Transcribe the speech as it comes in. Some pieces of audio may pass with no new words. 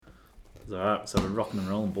It's alright, so we're rocking and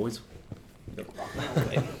rolling, boys.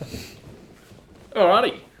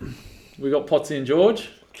 Alrighty. We got Potsy and George.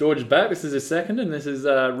 George is back. This is his second, and this is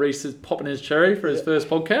Reece is popping his cherry for his first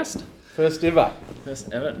podcast. First ever.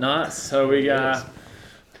 First ever. Nice. So we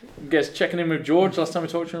guess checking in with George. Last time we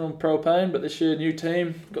talked to him on propane, but this year new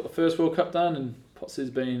team. Got the first World Cup done, and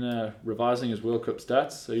Potsy's been revising his World Cup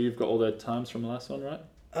stats. So you've got all the times from the last one, right?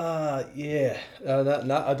 Yeah.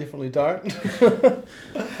 No, I definitely don't.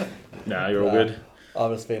 No, you're all good.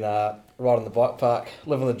 I've just been riding the bike park,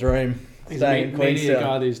 living the dream. He's a media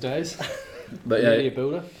guy these days. But yeah, media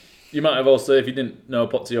builder. You might have also, if you didn't know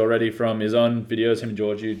Potsy already from his own videos, him and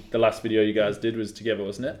George, the last video you guys did was together,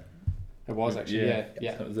 wasn't it? It was actually,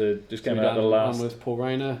 yeah. That was just came So out the last. one with Paul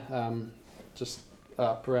Rayner, just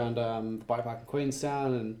up around the bike park in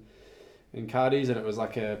Queenstown and in Cardi's, and it was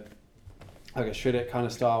like a shred-it kind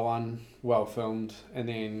of style one, well filmed, and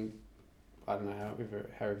then I don't know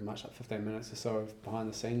however much, like 15 minutes or so of behind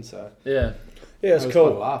the scenes. So yeah, it's was cool.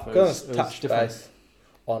 Quite a laugh. It kind was of touch base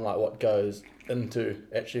on like what goes into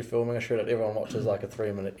actually filming a shred-it. Everyone watches like a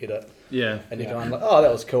 3-minute edit. Yeah, and you kind of like, oh,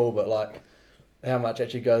 that was cool, but like how much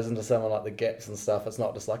actually goes into some of like the gaps and stuff. It's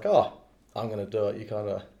not just like, oh, I'm gonna do it. You kind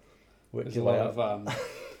of work There's your a way lot up.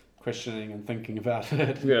 of questioning and thinking about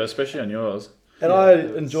it. Yeah, especially on yours. And I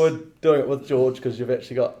enjoyed doing it with George because you've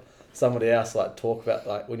actually got somebody else like talk about,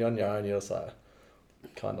 like when you're on your own, you're just like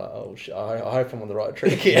kind of like, oh shit, I hope I'm on the right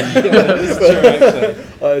track here. That's true,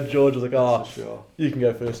 actually. George was like, oh, sure. You can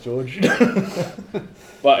go first, George.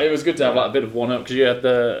 But it was good to have like a bit of one up because you had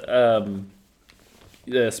the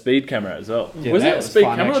speed camera as well. Yeah, was it that a was speed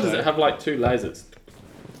fun, camera or does actually. it have like two lasers?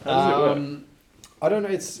 How does it work? I don't know.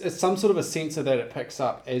 It's some sort of a sensor that it picks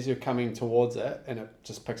up as you're coming towards it, and it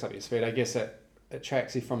just picks up your speed. I guess it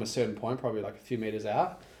tracks you from a certain point, probably like a few meters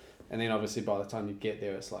out, and then obviously by the time you get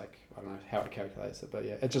there, it's like, I don't know how it calculates it, but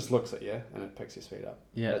yeah, it just looks at you and it picks your speed up.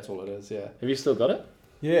 Yeah, that's all it is. Yeah. Have you still got it?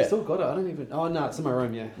 Yeah, Still got it. I don't even. Oh no, it's in my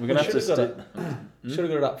room. Yeah. We're gonna have to should have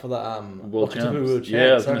got it up for the World Champs. World Yeah,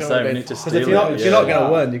 I was Champs. gonna say we need to Because steal if you're not, it. if you're not going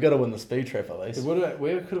to win, you got to win the speed trap at least.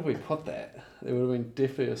 Where could have we put that? There would have been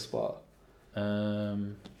definitely a spot.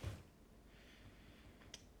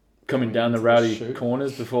 Coming down the rowdy shoot.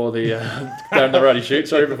 corners before the down the rowdy chute.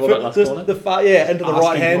 Sorry, before that last Just corner. the far, into the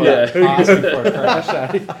right hand. Asking for a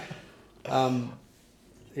crash.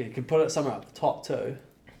 You can put it somewhere up the top too.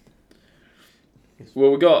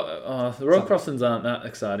 Well, we got the road crossings aren't that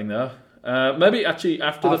exciting though. Maybe actually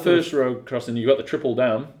after the first road crossing, you got the triple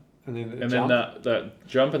down, and then then that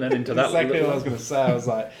jump, and then into that. Exactly what I was going to say. I was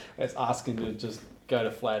like, it's asking to just go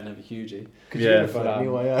to flat and have a hughie. Yeah, but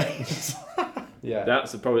anyway. Yeah,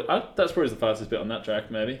 that's probably the fastest bit on that track,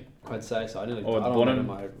 maybe. I'd say so. I don't Or know bottom.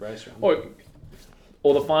 my race round.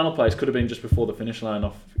 Or the final place could have been just before the finish line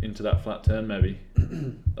off into that flat turn, maybe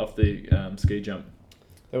off the ski jump.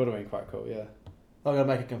 That would have been quite cool. Yeah. I'm going to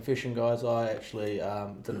make a confession, guys. I actually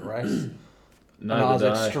didn't race. No, and I was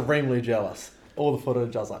extremely jealous. All the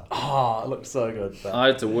footage, I was like, it looks so good. But I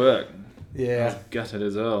had to work. I yeah. was gutted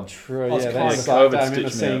as well. True. I was Yeah, kinda that's COVID I remember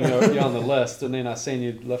stitching seeing you on the list, and then I seen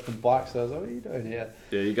you lifting bikes. So I was like, what are you doing here?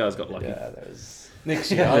 Yeah, you guys got lucky. Yeah, that was. Next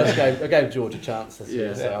year, I gave George a chance this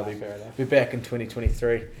year, so Yeah, I'll fair enough. be back in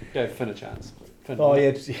 2023. Gave Finn a chance. Oh,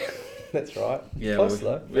 yeah. That's right. Yeah, Close,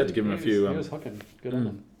 though. we had to give him a few. He was hooking. Good on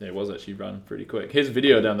him. Yeah, it was actually run pretty quick. His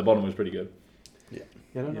video down the bottom was pretty good. Yeah,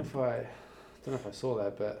 I don't know if I saw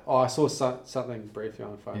that, but I saw something briefly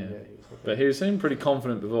on the phone. Yeah. Yeah, he was hooking. But he seemed pretty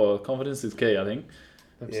confident before. Confidence is key, I think.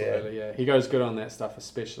 Absolutely, yeah. He goes good on that stuff,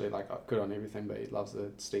 especially like good on everything, but he loves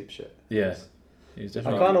the steep shit. Yeah. He's I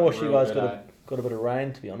definitely. kind of wish you real guys good, got a bit of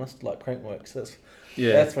rain, to be honest, like Crankworks.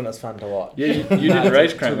 Yeah. That's when it's fun to watch. Yeah, you didn't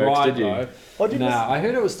race Crankworks, ride, did you? though. What did you I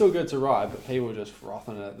heard it was still good to ride, but people were just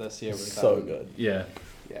frothing it this year. So good. Yeah.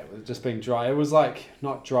 Yeah, with it just being dry. It was like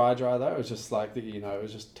not dry though. It was just like it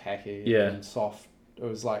was just tacky and soft. It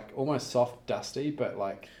was like almost soft, dusty, but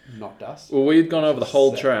like not dust. Well, we'd gone over the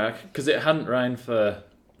whole Sick. track because it hadn't rained for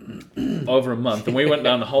over a month, and we went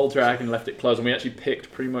down the whole track and left it closed, and we actually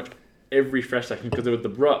picked pretty much every fresh section because there was the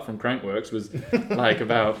rut from Crankworks was like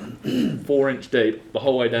about 4-inch deep the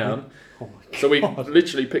whole way down. Oh my God. So we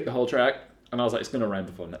literally picked the whole track, and I was like, it's going to rain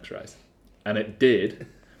before the next race, and it did.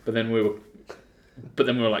 But then we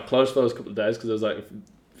were like closed for those couple of days because there was like a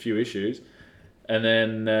few issues, and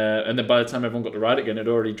then by the time everyone got to ride it again, it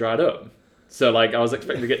already dried up. So like I was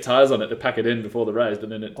expecting to get tyres on it to pack it in before the race, but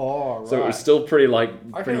then so it was still pretty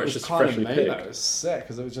pretty much just freshly picked. It was sick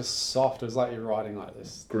because it was just soft. It was like you're riding like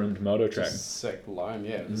this groomed moto track. sick loam.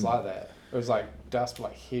 Yeah, it was like that. It was like dust, but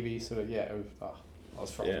like heavy sort of. Yeah, it was. I I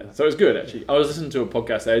was frothing. Yeah, so it was good actually. I was listening to a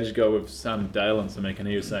podcast ages ago with Sam Dale and something, and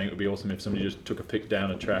he was saying it would be awesome if somebody just took a pick down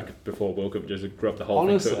a track before World Cup, just grub the whole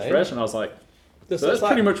thing so it was fresh. And I was like, so that's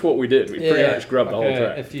pretty much what we did. We pretty much grubbed the whole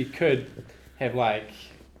track. If you could have like,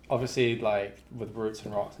 obviously like with roots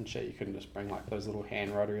and rocks and shit, you couldn't just bring like those little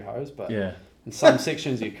hand rotary hose, but in some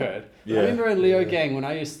sections you could. I remember in Leo Gang when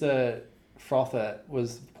I used to froth it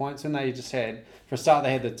was points when they just had, for a start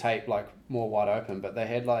they had the tape like more wide open, but they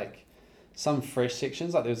had like some fresh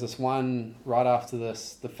sections. Like there was this one right after the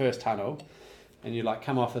first tunnel, and you like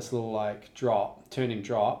come off this little like turning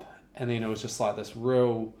drop, and then it was just like this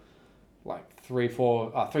real like 3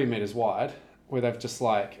 meters wide, where they've just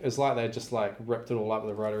like, it's like they just like ripped it all up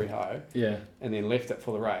with a rotary hoe, and then left it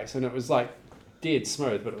for the race, and it was like dead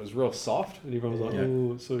smooth, but it was real soft, and everyone was like,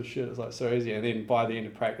 oh, it's so shit, it's like so easy. And then by the end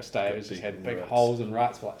of practice day, it was just had big holes and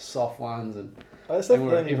ruts for like soft ones, and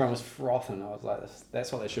everyone was frothing. I was like,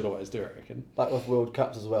 that's what they should always do, I reckon. Like with World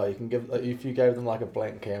Cups as well, you can give, like, if you gave them like a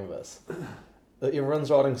blank canvas, everyone's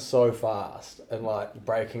riding so fast and like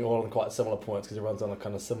breaking all on quite similar points because everyone's on a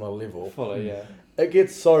kind of similar level. Fully, yeah. It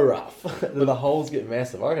gets so rough. The holes get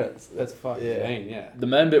massive. I reckon that's fucking mean, yeah. The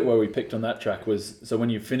main bit where we picked on that track was, so when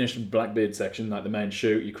you finished Blackbeard section, like the main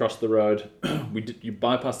chute, you crossed the road, you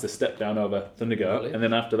bypassed the step down over Thundergo, and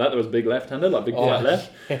then after that there was a big left-hander, like big flat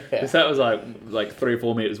left. Because that was like 3 or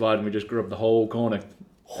 4 meters wide, and we just grubbed the whole corner.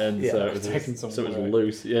 And so it was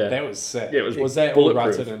loose. Yeah, that was sick. Yeah, it was that all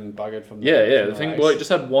rutted and buggered from the thing. Well, it just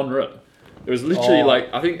had one rut. It was literally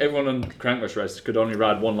like, I think everyone in Crankwest race could only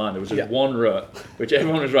ride one line. There was just one rut, which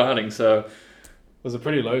everyone was riding. So was it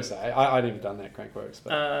pretty loose? I'd never done that Crankworks,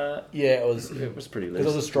 but it was pretty loose.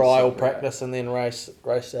 Because it was a trial practice and then race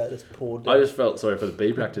out this poor day. I just felt sorry for the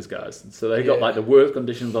B practice guys. So they got like the worst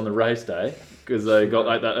conditions on the race day because they got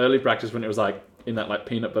like that early practice when it was like in that like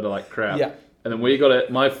peanut butter like crap. Yeah. And then we got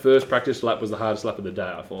it. My first practice lap was the hardest lap of the day,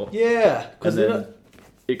 I thought. Yeah, because then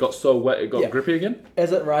it got so wet, it got grippy again.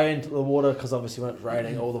 As it rained, the water, because obviously when it's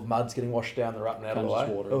raining, all the mud's getting washed down the rut and out of the way.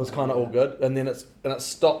 It was kind of all good, and then it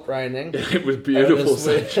stopped raining. It was beautiful.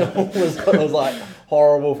 It was like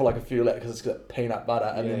horrible for like a few laps because it's got peanut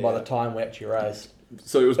butter, and then by the time we actually raced.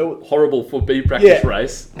 So it was horrible for B practice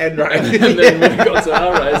race and rain. And then when we got to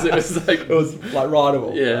our race, it was like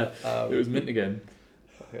rideable. Yeah, it was mint again.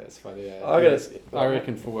 Yeah, it's funny. Yeah. I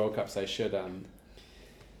reckon for World Cups they should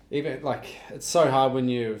even like, it's so hard when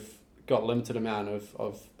you've got limited amount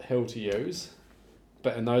of hill to use,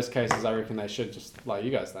 but in those cases I reckon they should just, like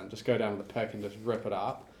you guys done, just go down with the pick and just rip it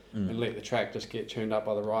up and let the track just get tuned up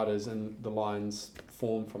by the riders and the lines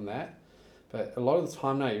form from that. But a lot of the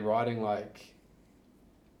time now you're riding like,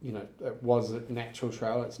 you know, it was a natural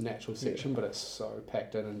trail, it's a natural section, but it's so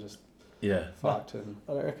packed in and just fucked. And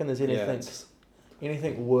I don't reckon there's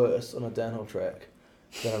anything worse on a downhill track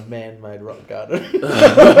than a man-made rock garden. I'm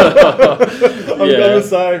just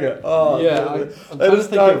saying it. I'm trying to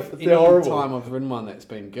think of any time I've ridden one that's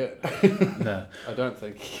been good. No, I don't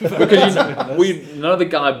think. Because none of the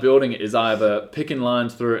guy building it is either picking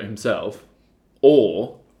lines through it himself,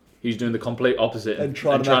 or he's doing the complete opposite and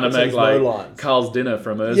trying to make like Carl's dinner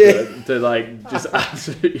from Erzberg to like just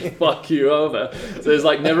absolutely fuck you over. So there's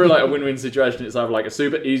like never like a win-win situation. It's either like a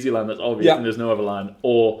super easy line that's obvious and there's no other line,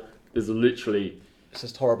 or there's literally it's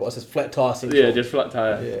just horrible. It's just flat tire. Yeah, just flat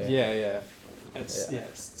tire. Yeah.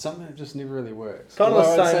 It's something that just never really works. Kind of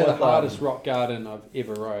the same with the hardest rock garden I've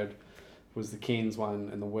ever rode was the Cairns one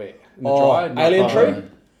in the wet. In the dry, Alien Tree.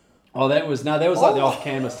 Oh, that was like the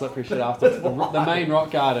off-camera slippery shit after the main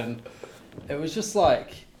rock garden. It was just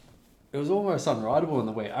like, it was almost unrideable in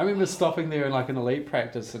the wet. I remember stopping there in like an elite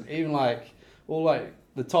practice, and even like all like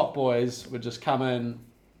the top boys would just come in,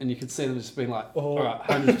 and you could see them just being like, all right,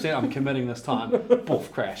 100%, I'm committing this time.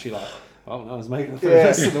 Boof, crash. You're like, oh no, I was making it through the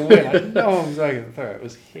rest of the wet. Like, no one was making it through. It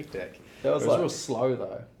was hectic. It was real slow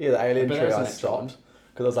though. Yeah, the Alien Tree I stopped.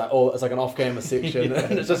 Because I was like, it's like an off-camera section,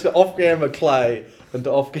 and it's just got off-camera clay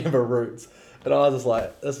into off-camera roots. And I was just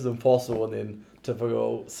like, this is impossible. And then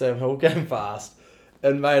typical Sam Hill came fast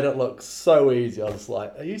and made it look so easy. I was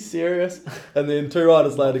like, are you serious? And then 2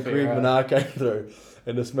 riders later, Greg Minar came through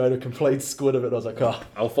and just made a complete squid of it. I was like,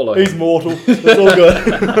 I'll follow he's him. Mortal. It's all good.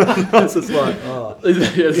 I was just like,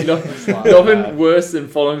 It's nothing worse than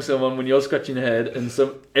following someone when you're scratching your head and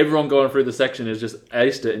everyone going through the section has just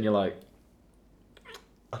aced it and you're like,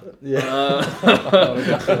 how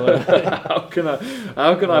can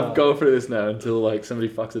I go through this now until like somebody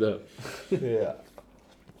fucks it up?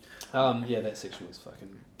 That section was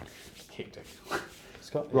fucking hectic.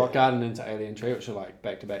 Rock Garden into Alien Tree, which are like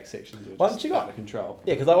back-to-back sections, which once you got out of control.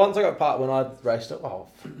 Yeah, because once I got part when I raced it,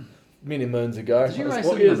 many moons ago. Did you race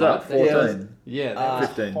what year is that? 14? Yeah,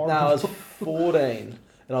 15. No, it was 14,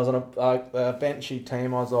 and I was on a Banshee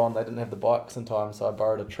team I was on. They didn't have the bikes in time, so I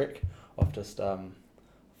borrowed a Trek off just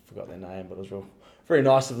forgot their name, but it was very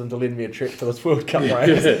nice of them to lend me a Trek for this World Cup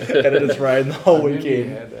race, and it just rained the whole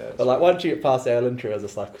weekend. But like once you get past our entry, I was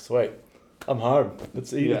just like, sweet, I'm home.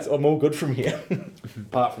 I'm all good from here.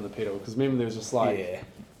 Apart from the pedal, because remember there was just like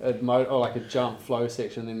like a jump flow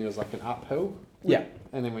section, then there was like an uphill. Yeah.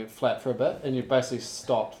 And then went flat for a bit, and you basically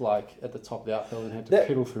stopped like at the top of the uphill and had to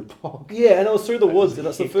pedal through bog. Yeah, and it was through the woods, and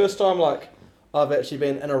it's the first time like I've actually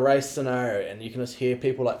been in a race scenario, and you can just hear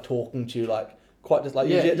people like talking to you like quite just like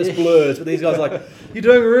you get just blurs, but these guys are like, you're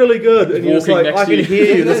doing really good, and you're just like, I can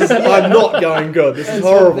hear you. I'm not going good. This is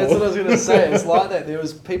horrible. That's what I was gonna say. It's like that. There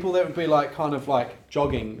was people that would be like kind of like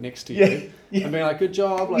jogging next to you. And being like, good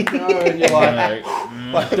job, like, no, and you're like,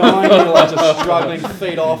 like dying, you're like just struggling,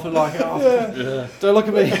 feet off, and like, don't look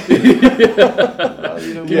at me.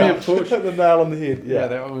 Give me a push. Hit the nail on the head. Yeah,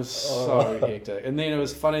 that one was so hectic. And then it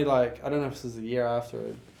was funny, like, I don't know if this was a year after, or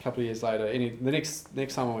a couple of years later, the next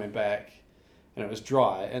time I went back, and it was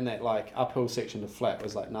dry, and that like uphill section to flat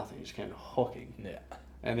was like nothing, you just came hooking. Yeah.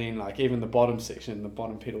 And then like even the bottom section, the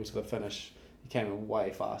bottom pedal to the finish, you came in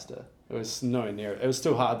way faster. It was nowhere near it. It was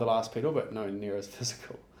still hard the last pedal, but nowhere near as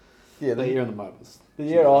physical. Yeah, the year in the moments. The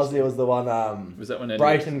year I was there was the one. Was that when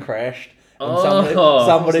Brayton crashed? And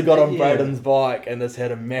somebody got on Brayton's bike and just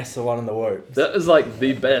had a massive one in the whoops. That is like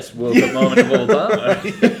the best World Cup moment of all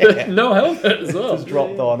time. No helmet as well. Just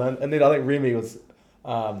dropped on, and then I think Remy was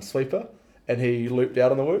sweeper, and he looped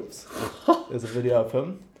out on the whoops. There's a video of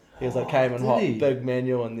him. He was like came in hot, big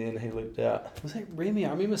manual, and then he looped out. Was that Remy? I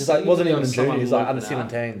remember. He's like wasn't even in junior. He's like under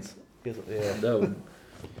 17s.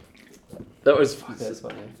 That was that's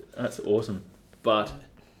funny. That's awesome. But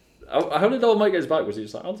how did old Mike get his bike? Was he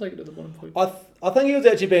just like, I'll take it to the bottom point? I think he was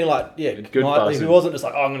actually being like, good. He wasn't just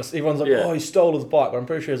like, oh, I'm gonna. Everyone's like, oh, he stole his bike. But I'm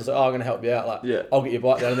pretty sure he was like, oh, I'm gonna help you out. Like, I'll get your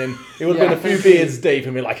bike down. And then he would have been a few beers deep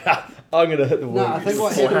and be like, I'm gonna hit the wall. No, I think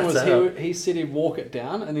what happened was he said he'd walk it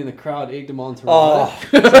down, and then the crowd egged him on to ride it.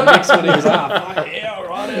 So the next one he was like, yeah,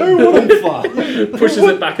 right. Who wouldn't? Pushes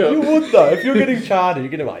it back up. You would though. If you're getting charged, you're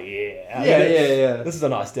gonna be like, yeah. This is a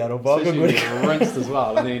nice downhill bike. Rinsed as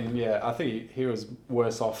well, and then I think he was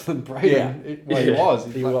worse off than Brayden. He was.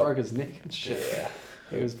 He broke his neck and shit. Yeah.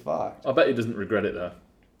 He was fucked. I bet he doesn't regret it though.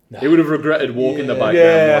 No. He would have regretted walking the bike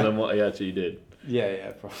down more than what he actually did.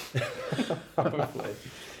 Yeah, probably.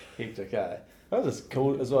 Hectic, eh? That was just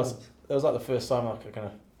cool as well. That was like the first time like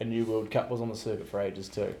a new World Cup was on the circuit for ages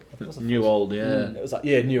too. New old, yeah. It was like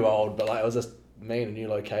new old, but like it was just me in a new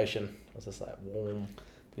location. It was just like warm.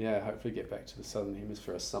 Yeah, hopefully get back to the Southern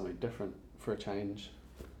Hemisphere as something different for a change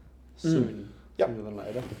soon. Sooner than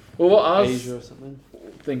later. Well, what I was Asia or something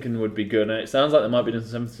thinking would be good, and it sounds like there might be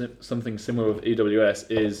doing something similar with EWS,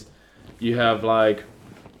 is you have like,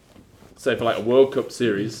 say for like a World Cup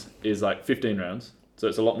series is like 15 rounds, so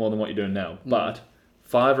it's a lot more than what you're doing now, but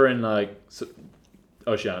 5 are in like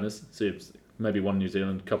Oceanias, so maybe one New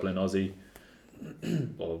Zealand, a couple in Aussie,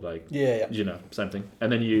 or like, you know, same thing.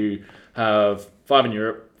 And then you have 5 in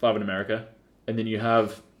Europe, 5 in America, and then you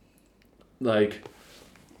have like,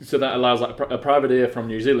 so that allows like a privateer from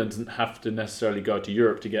New Zealand doesn't have to necessarily go to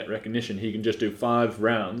Europe to get recognition. He can just do 5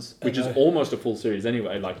 rounds, which is almost a full series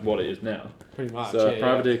anyway, like what it is now. Pretty much. So a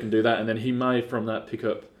privateer can do that, and then he may from that pick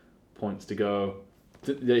up points to go.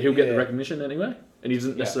 He'll get the recognition anyway, and he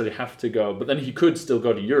doesn't necessarily have to go. But then he could still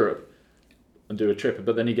go to Europe and do a trip,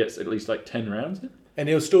 but then he gets at least like 10 rounds in. And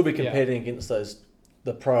he'll still be competing against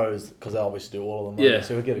the pros, because they obviously do all of them. Yeah.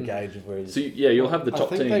 So we'll get a gauge of where he's... So you'll have the top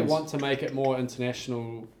teams. I think they want to make it more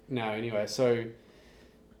international now anyway. So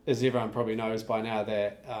as everyone probably knows by now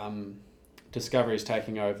that Discovery is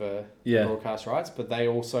taking over broadcast rights, but they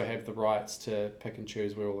also have the rights to pick and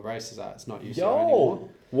choose where all the races are. It's not UCO anymore.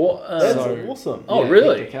 What? That's awesome. Oh,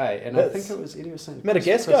 really? Okay. And I think it was Eddie was saying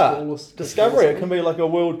Madagascar. Discovery. It can be like a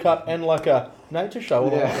World Cup and like a nature show.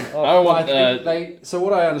 Yeah. So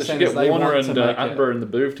what I understand is they Warner want and to make Attenborough and the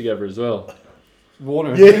booth together as well.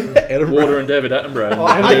 Warner. Water and David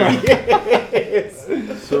Attenborough. Yes.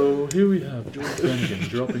 So here we have George Brannigan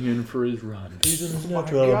dropping in for his run. He's in his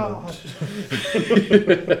natural element.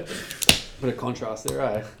 Bit of contrast there,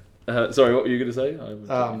 eh? Sorry, what were you going to say?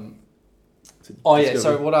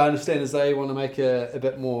 So what I understand is they want to make it a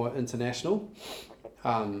bit more international.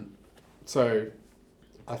 So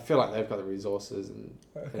I feel like they've got the resources,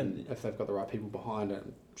 and if they've got the right people behind it,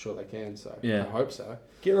 I'm sure they can. So I hope so.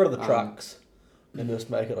 Get rid of the trucks and just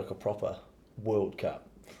make it like a proper World Cup.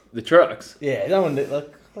 The trucks? Yeah, that one.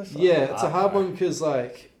 It's a hard one because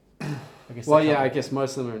like. I guess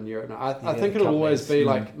most of them are in Europe now. I think it'll always be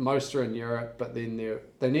like most are in Europe, but then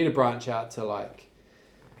they need to branch out to like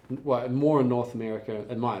well, more in North America,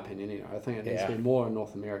 in my opinion. I think it needs to Yeah. be more in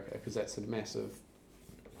North America because that's a massive.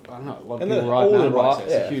 I don't know. A lot of And people the- ride all the mountain bikes. ri-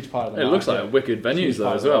 It's yeah. a huge part of the It looks market. like wicked venues Huge though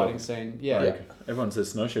part as of the well. riding scene. Yeah. Like, everyone says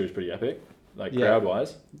Snowshoe is pretty epic, like Yeah. crowd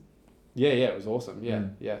wise. Yeah, it was awesome. Yeah, Mm.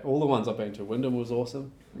 yeah. All the ones I've been to, Wyndham was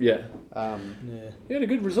awesome. Yeah. Yeah. You had a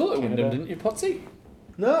good result at Canada. Wyndham, didn't you, Potsy?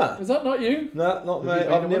 Nah. Is that not you? No, not Have me. you been I've to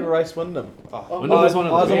never Wyndham? raced Wyndham. Oh, Wyndham Wyndham I was one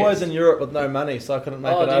of the was best. always in Europe with no money, so I couldn't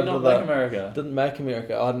make Oh, it did you over not the. make America? Didn't make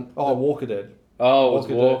America. Walker did. Oh, it was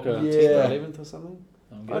did. Walker. Yeah. 11th or something.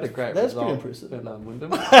 Oh, I had a good. great That's result pretty impressive. in Wyndham.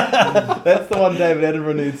 That's the one David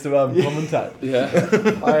Edinburgh needs to commentate.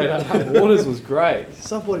 Yeah. Waters was great.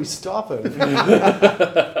 Somebody stop him.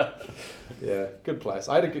 Yeah, good place.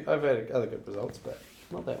 I've had other good results, but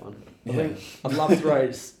not that one. I think I'd love to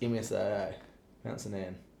race MSAA, Mount St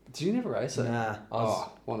Anne. Did you never race it? Nah, I was,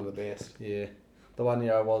 one of the best. yeah. The 1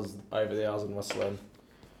 year I was over there, I was in Whistling.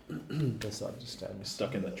 Decided to stay in Whistling.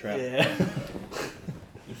 Stuck in the trap. Yeah.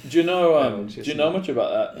 Do you know? Yeah, Do interesting. you know much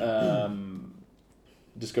about that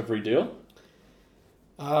Discovery deal?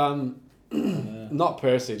 Not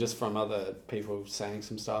personally, just from other people saying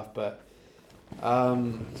some stuff, but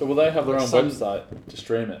So will they have their own Some- website to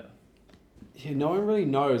stream it? yeah, no one really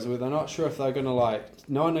knows. They're not sure if they're gonna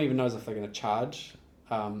no one even knows if they're gonna charge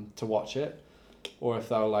to watch it, or if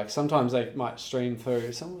they'll sometimes they might stream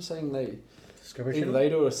through. Someone was saying Discovery either Channel? they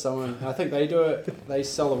do it or someone. I think they do it. They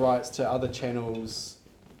sell the rights to other channels,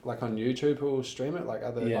 like on YouTube, who will stream it, like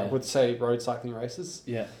other Yeah. would say road cycling races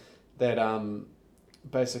Yeah. that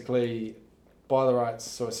basically buy the rights.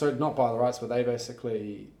 So not buy the rights, but they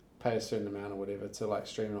basically pay a certain amount or whatever to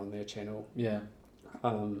stream it on their channel. Yeah.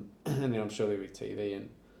 And then I'm sure there'll be TV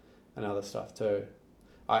and other stuff too.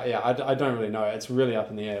 I don't really know. It's really up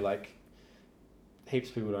in the air. Heaps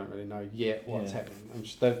of people don't really know yet what's Yeah.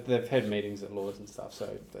 happening. They've had meetings at Lords and stuff, so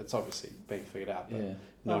it's obviously being figured out, but Yeah.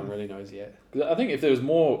 no one really knows yet. 'Cause I think if there was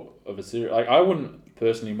more of a series, I wouldn't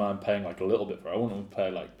personally mind paying a little bit for it. I wouldn't pay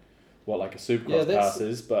a Supercross Yeah, that's- pass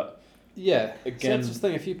is, but Yeah, Again- so that's the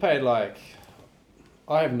thing. If you paid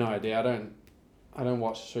I have no idea. I don't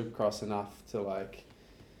watch Supercross enough to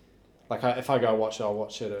if I go watch it, I'll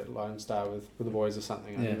watch it at Lone Star with the boys or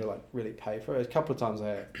something. I Yeah. never really pay for it. A couple of times I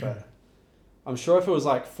have, but I'm sure if it was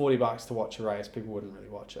 $40 to watch a race, people wouldn't really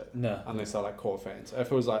watch it no. unless they're core fans.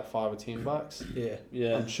 If it was $5 or $10, Yeah.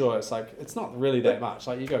 Yeah. I'm sure it's not really that much.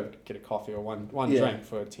 You go get a coffee or one Yeah. drink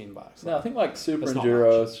for $10. No, I think Super It's not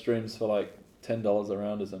Enduro much. streams for $10 a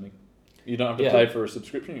round or something. You don't have to Yeah. pay for a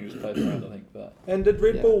subscription. You just pay the round, I think. But And did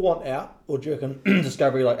Red Yeah. Bull want out, or do you reckon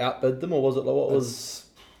Discovery outbid them, or was it what was?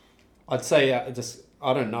 I'd say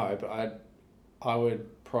I don't know, but I would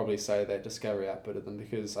probably say that Discovery outbitted them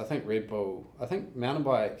because I think mountain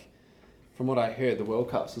bike, from what I heard, the World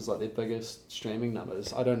Cups was their biggest streaming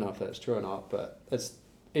numbers. I don't know if that's true or not, but it's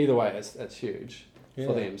either way, it's huge for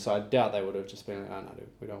Yeah. them. So I doubt they would have just been oh no,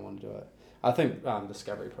 we don't want to do it. I think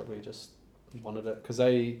Discovery probably just wanted it because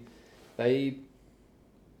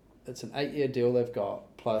it's an 8-year deal they've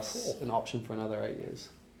got plus an option for another 8 years.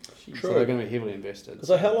 So they're going to be heavily invested.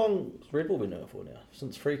 So how long has Red Bull been doing it for now?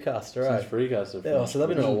 Since Freecaster, eh? since Freecaster. Yeah, so they've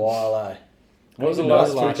been doing it a while, eh? What was the Even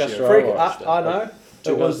last last Freecaster year. I watched? I know.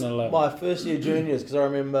 It was 2011. my first year juniors because I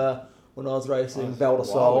remember when I was racing Oh, a while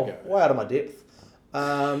Valdesol, ago. way out of my depth.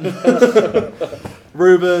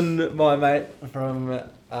 Ruben, my mate from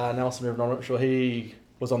Nelson River, I'm not sure, he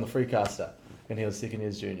was on the Freecaster and he was second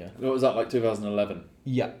year's junior. What was that 2011?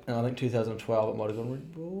 Yeah, and I think 2012 it might have gone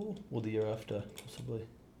Red Bull or the year after, possibly.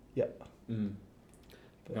 Yep. Mm.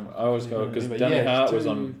 But- I always go because But Danny yeah, Hart was two-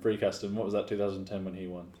 on Freecaster. And what was that? 2010 when he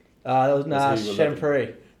won. That was Was he 11?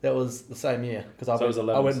 Champree. That was the same year because So it was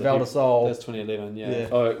 11, I went so Valdesol. That's 2011, yeah. Yeah.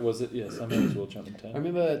 Oh, was it? Yes, I mean, it was World Champion 10. I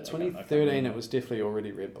remember I can't 2013 remember. it was definitely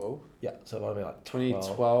already Red Bull. Yeah, so it might have been like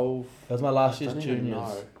 2012 That was my last I year's don't even juniors.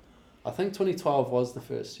 know. I think 2012 was the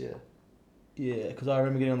first year. Yeah, because I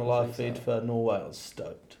remember getting on the I live think feed so. for Norway. I was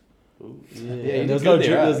stoked. Yeah, Yeah, you and there's did no good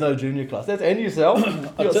there, there's eh? no junior class. That's and yourself. You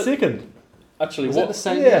got t- second. Actually, Was what that the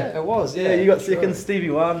same Yeah. year? It was, Yeah, you got true. second. Stevie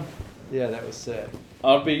won. Yeah, that was sick.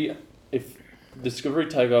 I'd be if Discovery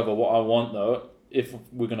take over. What I want though, if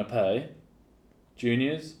we're gonna pay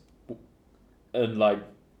juniors and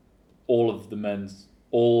all of the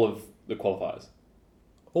the qualifiers.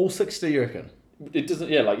 All 60, you reckon? It doesn't.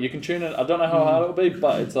 Yeah, you can tune in. I don't know how hard it'll be,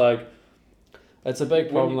 but it's It's a big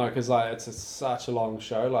When problem you- though, because it's such a long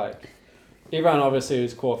show. Everyone obviously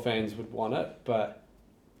who's core fans would want it, but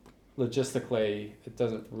logistically, it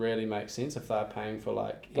doesn't really make sense if they're paying for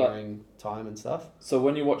But- airing time and stuff. so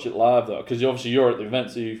when you watch it live though, because obviously you're at the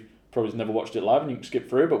event, so you've probably never watched it live and you can skip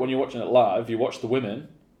through. But when you're watching it live, you watch the women,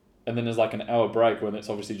 and then there's an hour break when it's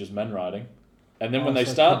obviously just men riding. And then when they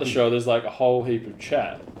start the show, there's like a whole heap of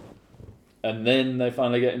chat. And then they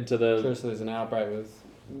finally get into the... Sure, so there's an outbreak with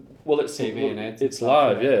it's TV and ads. It's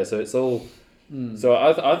live, yeah. So it's all... So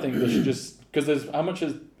I think they should just... Because there's... How much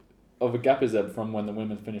of a gap is there from when the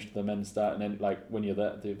women finish to the men start and then like when you're there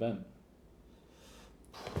at the event?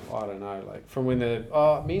 I don't know. Like from when the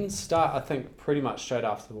men's start, I think pretty much straight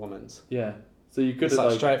after the women's. Yeah. So you could... It's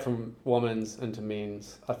like straight from women's into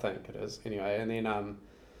men's, I think it is. Anyway, and then...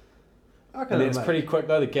 and it's pretty quick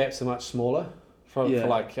though. The gaps are much smaller. For the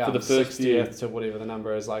first 60th to whatever the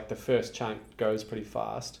number is, like the first chunk goes pretty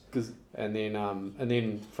fast, and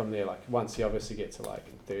then from there, like once you obviously get to like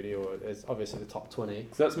 30 or it's obviously the top 20.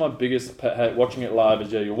 So that's my biggest pet hate watching it live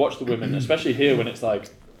is you watch the women, especially here when it's like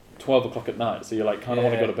 12 o'clock at night, so you're like kind of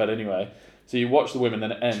want to go to bed anyway. So you watch the women,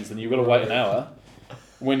 then it ends, and you've got to wait an hour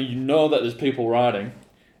when you know that there's people riding.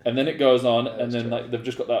 And then it goes on, and then like they've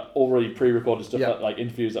just got that already pre-recorded stuff, like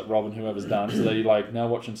interviews that Rob and whoever's done. So they're like now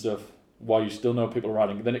watching stuff while you still know people are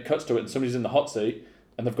riding. Then it cuts to it, and somebody's in the hot seat,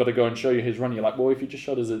 and they've got to go and show you his run. You're like, well, if you just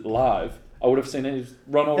showed us it live, I would have seen his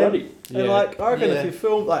run already. And like, I reckon if you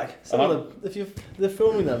film like they're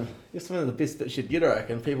filming them, it's one of the best bits you'd get. I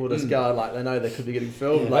reckon people just go like they know they could be getting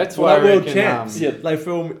filmed. Like, that's why World Champs. They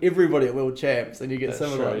film everybody at World Champs, and you get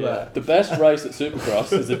some of that. The best race at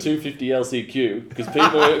Supercross is the 250 LCQ because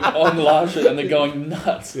people are on the live shit and they're going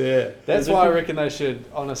nuts. Yeah, that's why I reckon they should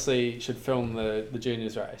film the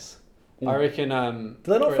juniors race. I reckon.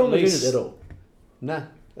 Do they not film the juniors at all? Nah,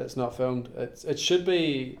 it's not filmed. It should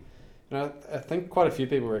be. You know, I think quite a few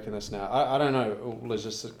people reckon this now. I don't know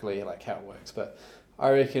logistically like how it works, but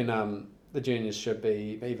I reckon the juniors should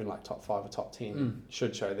be even like top 5 or top 10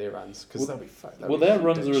 should show their runs because they'll be. Their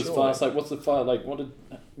runs are as fast. Like, what's the fire? Like,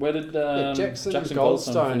 where did Jackson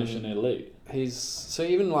Goldstone finish in the elite? So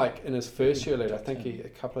even like in his first year elite, I think a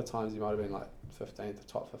couple of times he might have been like 15th,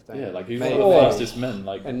 top 15. Yeah, like he's one of the fastest men.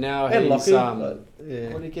 Like, and now he's what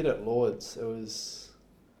did he get at Lords? It was.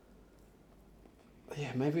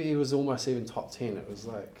 Yeah, maybe he was almost even top 10. It was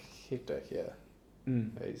like hectic, yeah.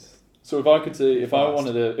 So if I could see, if I was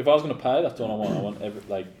going to pay, that's what I want. I want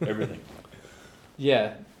everything.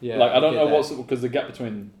 Yeah. Like I don't know because the gap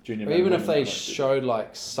between junior men. Even if they showed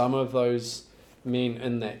like some of those men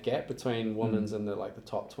in that gap between women's and the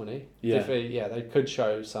top 20. Yeah, they could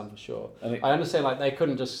show some for sure. I understand like they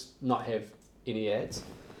couldn't just not have any ads,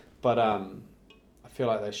 but I feel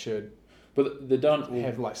like they should. But they don't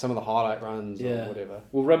have like some of the highlight runs or whatever.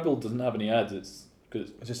 Well, Red Bull doesn't have any ads. It's because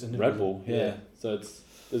it's just a Red Bull. Yeah. So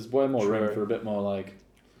there's way more room for a bit more like.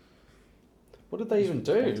 What did they even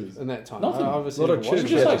do in that time? Nothing. Obviously, it's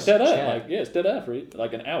just like dead air. It's dead air for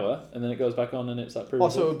like an hour, and then it goes back on, and it's like. So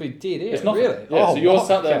it would be dead air. It's nothing. Really. Yeah. So you're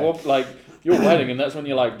sat there, like you're waiting, and that's when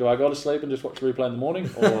you're like, do I go to sleep and just watch the replay in the morning,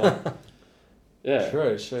 or? Yeah.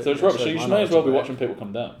 True. So it's rubbish. So you may as well be watching people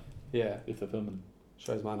come down. Yeah. If they're filming.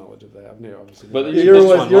 Shows my knowledge of that. I've never obviously. But you're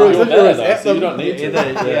always there, so you don't need to.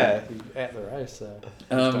 At the race. So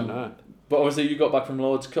I just don't know. But obviously, you got back from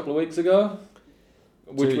Lords a couple of weeks ago,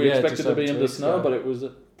 which we expected to be in the snow, but it was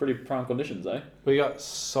pretty prime conditions, eh? We got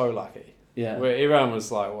so lucky. Yeah. Where everyone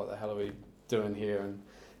was like, "What the hell are we doing here?"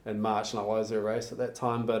 in March, and was there a race at that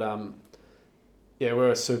time? But we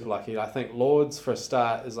were super lucky. I think Lords for a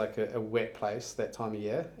start is like a wet place that time of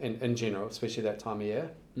year, in general, especially that time of year.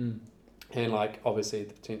 And like obviously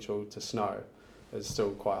the potential to snow is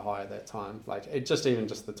still quite high at that time. Like even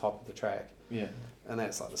just the top of the track. Yeah. And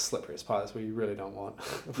that's like the slipperiest part. That's where you really don't want.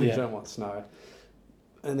 You don't want snow.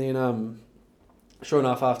 And then, sure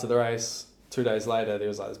enough, after the race, 2 days later, there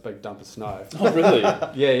was like this big dump of snow. Oh really?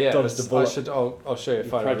 Yeah. I'll show you a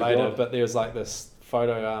photo later. But there was like this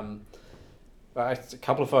photo. A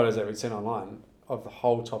couple of photos that we'd seen online. Of the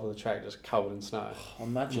whole top of the track just covered in snow.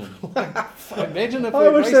 Imagine. Imagine if I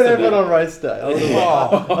wish that happened on race day. I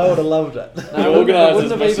would have loved it. No, it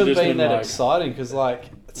wouldn't have even been that exciting because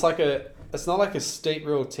it's not like a steep,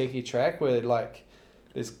 real techie track where like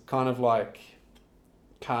there's kind of like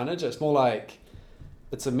carnage. It's more like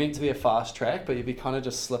it's meant to be a fast track, but you'd be kind of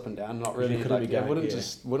just slipping down, not really. It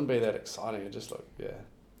wouldn't be that exciting. It just looked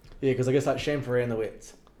because I guess like Chamfery and the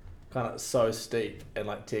wets. Kind of so steep and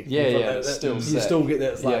like tech. You still get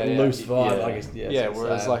that loose vibe. I guess.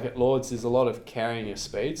 Whereas like at Lords, there's a lot of carrying your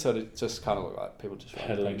speed, so it just kind of look like people just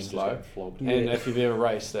pedaling slow. And if you've ever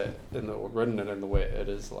raced it or ridden it in the wet, it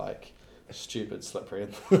is like stupid slippery.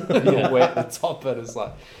 And the wet, the top it is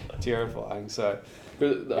like terrifying. So,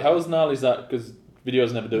 how gnarly is that? Because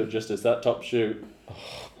videos never do it justice. That top chute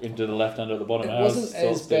into the left hand at the bottom. It wasn't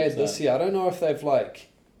as bad this year. I don't know if they've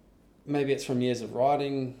maybe it's from years of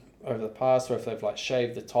riding over the past, or if they've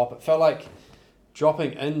shaved the top. It felt like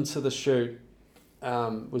dropping into the chute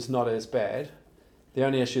was not as bad, The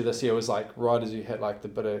only issue this year was like right as you hit like the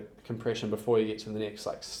bit of compression before you get to the next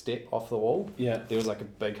like step off the wall. Yeah. There was like a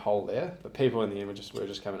big hole there, but people in the end were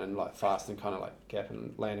just coming in like fast and kind of like gapping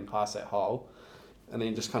and landing past that hole, and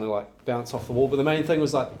then just kind of like bounce off the wall. But the main thing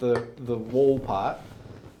was like the wall part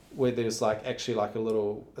where there's like actually like a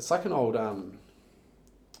little. It's like an old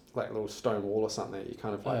like a little stone wall or something that you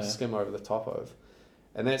kind of like skim over the top of,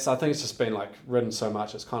 and that's I think it's just been like ridden so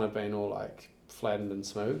much it's kind of been all like flattened and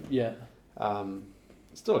smooth. Yeah.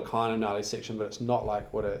 It's still a kind of gnarly section, but it's not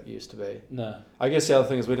like what it used to be. No. I guess the other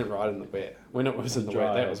thing is we didn't ride in the wet. When it was in the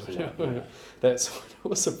wet, that's what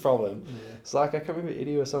was the problem. Yeah. It's like I can't remember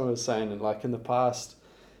Eddie or someone was saying, and like in the past,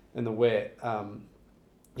 in the wet,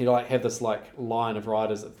 you like have this like line of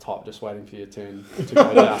riders at the top just waiting for your turn to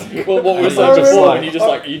go down. Well, what we were saying before, and you just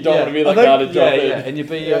like you don't want to be that guy to drop in. And you'd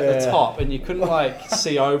be at the top, and you couldn't like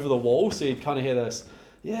see over the wall, so you'd kind of hear this.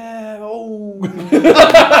 Yeah, oh. And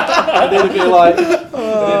then it'd be like, and then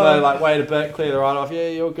they like wait a bit, clear the ride off. Yeah,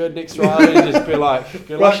 you're good. Next ride, and just be like,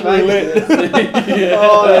 good luck, mate. Half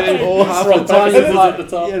the time you'd be like,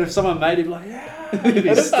 yeah. If someone made him like, yeah, you'd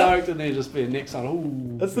be stoked, and then just be next one.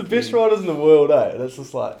 Ooh. That's the best riders in the world, eh? That's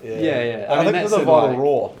just like, yeah. I think that's a Vital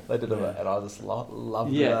Raw. They did it, and I just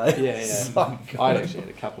loved it. Yeah. So I actually had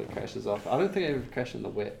a couple of crashes off. I don't think I ever crashed in the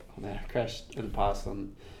wet. I crashed in the past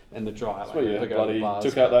in the dry. That's where you bloody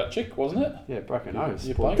took out that chick, wasn't it? Yeah, broke her nose.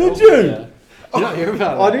 Did you? Yeah. You don't hear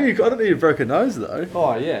about that? I didn't know you broke her nose though.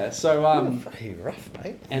 Oh yeah, so pretty rough,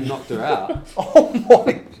 mate. And knocked her out. Oh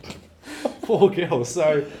my. Poor girl.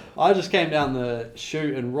 So I just came down the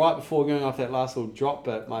chute, and right before going off that last little drop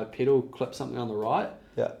bit, my pedal clipped something on the right.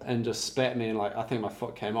 Yeah. And just spat me, and like I think my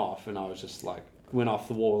foot came off, and I was just like went off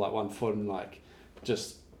the wall like one foot, and like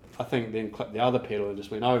just I think then clipped the other pedal and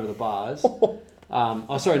just went over the bars.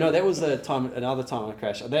 That was another time I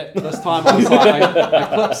crashed. This time I was like,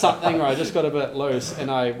 I clipped something, or I just got a bit loose,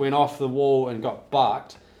 and I went off the wall and got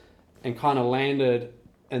bucked, and kind of landed,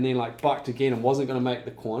 and then like bucked again and wasn't going to make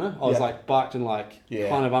the corner. I was like bucked and like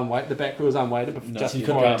kind of unweighted. The back wheel was unweighted, but just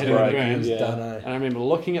before I hit the berm. And I remember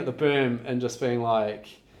looking at the berm and just being like,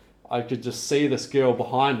 I could just see this girl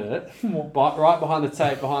behind it, right behind the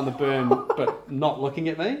tape, behind the berm, but not looking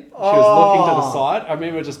at me. She was looking to the side. I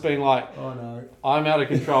remember just being like, oh no, I'm out of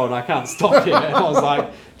control and I can't stop here. And I was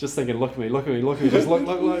like, just thinking, look at me, just look.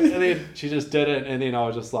 And then she just did it, and then I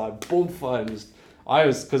was just like, boom, and just, I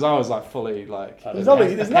was like fully like... There's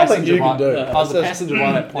nothing you can do. I was a passenger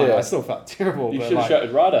by that point. I still felt terrible. You should have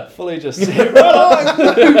shouted rider. Fully just...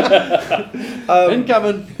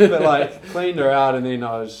 incoming. But like, cleaned her out, and then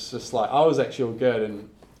I was just like... I was actually all good, and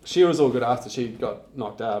she was all good after she got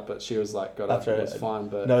knocked out, but she was like, got up and was fine.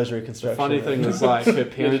 But nose reconstruction. The funny thing was like, her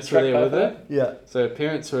parents were there with her. Yeah. So her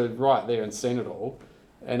parents were right there and seen it all.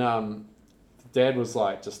 And Dad was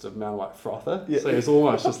like just a man like frother, so he was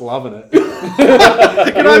almost just loving it.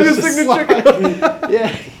 Can I have your signature?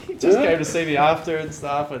 He just came to see me after and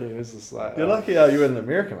stuff, and he was just like... You're lucky you were in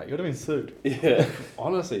America, mate. You would have been sued. Yeah.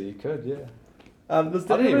 Honestly, you could, yeah. I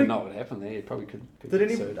didn't even know what happened there. You probably could be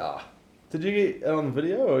sued. Did you get it on the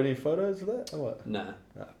video or any photos of that? Or what? Nah.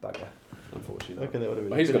 Bugger. Unfortunately. Okay, that would have been...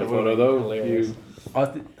 Well, he's got a photo though. Hilarious.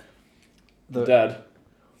 The dad.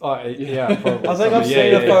 Oh, yeah, probably. I think I've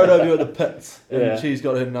seen a photo of you at the pits, and she's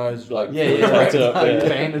got her nose bandage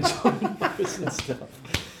on her nose and stuff.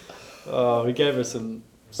 Oh, we gave her some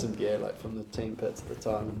gear like from the team pits at the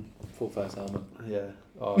time. Full face helmet. Yeah.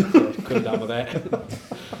 Oh, yeah, could have done with that.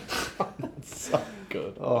 So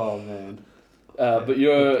good. Oh man. But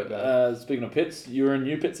you're speaking of pits, you were in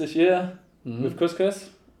new pits this year with Couscous,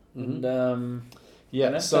 and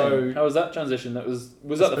yeah. So how was that transition?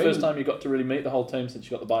 Was that the first time you got to really meet the whole team since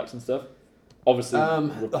you got the bikes and stuff? Obviously,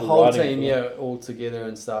 the whole team, all together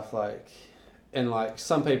and stuff like, and like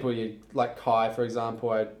some people you like Kai, for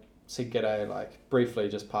example, I'd see G'day like briefly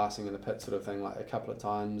just passing in the pit sort of thing like a couple of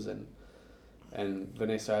times, and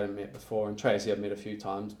Vanessa I hadn't met before, and Tracy I've met a few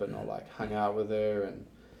times but not like hung out with her,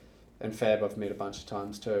 and Fab I've met a bunch of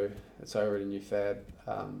times too, so I already knew Fab,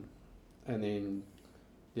 and then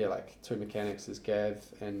like two mechanics is Gav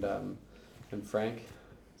and Frank,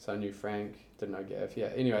 so I knew Frank, didn't know Gav.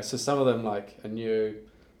 Anyway, so some of them like I knew,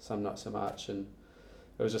 some not so much, and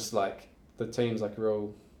it was just like the team's like a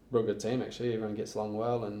real good team actually. Everyone gets along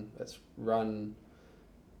well, and it's run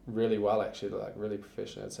really well actually, like really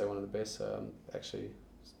professional. I'd say one of the best. So I'm actually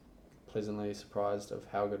pleasantly surprised of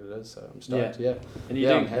how good it is. So I'm stoked. Yeah. And you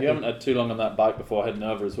haven't had too long on that bike before heading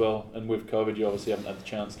over as well. And with COVID, you obviously haven't had the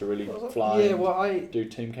chance to really fly. Yeah, well, I do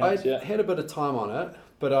team camps. I had a bit of time on it,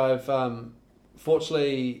 but I've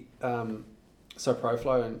fortunately so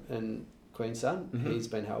ProFlow and Queenstown. Mm-hmm. He's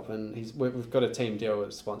been helping. We've got a team deal,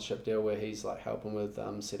 a sponsorship deal where he's like helping with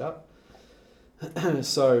setup.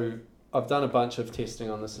 So I've done a bunch of testing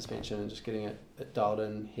on the suspension and just getting it dialed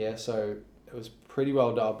in here. So it was pretty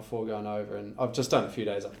well dialed before going over, and I've just done a few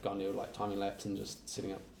days. I've gone to like timing laps and just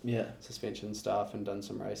setting up suspension stuff and done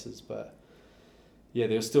some races. But yeah,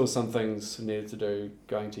 there's still some things needed to do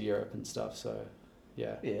going to Europe and stuff. So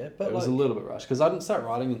yeah, but it was a little bit rushed because I didn't start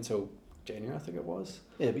riding until January, I think it was.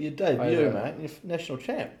 Yeah, but your debut, mate, you're national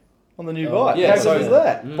champ on the new bike. Yeah, How so good is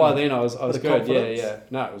that? By then I was Bit good. of confidence. Yeah.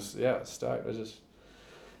 No, it was stoked.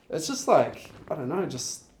 It's just like, I don't know,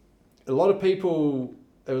 just a lot of people.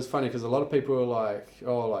 It was funny because a lot of people were like,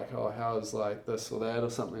 oh, how's like this or that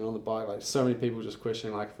or something on the bike. Like so many people just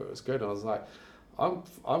questioning like if it was good. And I was like, I'm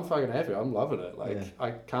fucking happy. I'm loving it. Like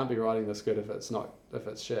I can't be riding this good if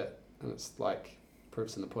it's shit. And it's like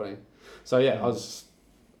proofs in the pudding. So yeah, it's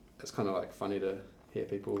kind of like funny to hear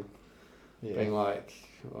people being like,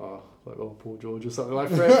 oh Paul George or something like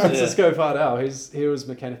Francisco Pardal. He was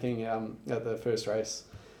mechanicking at the first race.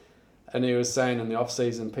 And he was saying in the off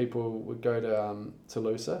season, people would go to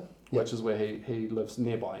Lusa, which is where he lives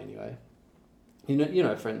nearby anyway. You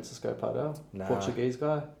know Francisco Pardal, Portuguese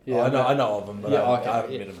guy. Yeah, I know of him, but I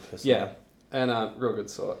haven't met him personally. Yeah, and real good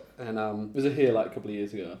sort. And was it here like a couple of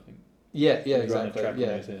years ago? I think. Yeah,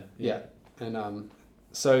 exactly. Yeah. And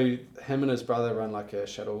so him and his brother run like a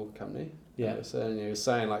shuttle company. Yeah. And he was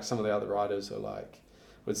saying like some of the other riders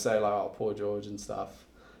would say like, oh, poor George and stuff,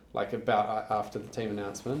 like about after the team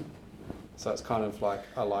announcement. So it's kind of like,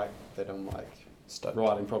 I like that I'm like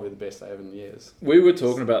riding probably the best I have in years. We were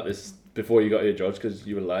talking about this before you got here, George, because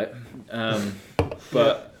you were late.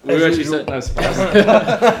 But we were actually saying,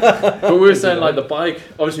 but we were saying like the bike.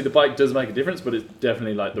 Obviously, the bike does make a difference, but it's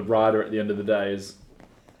definitely like the rider at the end of the day is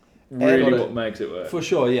really what makes it work. For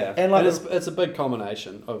sure, yeah. And like it's a big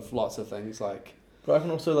combination of lots of things. Like, but I can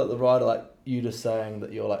also like the rider, like you just saying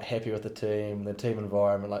that you're like happy with the team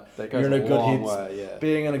environment, like that goes you're in a good way,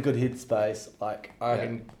 being in a good headspace. Like I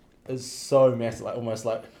can is so massive, like almost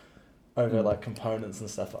like over like components and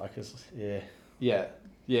stuff. Like yeah,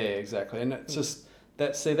 exactly. And it's just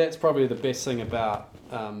that's probably the best thing about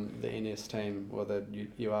the NS team or the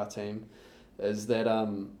UR team is that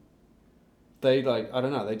they like, I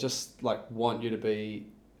don't know, they just like want you to be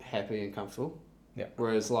happy and comfortable. Yeah.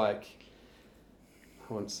 Whereas like,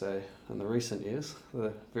 I wouldn't say in the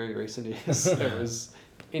very recent years, it was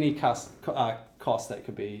any cost that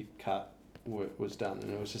could be cut was done,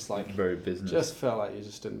 and it was just like very business. Just felt like you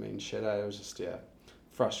just didn't mean shit. It was just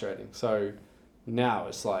frustrating. So now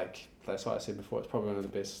it's like, that's why I said before, it's probably one of the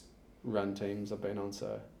best run teams I've been on.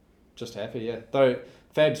 So just happy, yeah. Though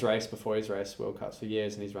Fab's raced before, he's raced World Cups for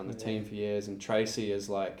years, and he's run the team for years. And Tracy is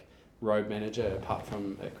like road manager apart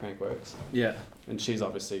from at Crankworks. Yeah. And she's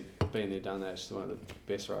obviously been there, done that. She's one of the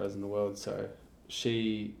best riders in the world. So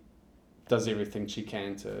she does everything she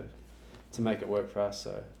can to make it work for us.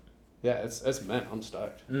 So yeah, it's man, I'm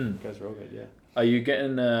stoked. It goes real good, yeah. Are you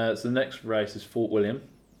getting so the next race is Fort William?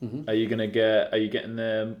 Mm-hmm. Are you getting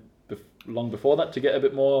there long before that to get a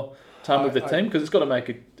bit more time with the team? Because it's got to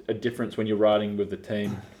make a difference when you're riding with the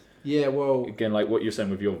team. Yeah, well, again, like what you're saying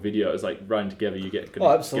with your videos, like riding together, you get a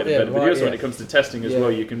absolutely, better video. So when it comes to testing as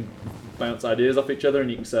well, you can bounce ideas off each other, and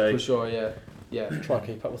you can say for sure, yeah. Try to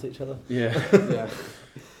keep up with each other. Yeah.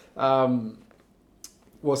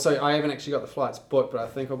 Well, so I haven't actually got the flights booked, but I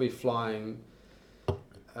think I'll be flying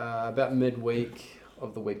about midweek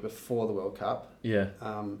of the week before the World Cup. Yeah.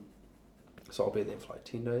 So I'll be there for like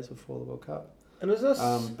 10 days before the World Cup. And is this?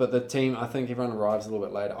 But the team, I think everyone arrives a little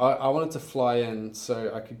bit later. I wanted to fly in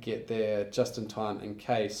so I could get there just in time in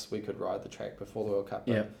case we could ride the track before the World Cup.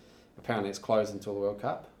 But apparently it's closed until the World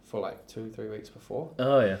Cup for like 2-3 weeks before.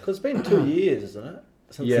 Oh yeah. Because it's been 2 years, isn't it?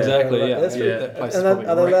 Exactly. That place is probably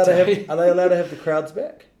are they allowed to have the crowds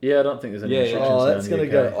back? Yeah, I don't think there's any restrictions. Oh, that's going to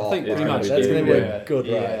go. I think pretty much that's going to be a good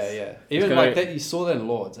race. Yeah. Even like that, you saw that in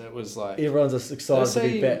Lords. It was like everyone's just excited to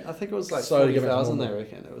be back. I think it was like 40,000. They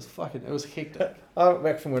reckon it was hectic.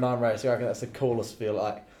 Back from when I'm racing, I reckon that's the coolest feel.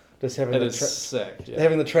 Like just having sick. Yeah.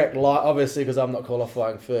 Having the track lined, obviously because I'm not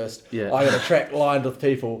qualifying first. Yeah. I got a track lined with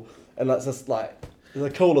people, and that's just like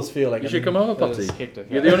the coolest feeling. You should come over, Potsy.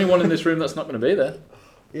 Hectic. You're the only one in this room that's not going to be there.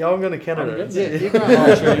 Yeah, I'm going to Canada. You're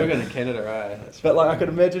going to Canada, right? But like, I could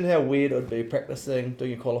imagine how weird it would be practicing,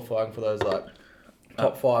 doing your qualifying for those like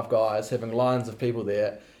top 5 guys, having lines of people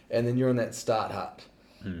there, and then you're in that start hut,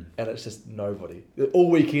 and it's just nobody. All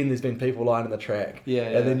weekend there's been people lining the track,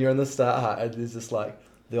 and then you're in the start hut, and there's just like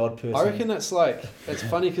the odd person. I reckon it's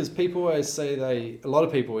funny because people always say a lot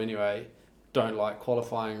of people anyway, don't like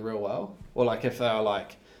qualifying real well, or like if they're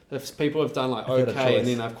like if people have done like If you had a okay and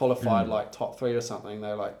choice. then they've qualified like top 3 or something,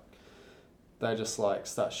 they just like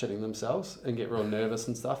start shitting themselves and get real nervous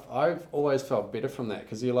and stuff. I've always felt better from that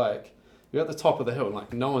because you're at the top of the hill and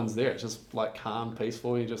like no one's there. It's just like calm,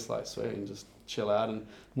 peaceful. You just like sweet and just chill out. And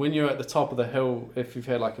when you're at the top of the hill, if you've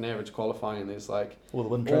had like an average qualifying and there's like All the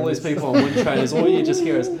wind all these trainers. people on wind trainers, all you just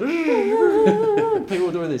hear is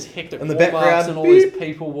people doing these hectic In the warm-ups background, and all these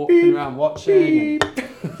people walking around watching.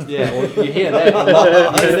 And, yeah, well, you hear that a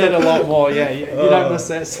lot. You hear that a lot more. Yeah, you don't miss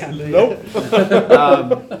that sound. Do you? Nope.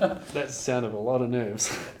 That's the sound of a lot of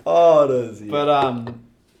nerves. Oh, it is. Yeah. But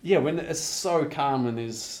yeah, when it's so calm and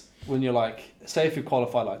when you're like, say if you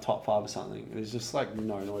qualify like top 5 or something, there's just like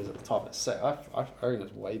no noise at the top. It's sick. I reckon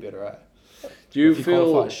it's way better. Do you if you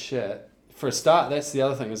feel qualify shit for a start? That's the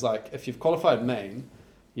other thing is like if you've qualified mean,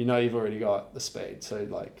 you know you've already got the speed. So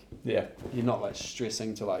like Yeah. you're not like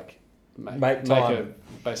stressing to like Make a time.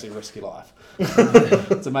 basically risky life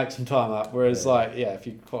to make some time up. Whereas like if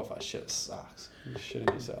you qualify shit, it sucks. You're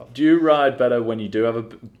shitting yourself. Do you ride better when you do have a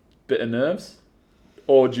bit of nerves,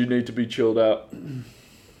 or do you need to be chilled out?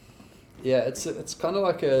 Yeah, it's kind of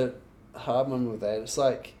like a hard one with that. It's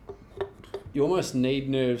like you almost need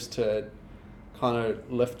nerves to kind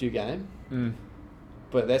of lift your game.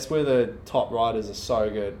 But that's where the top riders are so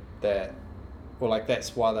good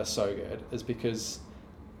that's why they're so good, is because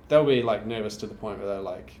they'll be like nervous to the point where they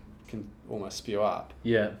like can almost spew up,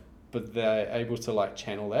 Yeah, but they're able to like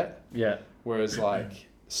channel that. yeah, Whereas like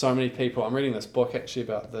so many people, I'm reading this book actually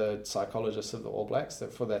about the psychologists of the All Blacks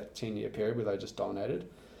that for that 10-year period where they just dominated,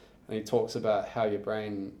 and he talks about how your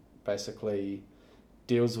brain basically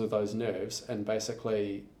deals with those nerves, and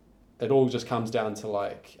basically it all just comes down to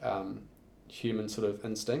like human sort of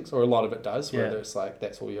instincts, or a lot of it does, whether it's like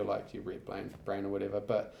that's all your like your red brain or whatever,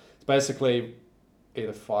 but it's basically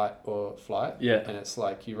either fight or flight. And it's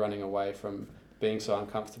like you running away from being so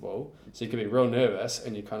uncomfortable, so you can be real nervous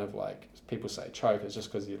and you kind of like, people say choke, it's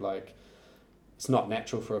just because you like, it's not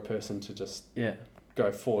natural for a person to just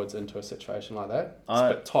go forwards into a situation like that.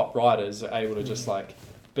 But top riders are able to just like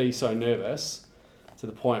be so nervous to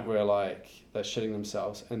the point where like they're shitting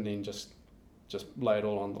themselves and then just lay it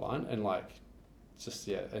all on the line and like just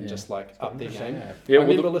like up their game. I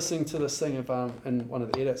remember listening to this thing of in one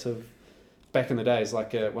of the edits of back in the days,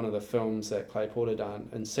 like one of the films that Clay Porter done,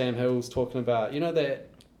 and Sam Hill's talking about, that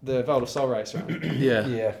the Val Sol race round.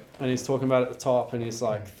 Yeah. And he's talking about at the top, and he's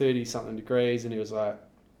like 30 something degrees, and he was like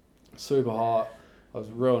super hot. I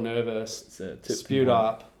was real nervous, spewed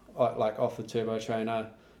up like off the turbo trainer,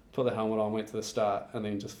 put the helmet on, went to the start, and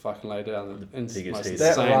then just fucking lay down the most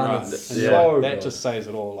insane run. That just says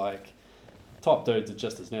it all. Like top dudes are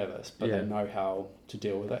just as nervous, but they know how to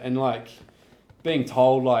deal with it. And like being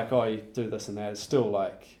told like, oh, you do this and that is still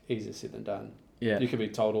like easier said than done. Yeah, you can be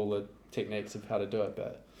told all the techniques of how to do it,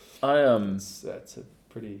 but that's a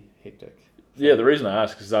pretty hectic. Yeah, the reason I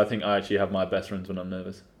ask is I think I actually have my best runs when I'm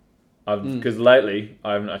nervous. Because lately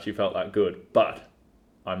I haven't actually felt that good, but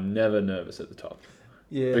I'm never nervous at the top.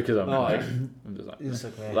 Yeah, because I'm just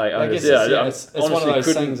like, I guess it's one of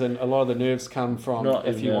those things, and a lot of the nerves come from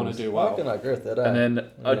if you want to do well. I can agree with that. And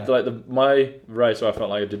then my race where I felt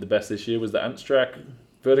like I did the best this year was the Ants Track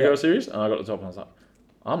Vertigo series, and I got to the top and I was like,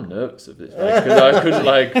 I'm nervous of this because I couldn't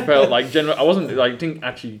felt like I wasn't didn't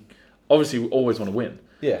actually obviously always want to win.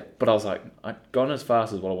 Yeah, but I was like, I've gone as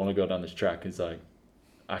fast as what I want to go down this track is like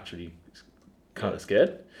actually kind of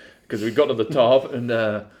scared because we got to the top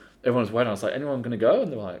and. Everyone's waiting. I was like, anyone going to go?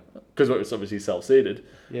 And they're like, because it was obviously self-seeded.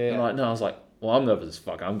 Yeah. And I'm like, no. I was like, well, I'm nervous as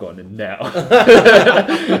fuck. I'm going in now.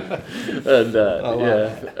 And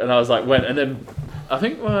and I was like, when? And then I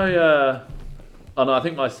think my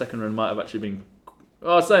second run might have actually been.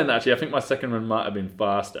 Well, I was saying that actually. I think my second run might have been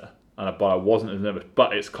faster, but I wasn't as nervous.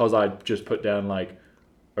 But it's because I just put down like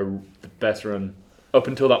the best run up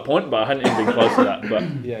until that point, but I hadn't even been close to that. But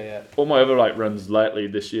all my other runs lately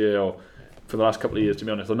this year or for the last couple of years, to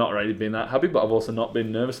be honest, I've not really been that happy, but I've also not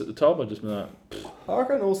been nervous at the top. I've just been like... I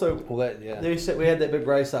reckon also... we had that big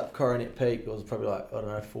race up Coronet Peak. It was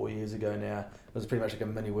probably 4 years ago now. It was pretty much like a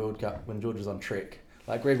mini World Cup when George was on Trek.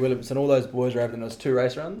 Like Greg Williamson, all those boys were over, and there was 2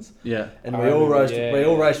 race runs. Yeah. And we all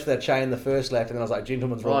raced with our chain the first lap, and then I was like,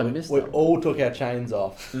 gentlemen's rule. We all took our chains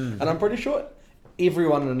off. And I'm pretty sure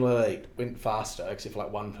everyone in the league went faster, except for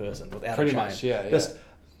one person without a chain. Pretty much, Just,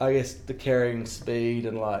 I guess, the carrying speed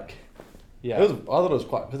and I thought it was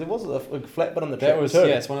quite... Because it was a flat bit on the track too.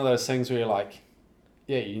 It's one of those things where you're like...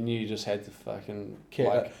 Yeah, you knew you just had to fucking...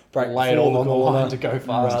 lay it all on the line to go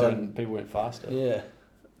faster, and people went faster. Yeah.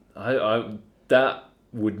 That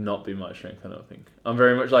would not be my strength, I don't think. I'm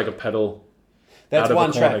very much like a pedal That's out of one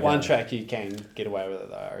a corner track. One game. track you can get away with it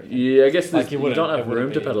though. I reckon. Yeah, I guess Like, you wouldn't- don't it have wouldn't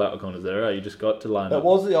room to be- pedal out of corners there, right? You just got to line It up.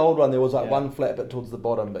 was the old one. There was like Yeah. one flat bit towards the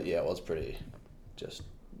bottom, but yeah, it was pretty just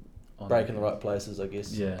on breaking the right places, I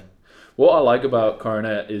guess. Yeah. What I like about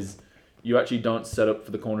Coronet is you actually don't set up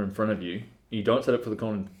for the corner in front of you. You don't set up for the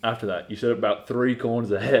corner after that. You set up about 3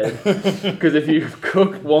 corners ahead. Because if you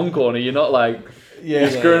cook one corner, you're not like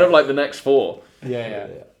you're screwing up like the next 4. Yeah.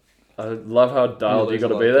 I love how dialed you lose got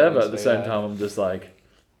to a lot be of there, points, but at the same yeah. time, I'm just like,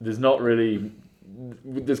 there's not really.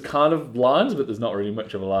 There's kind of lines, but there's not really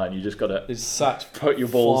much of a line. You just got to There's such put your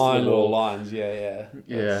balls to fine the little wall. lines. Yeah.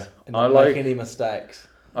 Yeah, And I not like. make any mistakes.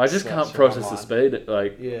 I just Such can't a process fine the speed.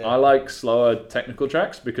 Like Yeah. I like slower technical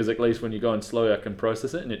tracks because at least when you're going slow, I can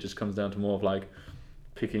process it, and it just comes down to more of like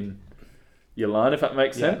picking your line, if that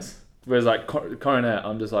makes Yeah. sense. Whereas like Coronet,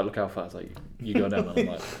 I'm just like, look how fast like you go down, and I'm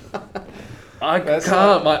like, I That's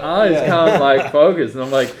can't. like- My eyes yeah. can't like focus, and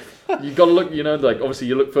I'm like, you got to look. You know, like obviously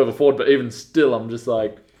you look further forward, but even still, I'm just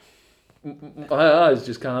like, my eyes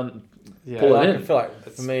just can't. Yeah. Pull it Like, in. I feel like for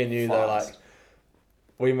It's me and you, though, fast. like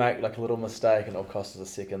we make like a little mistake and it'll cost us a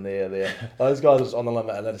second there. Those guys are just on the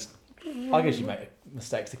limit, and they just. I guess you make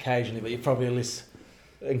mistakes occasionally, but you're probably less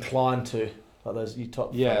inclined to like those you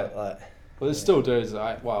top. Yeah. Like, Well, there's still dudes.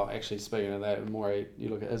 Actually, speaking of that, Maury, you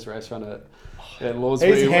look at his race run at Lords,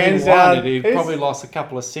 His where he hands won down, it. He his- probably lost a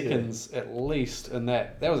couple of seconds at least in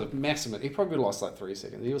that. That was a massive. He probably lost like 3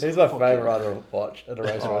 seconds. He was he's my fucking- favourite rider to watch at a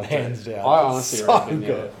race Oh, run, hands down. I honestly So reckon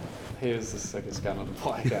good. he was the sickest gun on the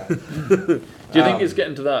bike. Do you think it's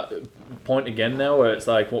getting to that point again now, where it's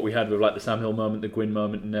like what we had with like the Sam Hill moment, the Gwyn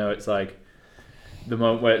moment, and now it's like the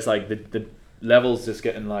moment where it's like the levels just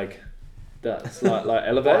getting like that's like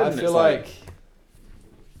elevated. I and feel it's like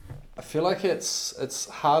I feel like it's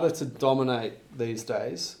harder to dominate these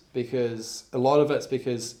days because a lot of it's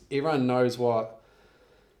because everyone knows what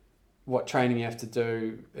training you have to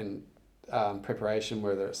do in preparation,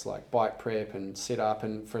 whether it's like bike prep and setup,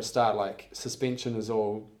 and for a start, like suspension is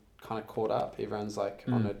all kind of caught up. Everyone's like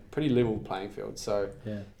on a pretty level playing field, so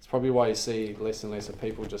yeah. it's probably why you see less and less of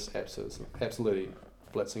people just absolutely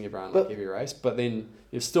blitzing everyone But- like every race. But then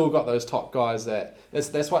you've still got those top guys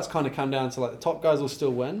that's why it's kind of come down to like the top guys will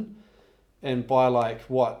still win, and by like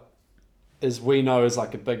what is we know is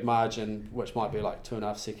like a big margin, which might be like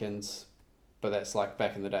 2.5 seconds, but that's like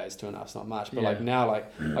back in the days 2.5 is not much. But Yeah. like now,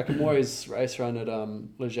 like a Moyes race run at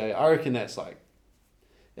Leger, I reckon that's like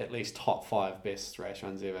at least top 5 best race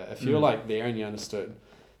runs ever. If you're like there and you understood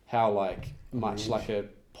how like much like a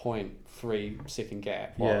 0.3 second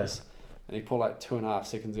gap was, and he pulled like 2.5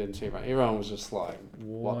 seconds into everyone. Everyone was just like,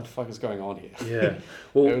 "What the fuck is going on here?" Yeah.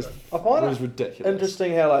 Well, it was I find it was it ridiculous.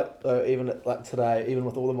 interesting how like even like today, even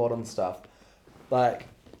with all the modern stuff, like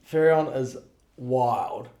Ferion is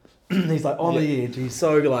wild. He's like on the edge. He's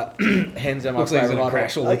so like hands down my Looks like he's favourite gonna rider.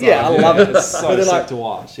 crash all the Like, time. yeah, I love it. It's so But then, sick like, to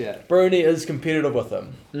watch. Yeah. Bruni is competitive with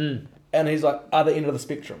him, and he's like other end of the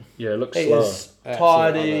spectrum. yeah, it looks He slow. is Absolutely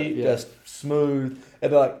tidy, love it, yeah. just smooth,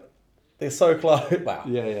 and they're so close. Wow,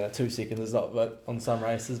 Yeah. 2 seconds is not, but on some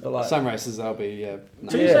races, but like Some races they'll be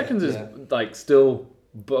 2 Yeah. seconds is Yeah. like still,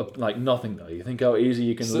 but like nothing though. You think how easy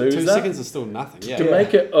you can So lose 2 that? seconds is still nothing. Yeah. To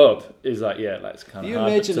make it up is like that's kind of You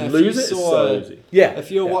hard. imagine To if lose you it is saw- so easy. yeah.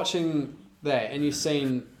 If you're yeah. watching that and you've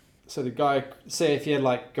seen, so the guy, say if you had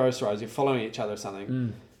like ghost rides, you're following each other or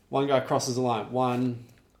something. One guy crosses the line, 1,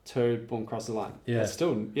 2, boom, cross the line. Yeah. It's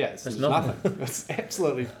still, it's It's nothing. It's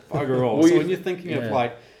absolutely bugger all. Well, so you- when you're thinking of yeah.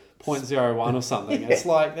 like 0.01 or something, it's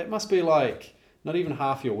like, that must be like not even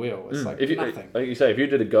half your wheel. It's like If you, nothing. like you say, if you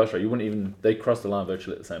did a ghost ride, you wouldn't even. They cross the line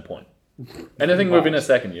virtually at the same point. Anything within a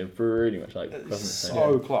second, you're pretty much like crossing the It's same.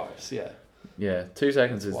 so close, yeah. Yeah, 2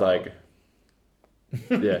 seconds is Wow. like.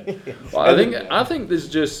 Yeah, well, I think there's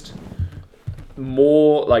just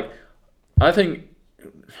more like. I think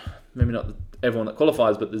maybe not everyone that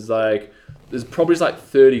qualifies, but there's probably like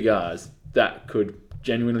 30 guys that could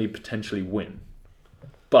genuinely potentially win,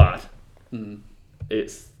 but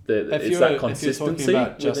it's If it's you're that talking consistency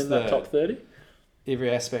about just within that the- top 30.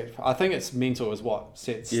 Every aspect. I think it's mental is what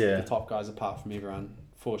sets Yeah. the top guys apart from everyone,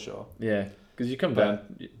 for sure. Yeah, because you come But- down.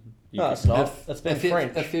 You No, could- it's not. It's been If,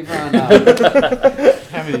 French. if everyone,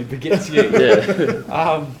 how many baguettes you eat?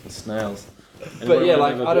 yeah, snails. But yeah, Anyone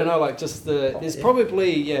like ever I don't do? know, like just there's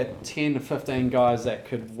probably 10 to 15 guys that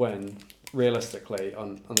could win realistically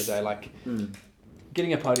on the day. Like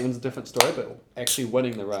getting a podium is a different story, but actually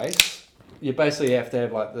winning the race, you basically have to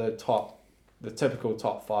have like the typical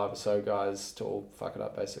top 5 or so guys to all fuck it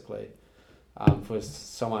up basically, for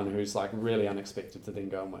someone who's like really unexpected to then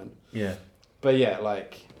go and win. Yeah. but yeah,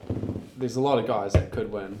 like there's a lot of guys that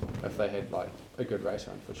could win if they had like a good race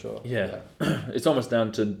run for sure. Yeah. It's almost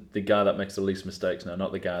down to the guy that makes the least mistakes now,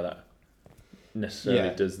 not the guy that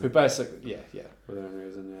necessarily does. Who basically, for their own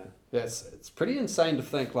reason, yeah. It's pretty insane to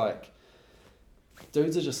think like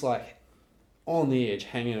dudes are just like on the edge,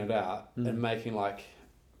 hanging it out and making like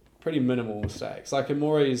pretty minimal mistakes. Like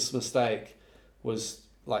Amori's mistake was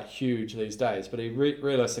like huge these days, but he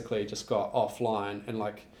realistically just got offline and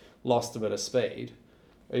like lost a bit of speed.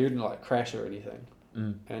 He didn't like crash or anything.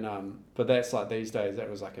 And but that's like these days that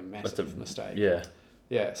was like a massive mistake.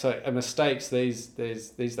 Yeah. So mistakes these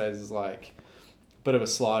days is like a bit of a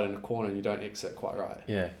slide in a corner and you don't exit quite right.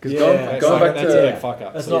 Yeah, because going back to a big fuck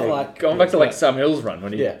up. It's So not like going back to like Sam Hill's run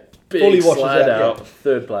when he big fully washes slide out,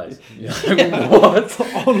 third place. what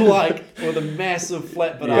on like with a massive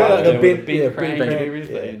flat banana like a with bent crank crank, and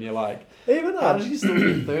everything, and you're like, even how did you still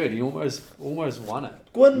get third? He almost won it.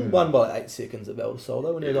 Gwyn won by like 8 seconds at Valdesol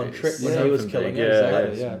though when he was on trip when he was killing it.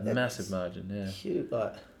 Exactly, Massive margin, Cute,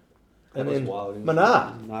 like. And then wild.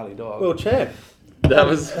 Manar, gnarly dog. world champ. That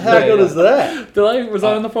was How good is that? Was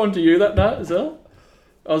I on the phone to you that night as well?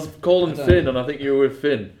 I was calling Finn, and I think you were with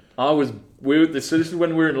Finn. This is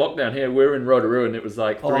when we were in lockdown here. We were in Rotorua, and it was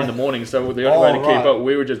like 3 in the morning. So the only way to keep up,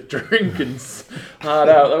 we were just drinking hard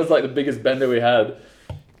out. That was like the biggest bender we had,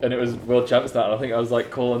 and it was World Champ start. And I think I was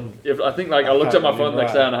like calling. I looked at my phone the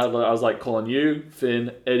next day, and I was like calling you,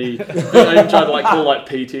 Finn, Eddie. I even tried to like call like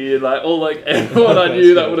PT and like all like everyone I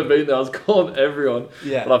knew that would have been there. I was calling everyone.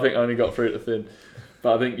 Yeah. But I think I only got through to Finn.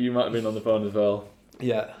 But I think you might have been on the phone as well.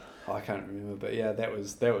 Yeah. I can't remember, but yeah, that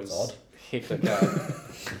was odd. Hectic.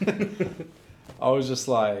 I was just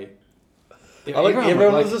like,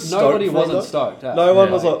 everyone was just stoked. Nobody wasn't stoked. No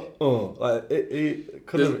one was like, oh, like it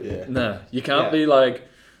could have. Yeah. No, you can't be like.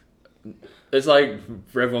 It's like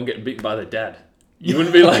for everyone getting beaten by their dad. You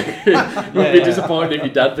wouldn't be like, you wouldn't be disappointed if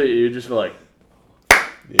your dad beat you. You'd just be like,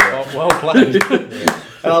 well played. And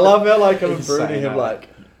I love how like I'm brooding him like.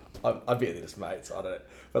 I bet they're just mates, I don't know.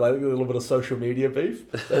 But like a little bit of social media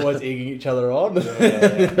beef. They're always egging each other on. Oh,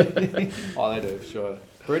 they do, for sure.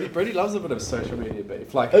 Brady loves a bit of social media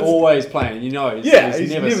beef. Like, always playing, you know.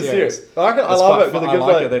 He's never serious. I love it because I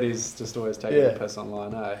like it that he's just always taking the piss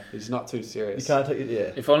online. He's not too serious. You can't take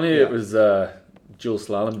it, If only it was dual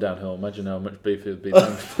slalom downhill, imagine how much beef it would be.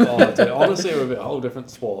 Oh, dude, honestly, it would be a whole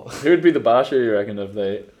different sport. Who would be the barsher, you reckon, if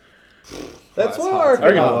they... That's what I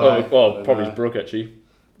reckon. Probably Brooke, actually.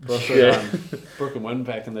 Brooke and Wynn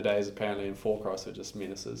back in the days apparently in four cross were just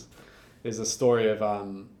menaces. There's a story of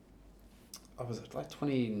was it like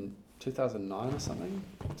 2009 or something,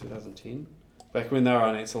 2010, back when they were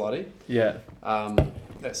on Ancelotti. Yeah.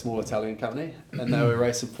 That small Italian company, and they were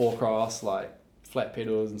racing four cross like flat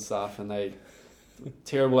pedals and stuff, and they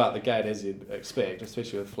terrible out the gate as you'd expect,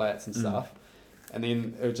 especially with flats and stuff. And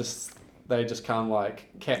then they just come like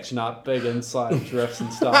catching up, big inside drifts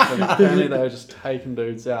and stuff, and apparently they were just taking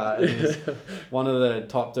dudes out. And one of the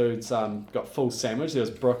top dudes got full sandwich. There was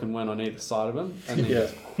Brooke and Wynn on either side of him, and he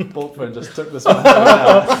just booked and just took this one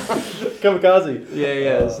out. Kamikaze.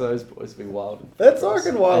 Yeah. So those boys be wild. That's I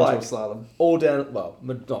reckon why like slalom. all down. Well,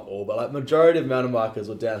 not all, but like majority of mountain bikers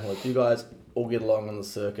or downhill. You guys all get along on the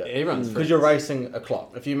circuit. Everyone's because you're racing a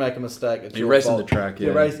clock. If you make a mistake, it's you're your racing fault. the track.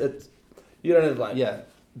 You race it. You don't have like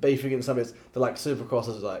beef against somebody else. But like supercross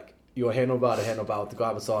is like you're handlebar to handlebar with the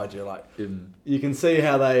guy beside you. Like you can see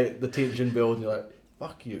how the tension builds. And you're like,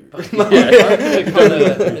 fuck you. It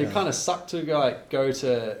kind of sucked to go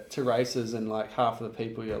to races and like half of the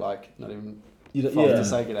people you're like not even to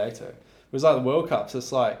say good day to. It was like the World Cups.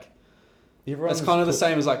 It's like it's kind of the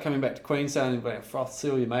same as like coming back to Queenstown and being froth see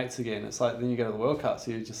all your mates again. It's like then you go to the World Cup, so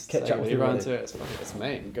you just catch up with everyone too. It's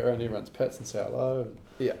mean. Go around everyone's pits and say hello.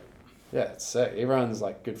 Yeah, it's sick. Everyone's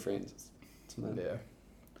like good friends. It's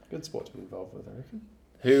good sport to be involved with, I reckon.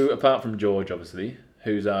 Who, apart from George, obviously,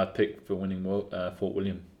 who's our pick for winning Fort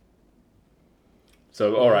William?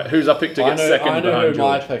 So, all right, who's our pick to get second behind George? I know who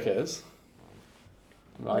my pick is.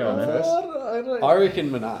 Go on, first. I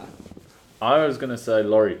reckon Manar. I was going to say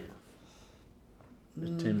Laurie. His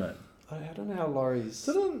teammate. I don't know how Laurie's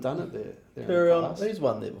done it there. He's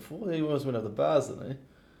won there before. He was one of the bars, didn't he?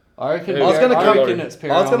 I reckon. I was going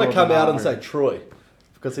to come out and say Troy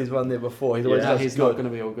because he's won there before. He's always he's not going to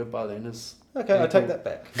be all good by then. Okay, I take that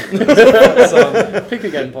back. So, pick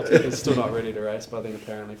again, Potsy. He's still not ready to race by then,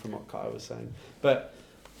 apparently, from what Kai was saying. But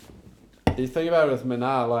you think about it with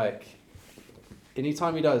Manar, like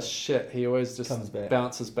anytime he does shit, he always just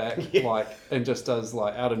bounces back, like and just does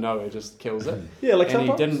like out of nowhere, just kills it. Yeah, like and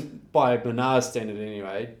he didn't, by Manar's standard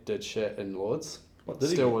anyway, did shit in Lords. What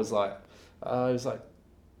did he? Was like, he was like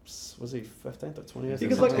was he 15th or 20th?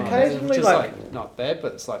 Because, or like, something that, occasionally, which is, like- not bad,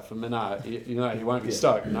 but it's like for Minard, you know, he won't be Yeah.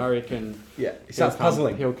 stoked. And I reckon Yeah, he starts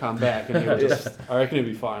puzzling. He'll come back and he'll just. I reckon he'll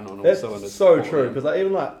be fine on all That's cylinders. so for true, him. because like,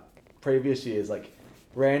 even like previous years, like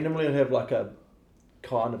randomly he'll have like a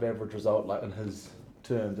kind of average result like in his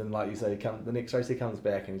terms, and like you say, the next race he comes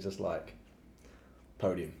back and he's just like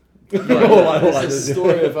podium. There's a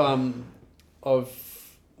story of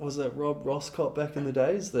was it Rob Roscott back in the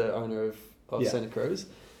days, the owner of Yeah. Santa Cruz,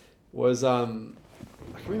 was I can't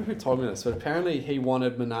remember who told me this, but apparently he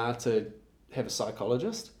wanted Minard to have a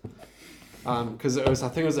psychologist, because I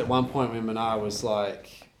think it was at one point when Minard was like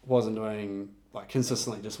wasn't doing like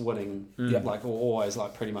consistently just winning, like or always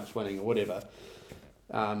like pretty much winning or whatever,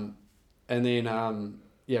 and then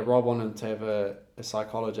Rob wanted him to have a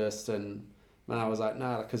psychologist, and I was like,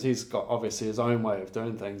 nah, because he's got obviously his own way of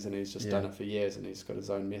doing things, and he's just done it for years, and he's got his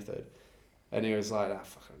own method. And he was like,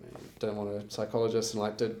 fuck it, man, don't want a psychologist, and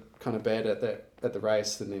like did kind of bad at the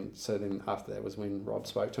race, and then after that was when Rob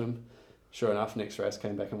spoke to him. Sure enough, next race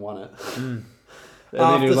came back and won it. And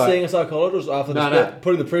then he After was seeing a psychologist, after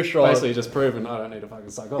putting the pressure on. basically just proven I don't need a fucking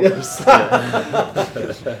psychologist.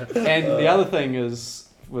 And the other thing is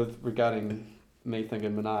regarding me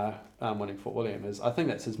thinking Minard winning Fort William is I think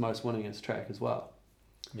that's his most winningest track as well.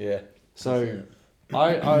 Yeah. So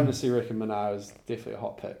I honestly reckon Minard is definitely a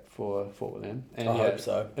hot pick for Fort William. And I hope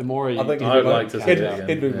so. Amori, I think I'd like to see it again.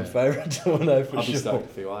 He'd be my favourite to win for I'll be sure. stoked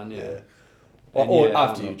if he won, yeah. Or And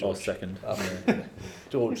after you, Or George. second.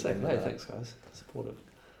 George Hey, second. thanks guys, supportive.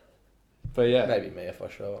 But yeah, Maybe me if I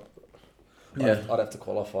show up. Yeah. I'd have to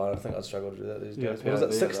qualify. I think I'd struggle to do that these Yeah, days. What is it,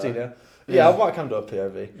 POV, 60 right? now? Yeah, I might come to a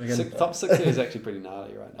POV. Top 60 is actually pretty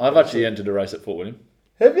gnarly right now. I've actually entered a race at Fort William.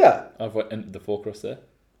 Have you? I've entered the four cross there.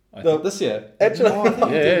 I The- think. This year? Actually, No, I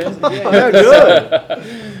think you Yeah, did. yeah. yeah,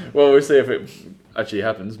 good. Well, we'll see if it actually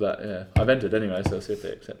happens, but yeah, I've entered anyway, so I'll see if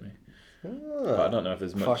they accept me. But I don't know if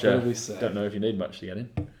there's much. Fuck, it'll be sick. Don't know if you need much to get in.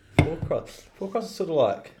 Four cross is sort of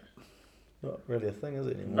like not really a thing, is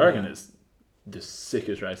it anymore? I reckon it's the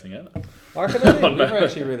sickest racing ever. I reckon it is. I've never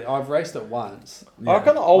actually really. I've raced it once. I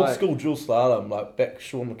reckon the old Like- school dual slalom, like back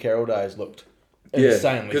Sean McCarroll days, looked Yeah,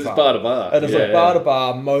 insanely because it's fun. bar to bar. And it's like bar to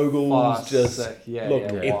bar, moguls, Fast, just sick. Yeah,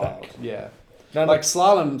 looked yeah, wild. epic. Yeah. No, Like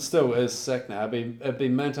slalom still is sick now. It'd be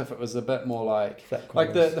meant if it was a bit more like flat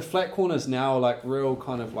like corners. the flat corners now are like real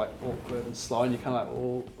kind of like awkward and slow, and you're kind of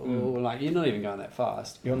like and like you're not even going that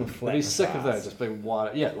fast. You're on the I'd flat. be sick of that just being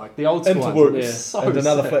wide. Yeah, like the old school into ones. whoops, Yeah, so and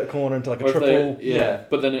another sick. flat corner into like a Or if they- triple. yeah,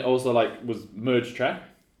 but then it also like was merged track.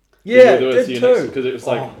 Yeah, it did too. Because it was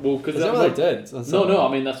like, well, because Is that what they did? No, I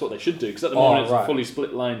mean that's what they should do. Because at the moment it's a fully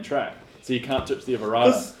split line track, so you can't touch the other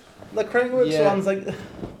rider. Because the Crankworks Yeah. ones, like,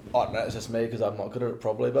 I don't know, it's just me because I'm not good at it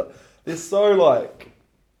probably, but they're so like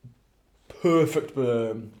perfect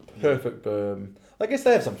berm. I guess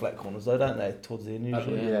they have some flat corners though, don't they? Towards the end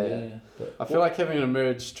usually. Yeah. I feel like having an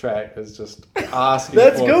emerged track is just asking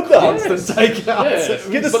That's for good though. constant takeouts.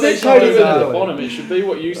 Yeah, Get the but they stick should do coatings that at out. the bottom. It should be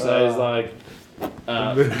what you say is like,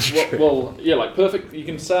 yeah, like perfect. You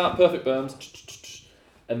can start perfect berms,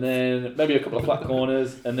 and then maybe a couple of flat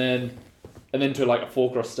corners, and then to like a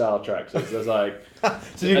four cross style track. So there's like,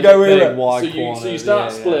 So you and go then- where wide so you corners,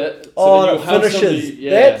 start yeah, split. So oh, then it you'll have finishes. somebody, yeah.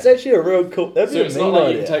 That's actually a real cool. That'd So be a it's mean not like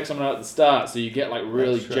idea. you can take someone out at the start, so you get like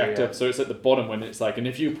really That's true, jacked yeah. up. So it's at the bottom when it's like, and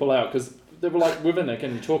if you pull out, because they were like within it,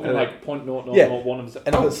 and you're talking Yeah. like 0.001 Yeah. of a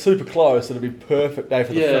And if it's super close, it'll be perfect day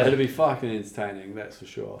for the Yeah. It'd be fucking entertaining, that's for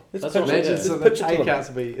sure. Let's That's picture what- Imagine yeah. so the Let's picture to them. takeouts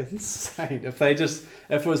would be insane.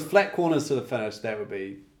 If it was flat corners to the finish, that would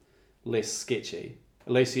be less sketchy.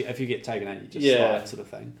 At least if you get taken out, you just Yeah. slide sort of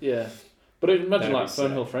thing. Yeah, but imagine That'd like be sick.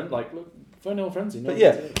 Fernhill Friend, like look, Fernhill Friends, you know. But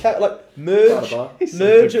yeah, like merge Bar at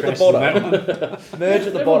the Crashes bottom. that one. Merge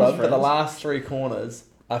at the Everyone's bottom, but the friends. last three corners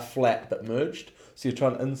are flat but merged. So you're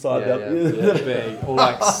trying inside Yeah, the big or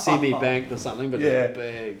like semi-banked or something, but Yeah.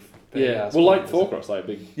 big. Yeah, ass well, like corners. four cross, like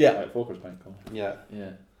big, Yeah. like four cross bank corner. Yeah,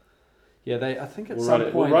 Yeah, I think at we'll some ride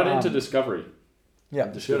it. point We'll ride into Discovery. Yeah.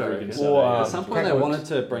 Discovery reckon. can Or, say, At some point they Crankworks. wanted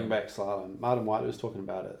to bring back slalom. Martin White was talking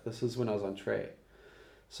about it. This is when I was on track.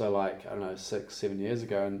 So like, I don't know, 6-7 years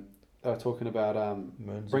ago, and they were talking about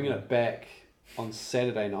bringing it back on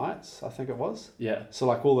Saturday nights, I think it was. yeah, So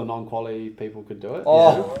like all the non-quality people could do it.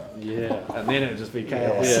 Oh, yeah. And then it'd just be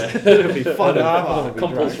chaos. Yeah. It'd be fun. Oh,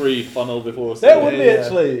 Compulsory funnel before. that would be Yeah.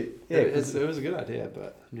 actually. Yeah, It 'cause was a good idea,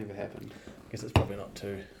 but it never happened. I guess it's probably not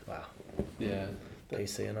too Yeah.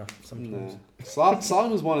 PC enough sometimes. No.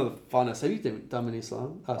 Slalom was one of the funnest. Have you done many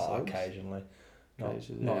slalom? Slaloms? Occasionally. Not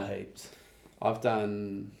Yeah. heaps. I've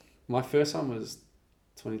done. My first one was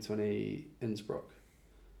 2020 Innsbruck,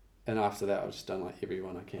 and after that I've just done like every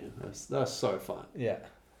one I can. That's so fun. Yeah.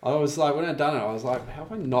 I was like, when I done it, I was like, how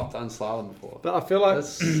have I not done slalom before? But I feel like That's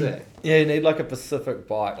sick. Yeah, you need like a Pacific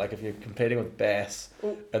bike. Like if you're competing with Bass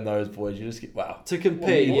and those boys, you just get To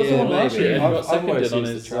compete, What was the yeah, one last maybe. year? He got I've seconded always on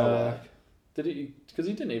used his the trail bike. Did he? Because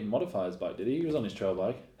he didn't even modify his bike, did he? He was on his trail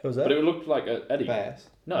bike. Who was that? But it looked like Eddie. Bass.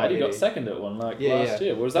 No, Oh, Eddie got Eddie. second at one last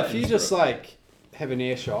year. What was that? If you just like have an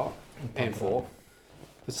air shot and fork.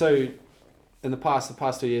 So in the past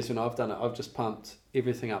 2 years when I've done it, I've just pumped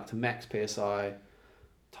everything up to max PSI,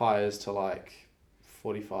 tires to like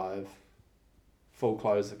 45, full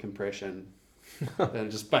close the compression,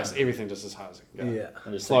 and just basically everything just as hard as it can go. Yeah.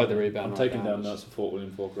 I'm just Slow taking- the rebound I'm right taking down. down notes for Fort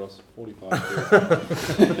William Forecross.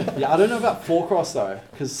 45. Yeah, I don't know about four cross though,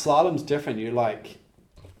 because slalom's different. You like,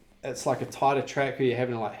 it's like a tighter track where you're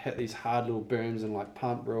having to like hit these hard little berms and like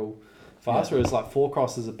pump real fast. Yeah. Whereas like four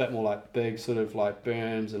cross is a bit more like big sort of like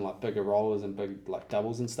berms and like bigger rollers and big like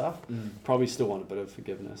doubles and stuff. Probably still want a bit of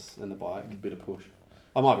forgiveness in the bike. A bit of push.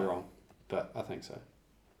 I might be wrong, but I think so.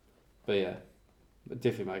 But yeah, it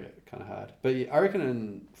definitely make it kind of hard. But yeah, I reckon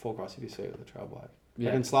in four cross you'd be sweet with a trail bike. Yeah.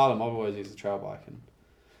 Like in slalom, I've always used a trail bike and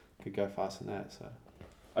could go faster than that. So.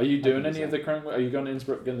 Are you doing any 100%. of the crank? Are you going to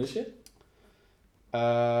Innsbruck again this year?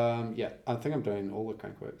 Yeah, I think I'm doing all the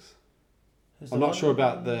crankworks. I'm not sure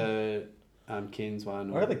about the Ken's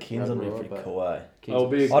one. I got the Kins on Rotorua, there pretty but cool, eh? Ken's I'll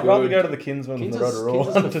be is- I'd rather good. go to the Kins one than Ken's the is, Rotorua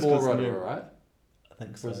Ken's one. is just before 'cause it's new. Rotorua, right? I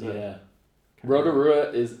think so. Or is it? Yeah.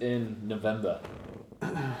 Rotorua is in November.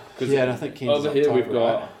 Yeah, and I think Ken's over is here October, we've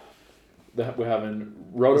got. right? We're having Is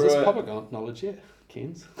Rotorua. this public knowledge yet?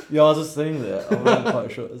 Ken's? Yeah, I was just seeing that. I'm not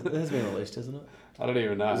quite sure. It has been released, hasn't it? I don't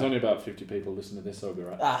even know. There's only about 50 people listening to this, so I'll be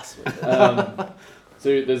right. Ah, sweet.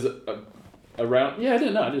 So there's around. Yeah, I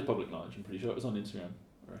didn't know. It is public knowledge. I'm pretty sure it was on Instagram.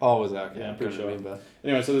 Oh, was that? Okay, Yeah, I'm I pretty couldn't sure. remember.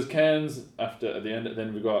 Anyway, so there's Cairns at the end.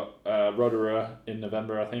 Then we've got Rotorua in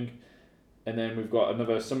November, I think, and then we've got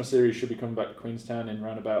another summer series should be coming back to Queenstown in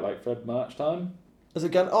round about like March time. Is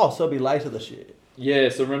it going? Oh, so it'll be later this year. Yeah,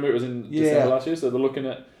 so remember it was in Yeah. December last year, so they're looking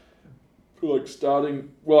at like starting.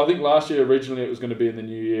 Well, I think last year originally it was going to be in the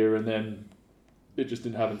new year, and then it just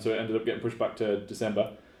didn't happen, so it ended up getting pushed back to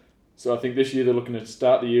December. So I think this year they're looking to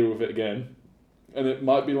start the year with it again, and it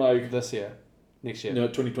might be like This year, next year.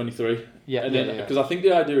 2023. Yeah, And yeah, then yeah. because I think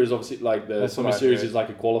the idea is obviously like the That's what summer I series heard. is like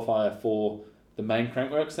a qualifier for the main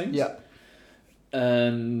Crankworks things. Yeah.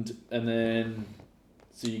 And then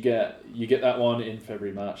so you get that one in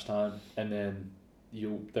February March time, and then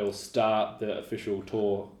they will start the official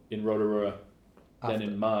tour in Rotorua then After.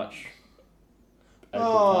 in March. April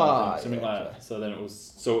Oh, time, I think, something yeah, like okay. that. So then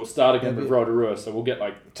it'll start again Yeah, with but- Rotorua. So we'll get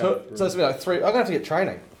like So it's gonna be like 3. I'm gonna have to get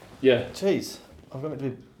training. yeah. Jeez, I'm going to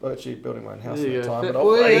be actually building my own house There at you the go. time. Fit But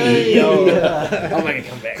boy, I'll make it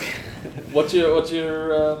come back. What's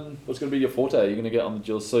gonna be your forte? You're gonna get on the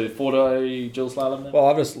Jill. So forte Jill slalom then? Well,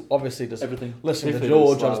 I've just obviously just Everything. listening to Definitely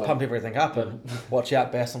George. I just slalom. pump everything up and watch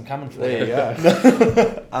out, Bass. I'm coming for There you. you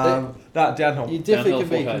go. No, downhill. You definitely Downhill can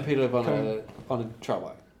be 4K. competitive on a trail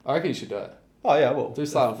bike. I reckon you should do it. Oh yeah, well, Do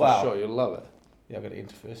slalom for wow. sure. You'll love it. Yeah, I've got to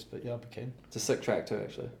enter first, but yeah, I'll be keen. It's a sick track too,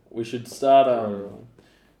 actually. We should start.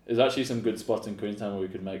 There's actually some good spots in Queenstown where we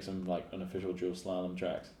could make some like unofficial dual slalom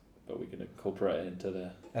tracks, but we can incorporate it into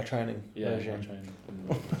the Our training regime.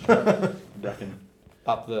 training. Bracken.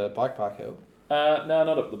 Up the bike park hill. No,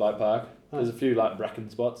 not up the bike park. There's a few like Bracken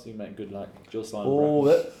spots. You can make good like dual slalom. Oh,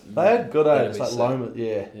 Bracken. they had good That'd aids, be like sick. Loma.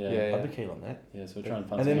 Yeah. Yeah. Yeah. I'd be keen on that. Yeah, so we're trying to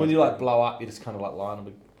find. And then some when else. you like blow up, you just kind of like lie on a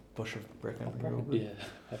big bush of bracken. Yeah,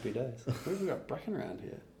 happy days. Where have we got Bracken around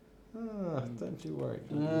here? Don't you worry.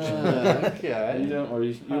 You Okay. don't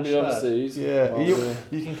worry. You'll be Hush that. overseas. Yeah, while you- we're-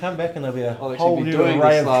 You can come back and there'll be a I'll whole actually be new doing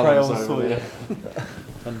array the of trails slaloms for over you. there.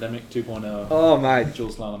 Pandemic 2.0. Oh mate. Dual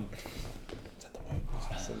slalom.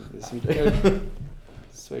 There's some good.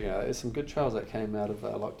 Speaking of, there's some good trails that came out of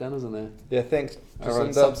lockdown, isn't there? Yeah, thanks. I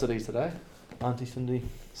rode subsidy today. Auntie Cindy.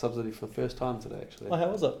 Subsidy for the first time today, actually. Oh, how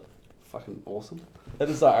was it? Fucking awesome. It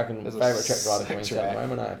is like I can It's a favourite track ride in sick Queenstown at track.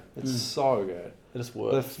 the moment, eh? It's so good. It just The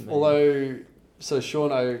works. f- although, so Sean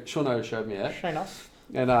showed me it,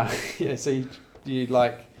 and yeah, so you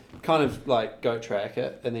like kind of like goat track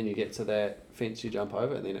it, and then you get to that fence you jump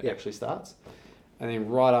over, and then it Yeah. actually starts, and then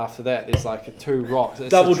right after that there's like two rocks. It's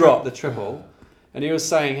Double drop. the triple, and he was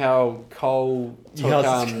saying how Cole took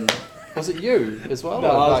Yes. was it you as well? No,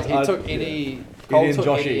 Or, I like was- he I- took yeah. Eddie. Cole Eddie and took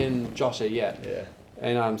Joshy. Eddie and Joshy, yeah, Yeah.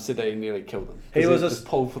 and said that he nearly killed them. He 'Cause was just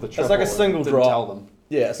pulled for the triple. like a and single didn't drop. Tell them.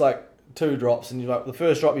 Yeah, it's like 2 drops, and you like the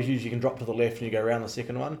first drop you usually can drop to the left, and you go around the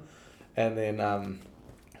second one, and then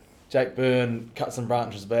Jake Byrne cuts some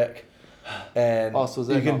branches back, and Oh, so was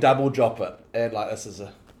that you can not- double drop it, and like this is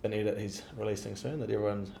a an edit he's releasing soon that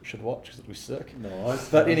everyone should watch because it'll be sick. Nice.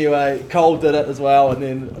 But anyway, Cole did it as well, and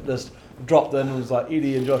then just dropped in and was like,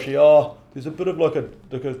 Eddie and Joshy, there's a bit of like a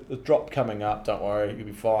drop coming up, don't worry, you'll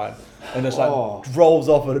be fine. And just rolls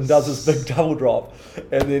off it and does this big double drop.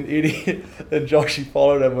 And then Eddie and Joshy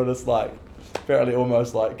followed him and it's like, apparently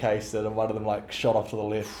almost like cased it, and one of them like shot off to the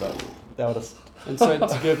left, but they were just... And so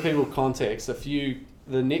to give people context,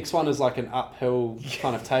 the next one is like an uphill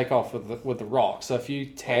kind of takeoff with the rock. So if you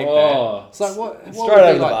tag that, it's like what would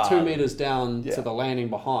be like 2 meters down to the landing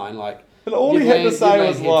behind, like. And all he had to say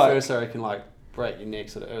was like, first, so I can like break your neck.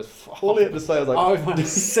 So it was. All he had to say was like, I've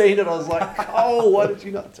seen it. I was like, oh, why did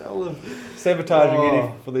you not tell him? Sabotaging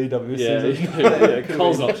Eddie for the EWS season. Yeah,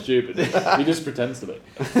 Cole's not stupid. He just pretends to be.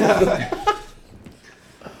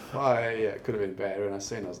 It could have been bad. When I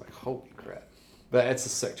seen it, I was like, holy crap. But it's a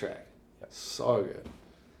sick track. So good.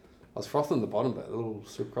 I was frothing the bottom bit, the little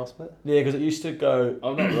supercross bit. Yeah, because it used to go...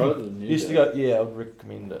 I've not rode them. Used to go... Yeah, I would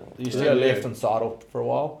recommend it. It used to go left and sidle for a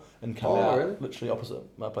while and come out really? literally opposite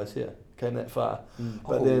my place here. Came that far.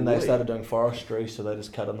 But then they started doing forestry, so they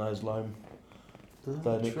just cut in those loam.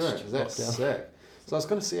 That's sick. So I was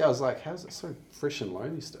going to see, I was like, how's it so fresh and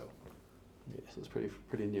loamy still? Yeah, so it's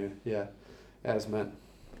pretty new. Yeah, as mint.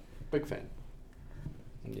 Big fan.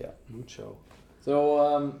 Yeah. Chill.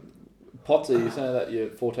 So, Potsy, you're saying that your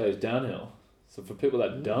forte is downhill. So for people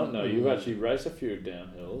that don't know, you've actually raced a few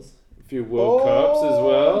downhills, a few World Cups as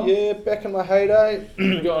well. Yeah, back in my heyday.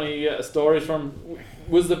 You got any stories from...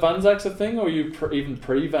 Was the Vanzaks a thing, or were you even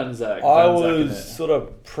pre-Vanzak? I was sort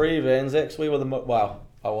of pre-Vanzaks. We were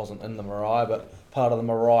I wasn't in the Marai, but part of the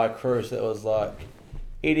Marai crew. So it was like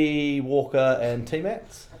Eddie, Walker and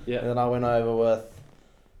T-Mats. Yeah. And then I went over with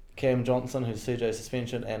Cam Johnson, who's CJ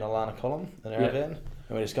Suspension, and Alana Collum in our van.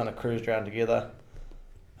 And we just kind of cruised around together.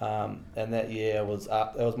 And that year was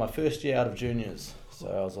it was my first year out of juniors. So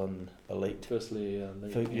I was on elite. First year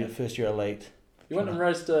elite. You went and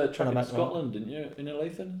raced a track in Scotland, didn't you? In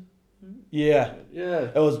Eleithen? Yeah. Yeah.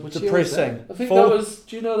 It was depressing. I think that was...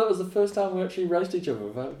 Do you know that was the first time we actually raced each other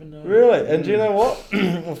without even knowing? Really? And do you know what?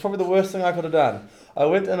 It was probably the worst thing I could have done. I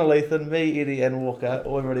went in Eleithen, me, Eddie and Walker,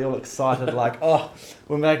 everybody all excited, like,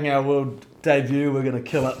 we're making our world debut, we're going to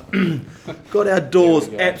kill it. Got our doors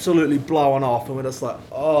absolutely blowing off, and we're just like,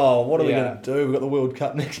 what are we going to do? We've got the World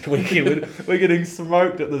Cup next weekend. We're getting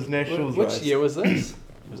smoked at this Nationals race. Which year was this?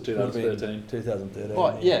 It was 2013. 2013.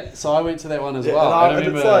 Oh, yeah. So I went to that one as well. And I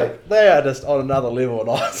remember, it's like, they are just on another level,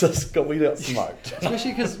 and we got smoked.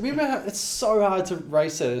 Especially because, remember how it's so hard to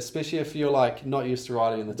race it, especially if you're like not used to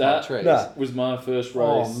riding in the tight trees. That was my first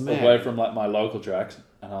race away from like my local tracks,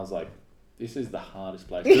 and I was like, this is the hardest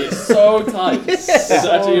place. It's so tight. It's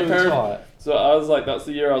actually tight. So I was like, that's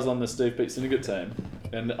the year I was on the Steve Peat Syndicate team.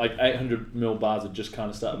 And like 800mm bars had just kind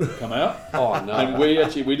of started to come out. Oh no! And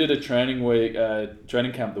we did a training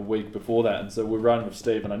camp the week before that, and so we're running with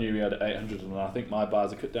Steve, and I knew he had 800, and I think my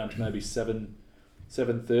bars had cut down to maybe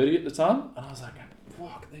 730 at the time, and I was like,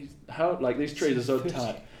 fuck, these trees are so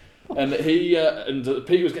tight. And Pete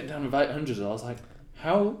was getting down with 800, and I was like,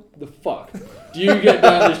 how the fuck do you get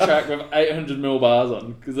down this track with 800mm bars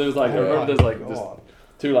on? Because there was like, I remember there's like just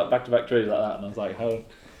two like back-to-back trees like that, and I was like, how?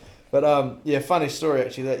 But funny story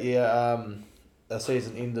actually. That year, our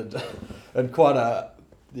season ended in quite a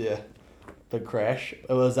big crash.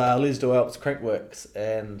 It was Les DeWelp's Crankworks,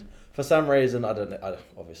 and for some reason I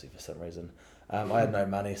had no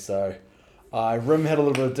money, so rim had a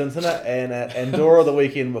little bit of dent in it, and at Andorra the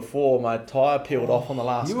weekend before, my tyre peeled off on the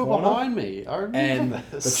last corner. You were behind me. I remember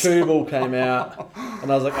this. The tube all came out, and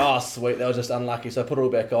I was like, oh sweet, that was just unlucky. So I put it all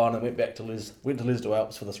back on and went to Les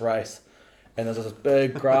DeWelp's for this race. And there's this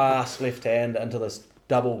big grass left hand into this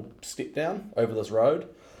double step down over this road,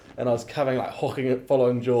 and I was coming like hooking it,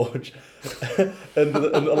 following George,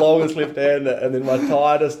 along this left hand, and then my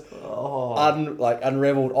tyre just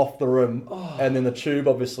unravelled off the rim, and then the tube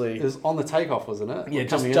obviously it was on the takeoff, wasn't it? Yeah,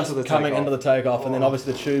 just coming into the takeoff, and then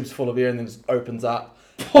obviously the tube's full of air, and then just opens up,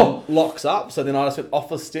 locks up. So then I just went off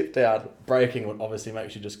the step down. Braking would obviously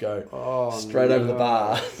makes you just go straight over the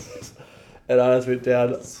bar. And I just went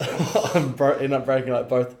down, ended up breaking like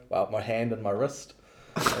both, my hand and my wrist.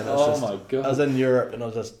 And my God. I was in Europe and I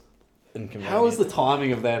was just inconvenient. How was the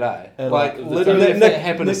timing of that, eh? And literally if that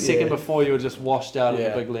happened a second before, you were just washed out in the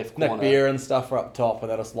big left corner. Nick Beer and stuff were up top,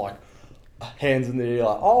 and then it's like, hands in the air,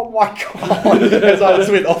 like, oh my God. As I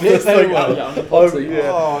just went off this thing.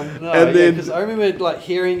 Oh no. And then, because I remember like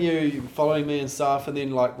hearing you following me and stuff, and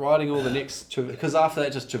then like riding all the next, because after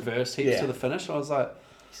that just traversed heaps to the finish. I was like,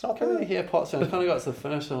 He's not really here, Potsy. I kind of got to the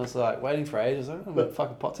finish and I was like waiting for ages. I don't know where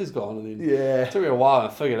fucking Potsy's gone. And then it took me a while and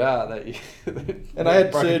I figured out that you. And I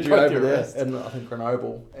had surgery over there in, I think,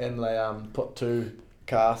 Grenoble, and they put 2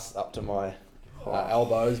 casts up to my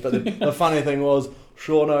elbows. But the funny thing was,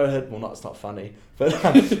 Sean had, well, no, it's not funny, but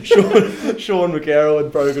Sean McGarrell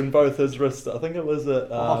had broken both his wrists. I think it was at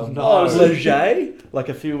Leger, like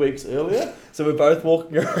a few weeks earlier. So we're both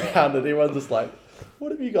walking around and everyone's just like,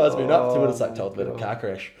 what have you guys been up to? And it's like, told about a car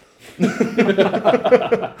crash. But,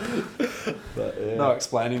 yeah. No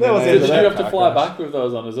explaining. Did you have to fly back with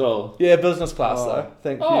those on as well? Yeah, business class though.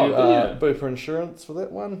 Thank you, Bupa Insurance, for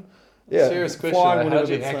that one. Yeah, serious question. How did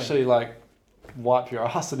you actually like wipe your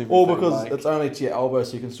ass and everything? Well, because it's only to your elbow,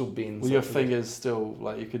 so you can still bend. Well, your fingers still,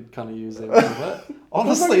 like, you could kind of use them a little bit.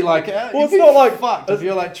 Honestly, like, well, it's not like fucked if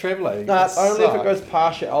you're like travelling. No, it's only if it goes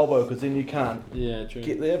past your elbow, because then you can't true.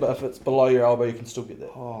 get there. But if it's below your elbow, you can still get there.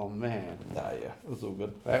 Oh man, It was all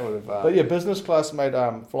good. that would have. But yeah, business class made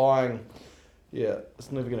flying. Yeah,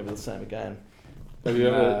 it's never going to be the same again. Have you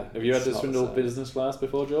had to swindle business class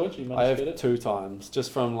before, George? You I managed to get have it? 2 times,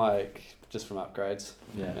 just from upgrades.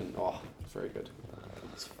 Yeah. And very good.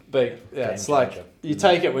 Big, yeah. Game It's like changer. you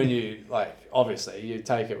take it when you like. Obviously, you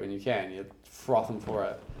take it when you can. You're frothing for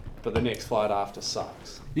it, but the next flight after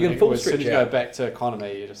sucks. You can full as soon as stretch you out. go back to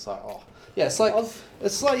economy, you're just like, oh, yeah. It's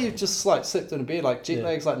like you've just like slept in a bed. Like jet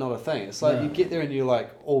lag's like not a thing. It's like you get there and you're like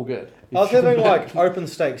all good. I was having like open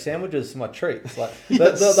steak sandwiches for my treats. Like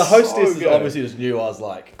the hostesses good. obviously just knew I was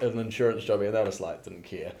like an insurance job, and they just like didn't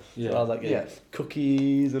care. Yeah. So I was like,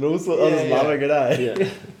 cookies and all sorts. I was just loving it, eh? Yeah.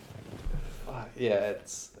 Yeah,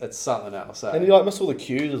 it's something else. And you like miss all the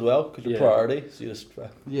queues as well because you're priority. So you just true.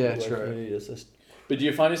 You just But do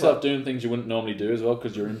you find yourself doing things you wouldn't normally do as well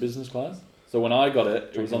because you're in business class? So when I got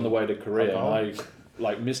it, it was on the way to Korea, and I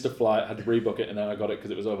like missed a flight, had to rebook it, and then I got it because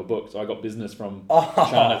it was overbooked. So I got business from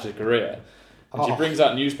China to Korea, and she brings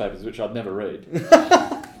out newspapers which I'd never read.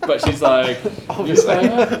 But she's like, Obviously.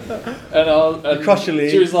 and cross your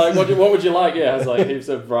legs. she was like, what would you like? Yeah, it has like heaps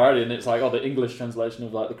of variety, and it's like, the English translation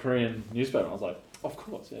of like the Korean newspaper. I was like, of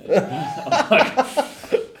course, yeah. I'm like,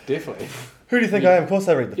 Definitely. Who do you think I am? Of course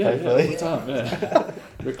I read the yeah, paper. all the time, yeah.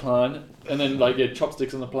 Recline, and then like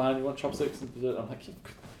chopsticks on the plane. You want chopsticks? I'm like, you're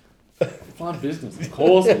flying business. Of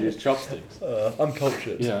course, I use chopsticks. I'm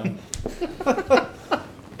cultured. Yeah. and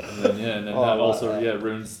then that also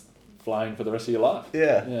ruins flying for the rest of your life.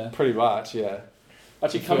 Yeah. Pretty much, yeah.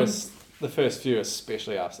 Actually, The first few,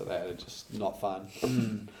 especially after that, are just not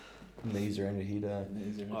fun. Knees around your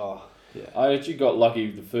head. Oh, yeah. I actually got lucky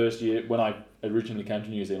the first year when I originally came to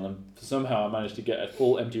New Zealand. Somehow I managed to get a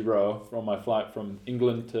full empty row from my flight from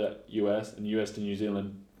England to US and US to New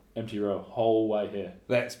Zealand. Empty row, whole way here.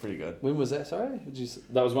 That's pretty good. When was that, sorry?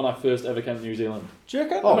 That was when I first ever came to New Zealand. Do you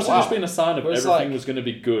reckon? It must have just been a sign of everything was going to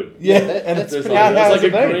be good. Yeah, and it's There's pretty like, how's it was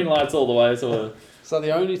it like a been? green lights all the way. So So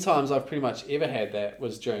the only times I've pretty much ever had that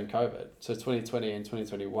was during COVID. So 2020 and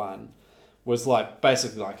 2021 was like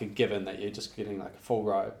basically like a given that you're just getting like a full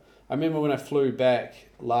row. I remember when I flew back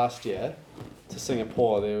last year to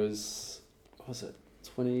Singapore, there was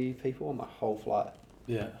 20 people on my whole flight.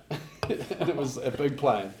 yeah. And it was a big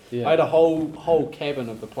plane. Yeah. I had a whole cabin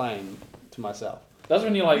of the plane to myself. That's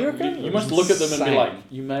when you're like, You reckon? you must look at them and be Insane. like,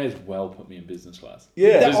 you may as well put me in business class.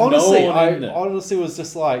 Yeah. There's honestly, no one I in there. honestly was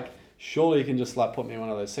just like, surely you can just like put me in one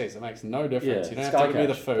of those seats. It makes no difference. You don't have to give me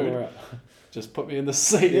the food. Just put me in the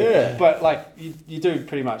seat. Yeah. But like you do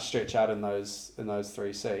pretty much stretch out in those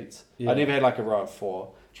 3 seats. Yeah. I never had like a row of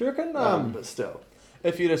 4. Do you reckon? But still.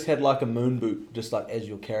 If you just had like a moon boot, just like as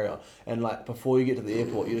your carry on, and like before you get to the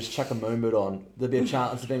airport, you just chuck a moon boot on, there'd be a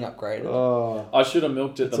chance of being upgraded. Oh. I should have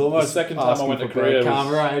milked it. It's The almost second time I went to Korea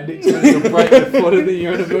camera and next minute you'll break your foot and then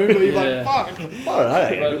you're in a moon. You're Yeah. like, fuck.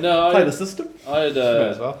 I don't know. But no, Play the system. I had May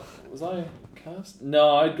as well. was I cast?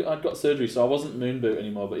 No, I'd got surgery, so I wasn't moon boot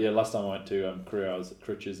anymore. But yeah, last time I went to Korea, I was at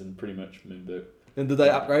Crutches and pretty much moon boot. And did they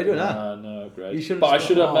upgrade you or not? No upgrade. You should've But I just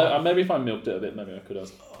should have. gone, Maybe if I milked it a bit, maybe I could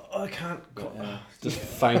have. I can't. But, yeah. Just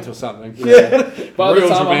faint or something. But at the Real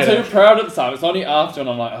time, I'm dramatic. too proud at the time. It's only after, and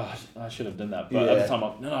I'm like, oh, I should have done that. But at Yeah. the time,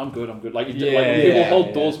 I'm good. Like, you Yeah, like when people yeah, hold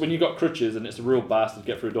yeah. doors, when you got crutches, and it's a real bastard to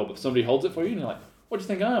get through a door, but somebody holds it for you, and you're like, what do you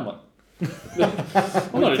think I am? Like,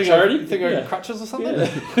 I'm not a charity. You think I Yeah. got crutches or something?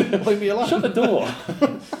 Yeah. Leave me alone. Shut the door.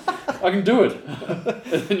 I can do it.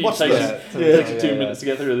 And then What's takes that? you takes you 2 minutes to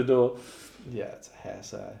get through the door. Yeah, it's a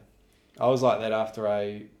hassle. I was like that after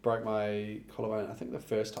I broke my collarbone, I think the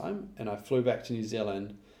first time, and I flew back to New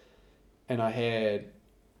Zealand, and I had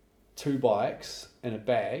 2 bikes and a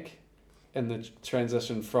bag, and the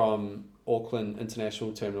transition from Auckland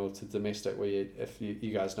International Terminal to domestic, where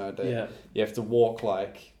you guys know that you have to walk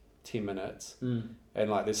like 10 minutes. Mm. And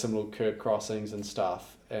like there's some little curb crossings and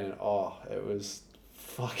stuff, and it was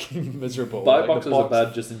fucking miserable. Bike Like, boxes are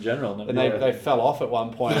bad just in general. and they fell off at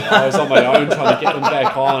one point. And I was on my own trying to get them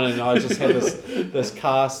back on, and I just had this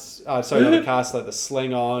cast, not a cast, like the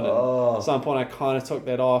sling on. And at some point I kind of took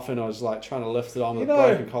that off, and I was like trying to lift it on with a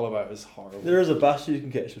broken collarbone. It was horrible. There is a bus you can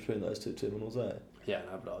catch between those two terminals, eh? Yeah,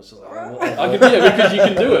 no, but I was just like, because you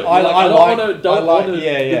can do it. I don't want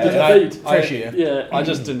to. Fresh air. Yeah, I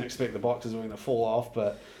just didn't expect the boxes were going to fall off,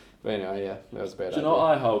 but anyway, yeah, that was a bad idea. Do you know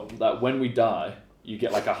what I hope? That when we die, you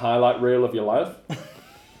get like a highlight reel of your life.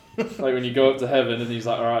 Like when you go up to heaven and he's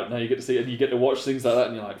like, all right, now you get to see it, and you get to watch things like that,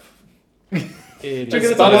 and you're like, It's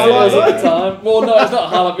at the time. Well, no, it's not a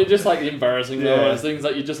highlight, but just like the embarrassing moments, things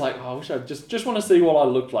that you just like, oh, I wish I just want to see what I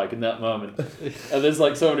looked like in that moment. And there's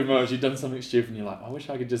like so many moments you've done something stupid and you're like, I wish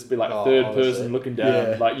I could just be like third person looking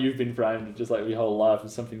down, like you've been framed, just like your whole life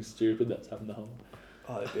is something stupid that's happened to home.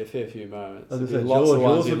 Oh, there'd be a fair few moments.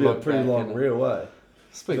 Yours would be a pretty long reel way.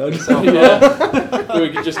 Speak for yourself. Yeah. We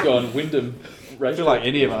could just go on Wyndham. I feel like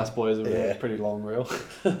any of us boys would be a pretty long reel.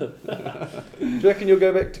 Do you reckon you'll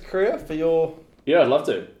go back to Korea for your... Yeah, I'd love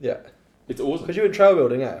to. Yeah. It's awesome. Because you were trail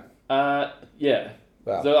building, eh? Yeah.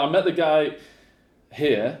 Wow. So I met the guy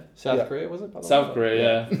here. South Korea, was it? South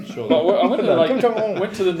Korea, yeah. Sure. But I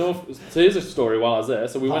went to the north. So here's a story while I was there.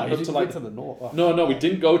 So we went up to to the north. Oh. No, we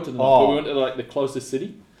didn't go to the north. But we went to like the closest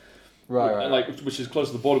city. Right. Like which is close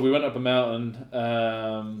to the border. We went up a mountain.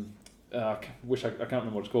 I can't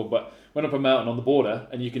remember what it's called, but went up a mountain on the border,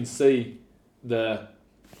 and you can see the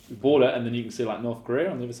border, and then you can see like North Korea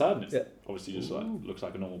on the other side, and it's obviously just like looks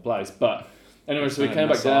like a normal place. But anyway, so we came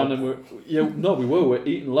back down, and we were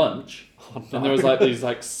eating lunch, and there was like these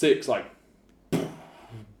like six like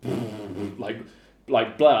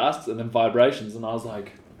blasts and then vibrations, and I was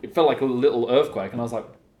like, it felt like a little earthquake, and I was like,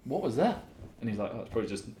 what was that? And he's like, oh, it's probably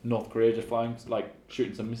just North Korea just flying, like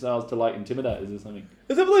shooting some missiles to like intimidate us or something.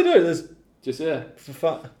 Is that what they do? There's just for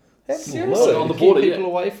fun. Seriously, on the border, keep people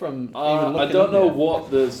away from. I don't know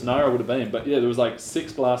what the scenario would have been, but yeah, there was like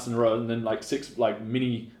 6 blasts in a row, and then like 6 like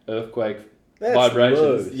mini earthquake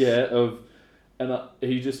vibrations. Low. And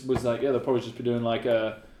he just was like, yeah, they'll probably just be doing like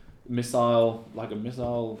a missile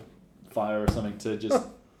fire or something to just,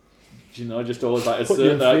 just always like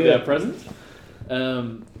assert like their presence.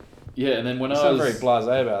 Yeah, and then when I was very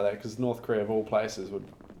blasé about that, because North Korea of all places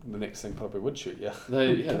the next thing probably would shoot you.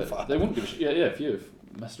 They wouldn't give a shit. Yeah, if you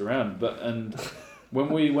messed around. And when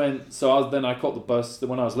we went, I caught the bus.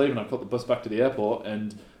 When I was leaving, I caught the bus back to the airport,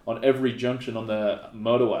 and on every junction on the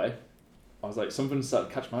motorway, I was like, something started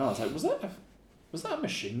to catch my eye. I was like, was that a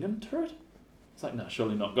machine gun turret? It's like, no,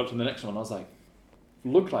 surely not. Got to the next one. I was like,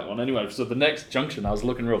 looked like one anyway. So the next junction, I was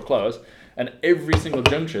looking real close, and every single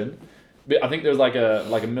junction. I think there was like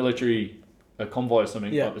a military convoy or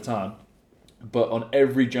something at the time, but on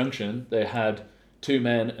every junction they had 2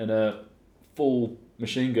 men and a full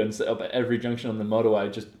machine gun set up at every junction on the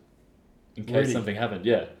motorway just in case something happened.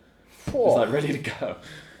 Yeah, it's like ready to go.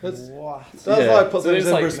 That's like put things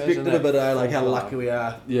in perspective a bit. Like how lucky we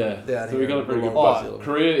are. Yeah, down so here we got a pretty good.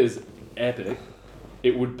 Korea is epic.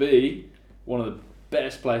 It would be one of the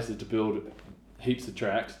best places to build heaps of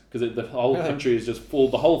tracks because the whole country is just full.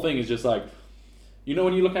 The whole thing is just like,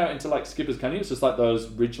 when you look out into like Skipper's Canyon, it's just like those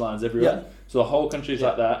ridge lines everywhere. So the whole country is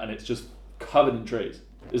like that, and it's just covered in trees.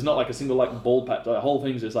 There's not like a single like bald patch. The whole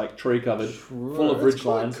thing's just like tree covered, full of ridge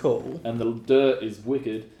lines. Cool. And the dirt is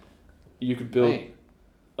wicked. You could build,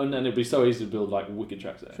 and it'd be so easy to build like wicked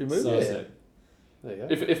tracks there. Should we move there? Sick. There you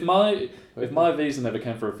go. If my visa never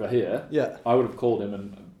came through for here, I would have called him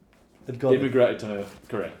and immigrated to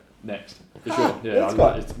Korea. Next, for sure.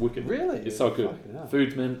 Yeah, it's wicked. Really? It's so good.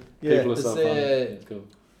 Food's mint. People are so fun. It's cool.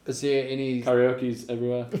 Is there any karaoke's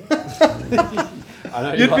everywhere? I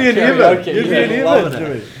know you'd be in heaven. You'd be in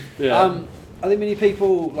heaven. Yeah. Are there many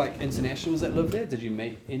people like internationals that live there? Did you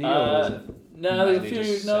meet any? Or is it no,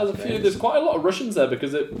 there's a few. There's quite a lot of Russians there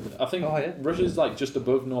because I think Russia's like just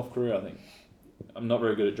above North Korea. I think. I'm not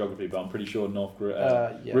very good at geography, but I'm pretty sure North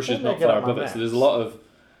Korea. Russia's not far above it, so there's a lot of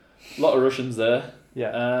Russians there.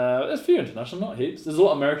 Yeah. There's a few international, not heaps. There's a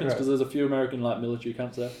lot of Americans because there's a few American like military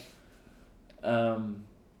camps there.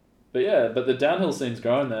 But the downhill scene's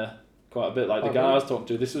growing there quite a bit. Like the guy I was talking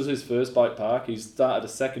to, this was his first bike park. He started a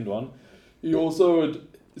second one. He also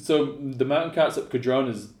so the mountain carts at Cadrone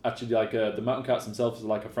is actually like the mountain carts themselves are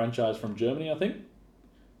like a franchise from Germany, I think.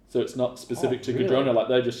 So it's not specific to Cadrone. Like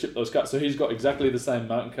they just ship those carts. So he's got exactly the same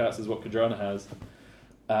mountain carts as what Cadrone has.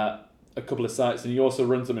 A couple of sites, and he also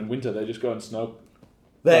runs them in winter. They just go on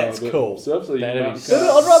That's cool. So absolutely, That'd be mountain so-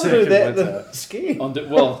 carts. I'd rather do Second that winter. than skiing.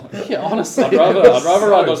 Well, Yeah, honestly. I'd rather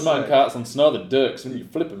ride those mountain sick. carts on snow than dirt, 'cause when you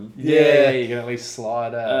flip them. Yeah, you can at least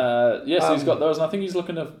slide out. So he's got those, and I think he's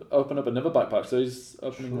looking to open up another bike park. So he's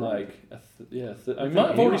opening Sure. he might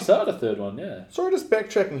have already started a third one. Yeah, Sorry, just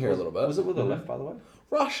backtracking here a little bit. Was it with the lift, by the way?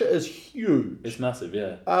 Russia is huge. it's massive.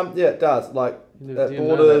 Yeah, Yeah, it does. Like, You that didn't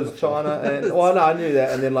know borders that before. China, and well, no, I knew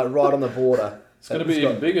that, and then like right on the border. it's going to be It's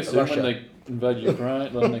even got bigger soon Russia. when they invade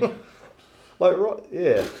Ukraine. Then they, Like, right,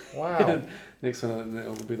 yeah, wow. Next one, it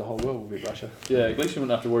will be the whole world will be Russia. yeah, at least you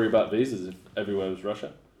wouldn't have to worry about visas if everywhere was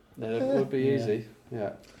Russia. It would be Yeah. easy. Yeah.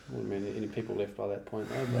 Wouldn't be any people left by that point,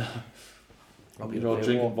 though. But You're all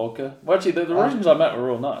drinking vodka. Well, actually, the Russians I met were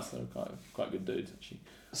all nice. They were quite good dudes. Actually,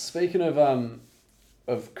 speaking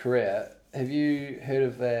of Korea, have you heard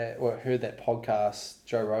of that or heard that podcast,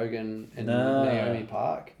 Joe Rogan and No. Naomi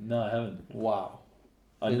Park? no, I haven't. Wow.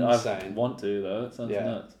 I Insane. want to though. It sounds Yeah.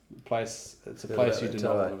 nuts. It's a Heard place about you that do too,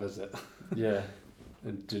 not eh? want to visit. Yeah,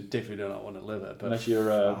 And definitely do not want to live it. But unless you're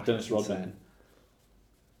fuck, Dennis it's Rodman. insane.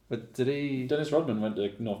 But did he? Dennis Rodman went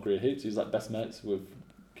to North Korea heaps. He's like best mates with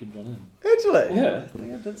Kim Jong Un. Actually, Yeah. I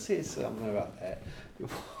think I did see something about that.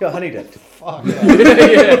 got honey dipped. Fuck.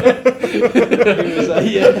 yeah. He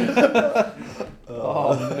was yeah.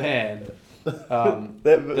 Oh man. That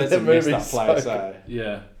That's a messed movie's up place, so eh?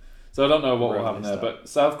 Yeah. So I don't know what will Really happen there, messed up. but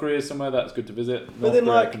South Korea is somewhere that's good to visit. North then,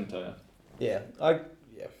 Korea, like- I couldn't tell you. Yeah, I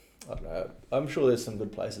don't know. I'm sure there's some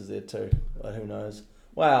good places there too. Like, who knows?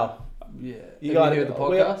 Wow. Yeah. You Have guys you heard the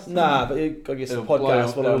podcast? Nah, but I guess the It'll blow,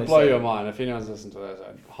 podcast will it'll only blow say- your mind. If anyone's listened to that,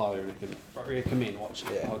 I'd highly recommend watching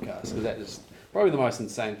the Yeah. podcast because that is probably the most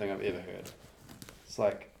insane thing I've ever heard. It's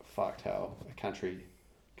like fucked how a country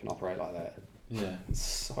can operate like that. Yeah. It's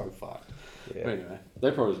so fucked. Yeah. But anyway.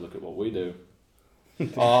 They probably just look at what we do.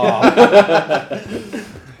 Oh.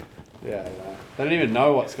 yeah. They don't even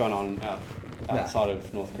know what's going on outside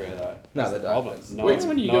of North Korea though. No, That's they the don't. problem. No, Wait, one,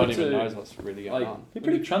 when you no go one even to, knows what's really going Like, on.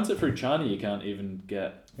 when you transit through China, you can't even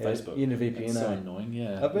get Yeah, Facebook. you need a VPN. It's so eh? annoying,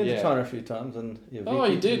 yeah. I've been Yeah. to China a few times, and yeah, Oh,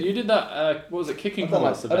 you did? You did that, what was it, kicking I've done,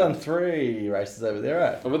 horse I've done event? 3 races over there,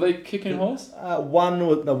 right? Oh, were they kicking horse? One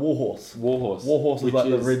with the Warhorse. Warhorse. Warhorse is Which like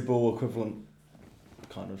the Red Bull equivalent,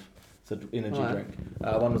 kind of. It's an energy Alright.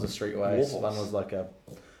 drink. One was a street race. Warhorse. One was like a,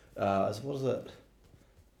 what is it?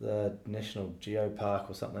 The National Geo Park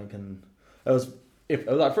or something. And it was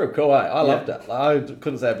like pretty cool. I loved it. Like, I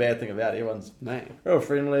couldn't say a bad thing about it. Everyone's Mate. real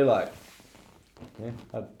friendly. Like, yeah,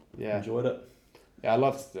 I Yeah. enjoyed it. Yeah, I'd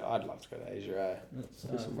love to go to Asia, It's,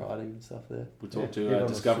 do some riding and stuff there. We'll talk Yeah, to everyone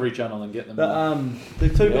was- Discovery Channel and get them. The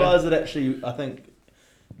two Yeah. guys that actually, I think,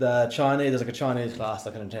 the Chinese, there's like a Chinese class,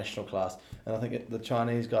 like an international class, and I think the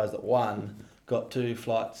Chinese guys that won got 2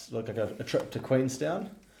 flights, like a trip to Queenstown.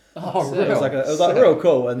 Oh, sick. It was like real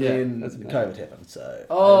cool, and Yeah, then that's amazing. COVID happened. So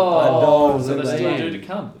Oh, I know, so and they're they- still due to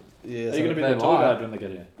come. yeah, Are so, you going to be they the tour might. guide when they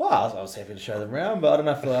get here? well, I was happy to show them around, but I don't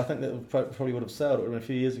know if I think that probably would have sailed. It would have been a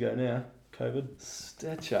few years ago now. COVID.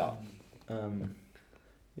 Stitch up.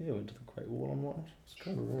 Yeah, went to the Great Wall and whatnot. It's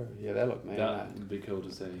cool. Yeah, they look mean. That would be cool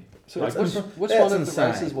to see. So Like, which that's one of insane.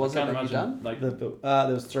 the races was I it can't that you imagine, done? like,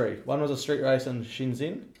 There was 3. One was a street race in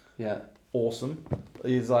Shenzhen. Yeah. Awesome.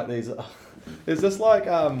 There's like these. There's just like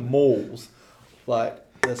malls, like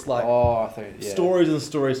there's like Oh, I think yeah. stories and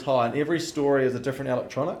stories high, and every story is a different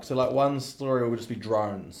electronic. So like one story will just be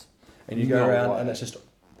drones, and you go No around way. and it's just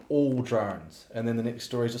all drones, and then the next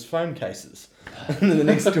story is just phone cases, and then the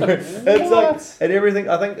next story it's like What? and everything.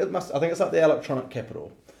 I think it's like the electronic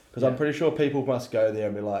capital, because I'm Yeah. pretty sure people must go there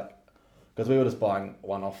and be like, because we were just buying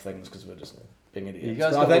one-off things because we're just being idiots. You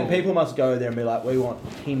guys But I got think all- people must go there and be like, we want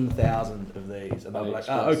 10,000 of these, and they'll be like,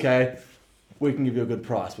 oh, Extras. okay, we can give you a good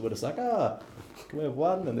price. But we're just like, can we have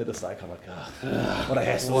one? And they're just like, I'm like, what a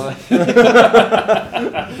hassle.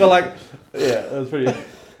 But like, yeah, it was pretty.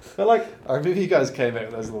 But like, I remember you guys came out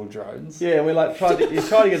with those little drones. yeah, we like tried to get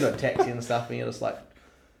into a taxi and stuff, and you're just like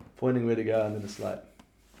pointing where to go, and then it's like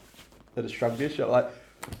they just shrug their shoulder. Like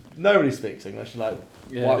nobody speaks English. Like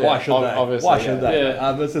Yeah. why should they? Obviously, Why should yeah. they?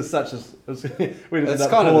 Yeah. This is such a. We just It's end up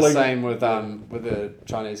kind of the calling- same with the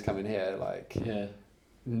Chinese coming here. Like Yeah.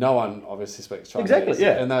 no one obviously speaks Chinese. Exactly,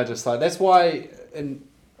 yeah. And they're just like that's why, and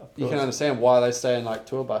you can course. understand why they stay in like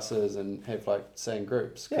tour buses and have like stay in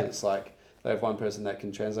groups because Yeah. it's like they have one person that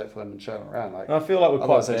can translate for them and show them around. Like And I feel like we're quite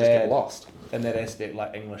otherwise they just get bad lost. in that aspect,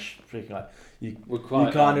 like English speaking. Like We're quite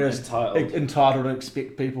you kind of entitled. entitled to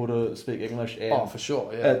expect people to speak English, and Oh, for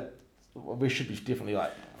sure. Yeah. we should be definitely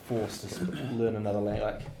like forced to learn another language.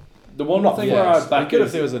 Like The one Not- thing yeah, where I it'd be back good is,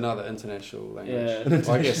 if there was another international language. Yeah.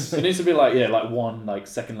 Well, I guess. it needs to be like one like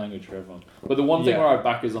second language for everyone. But the one thing Yeah. where I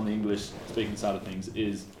back is on the English speaking side of things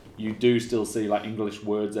is you do still see like English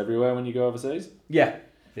words everywhere when you go overseas. Yeah.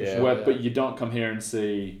 Yeah. But you don't come here and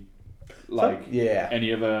see like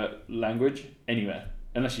any other language anywhere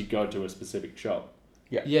unless you go to a specific shop.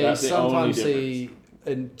 Yeah, you That's the only sometimes see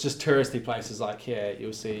in just touristy places like here,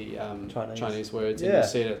 you'll see Chinese words, and you'll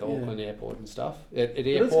see it at the Auckland airport and stuff. At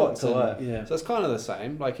airports, so it's kind of the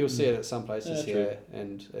same. Like you'll see it at some places here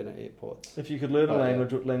and at airports. If you could learn a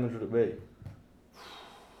language, what language would it be?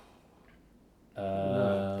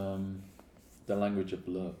 The language of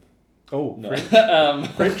love. Oh, no.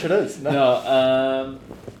 French it is. No,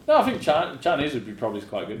 I think Chinese would be probably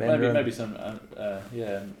quite good. Mandarin. Maybe some,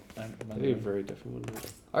 It'd be a very different one.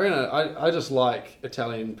 I just like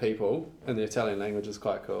Italian people, and the Italian language is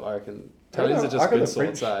quite cool. I reckon Italians are just good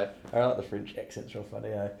sorts, eh? I like the French accent's real funny,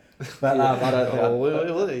 eh? But I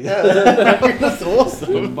don't think that's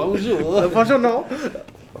awesome. Bonjour. Bonjour, no.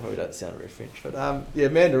 I probably don't sound very French, but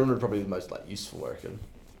Mandarin would probably be the most like useful, I reckon.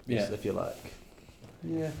 Yeah. If you like.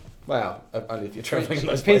 Yeah. Wow. Only if you're traveling.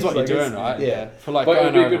 It depends what you're doing, right? Yeah. For like but going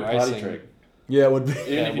it would be a over good party racing. trick. Yeah, it would be.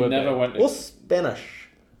 Even if you never went to... Or Spanish.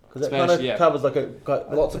 Because that kind of covers like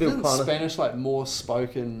lots of people kind of... Spanish like more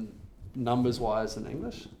spoken numbers-wise than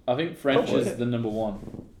English? I think French is the number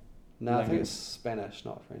one. No, I think it's Spanish,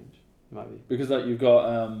 not French. It might be. Because like you've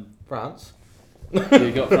got... France.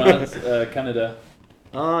 You've got France, Canada...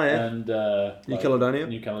 Oh yeah, and New Caledonia,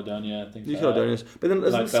 things New like Caledonia. But then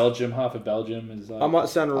like Belgium, half of Belgium is like. I might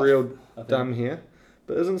sound real dumb here,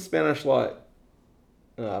 but isn't Spanish like?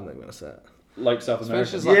 No, I'm not going to say it. Like South America.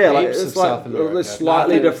 Spanish is like heaps it's of like South America. it's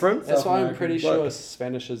slightly different. That's why I'm American. pretty sure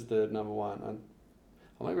Spanish is the number one.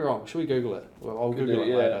 I might be wrong. Should we Google it? Well, I'll Google it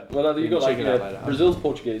later. Well, you got check it out later. Brazil's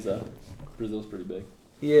Portuguese though. Brazil's pretty big.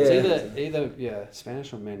 Yeah. It's either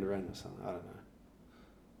Spanish or Mandarin or something. I don't know.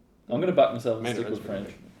 I'm gonna back myself and stick Mandarin's with French.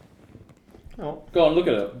 big. Oh. Go on, look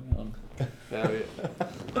at it.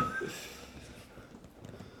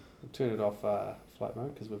 We'll turn it off flight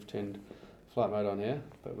mode because we've turned flight mode on here,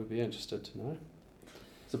 but we'd be interested to know.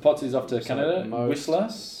 So Potsy's off to Canada, Whistler.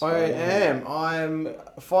 I am. I'm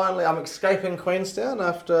escaping Queenstown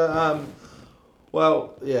after. I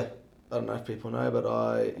don't know if people know, but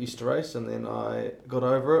I used to race and then I got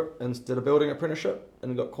over it and did a building apprenticeship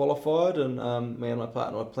and got qualified. And me and my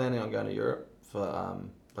partner were planning on going to Europe for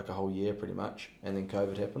like a whole year pretty much, and then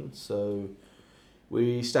COVID happened. So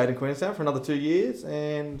we stayed in Queenstown for another 2 years,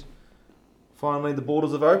 and finally the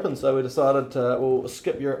borders have opened. So we decided we'll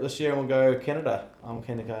skip Europe this year and we'll go Canada. I'm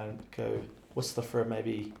keen to go Whistler for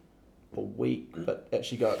maybe a week, but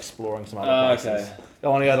actually go exploring some other places. Okay. I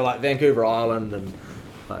want to go to like Vancouver Island and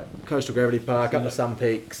like Coastal Gravity Park, up to some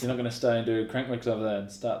peaks. You're not going to stay and do Crankworks over there and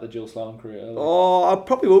start the dual slalom career early? Oh, I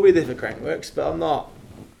probably will be there for Crankworks, but I'm not.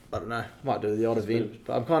 I don't know. Might do the odd event,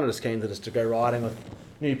 but I'm kind of just keen to go riding with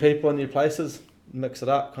new people and new places, mix it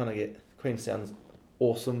up. Kind of get Queenstown's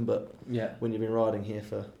awesome, but when you've been riding here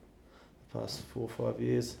for the past 4 or 5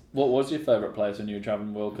 years. What was your favourite place when you were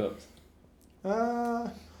travelling World Cups?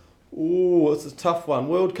 It's a tough one.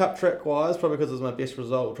 World Cup track wise, probably because it was my best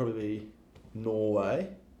result, would probably be Norway.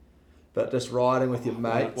 But just riding with your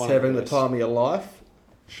mates, having the time of your life,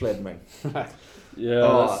 Schledming. Yeah,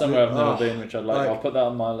 that's somewhere I've never been, which I'd like. I'll put that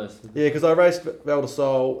on my list. Yeah, because I raced Val de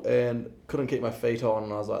Sol and couldn't keep my feet on,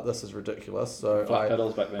 and I was like, this is ridiculous. So flat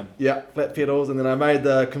pedals back then. Yeah, flat pedals, and then I made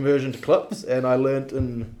the conversion to clips, and I learnt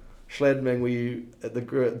in Schledming where the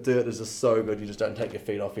dirt is just so good, you just don't take your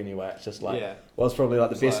feet off anyway. It's just like, well, it's probably like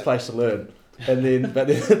the best place to learn. And then, but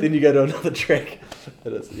then you go to another track,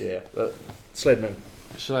 and it's, but Schledming.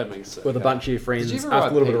 With a bunch of your friends after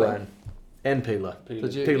a little bit of rain. And Peeler.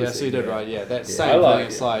 Did you? Yeah, so you did, right? Yeah, that same I thing. like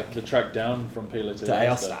It's like the track down from Peeler to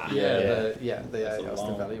Aylster. The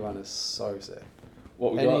Aylster Valley one is so sick.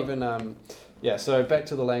 What we got? And even so back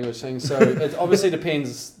to the language thing. So it obviously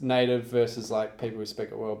depends native versus like people who speak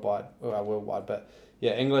it worldwide. But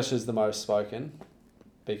yeah, English is the most spoken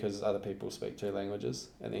because other people speak 2 languages,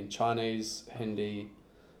 and then Chinese, Hindi,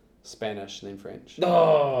 Spanish, and then French.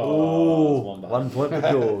 Oh, 1 point for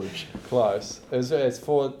George. Close. It's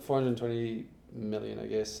 420 million, I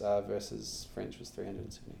guess, versus French was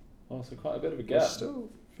 370. Oh, so quite a bit of a gap. It's still,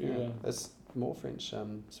 it's more French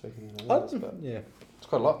speaking than others, but it's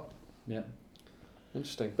quite a lot. Yeah.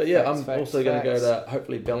 Interesting. But I'm also going to go to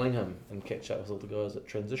hopefully Bellingham and catch up with all the guys at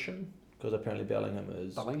Transition, because apparently Bellingham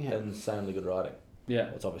is insanely good riding.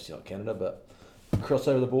 Yeah. It's obviously not Canada, but cross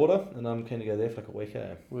over the border, and I'm keen to go there for like a week.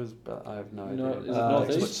 I have no idea. No, is it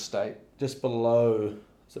northeast? Which state? Just below.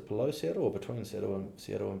 Is it below Seattle or between Seattle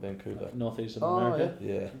and Vancouver? Northeast of America.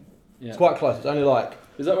 Yeah. It's quite close. It's only like.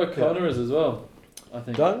 Is that where Kona is as well? I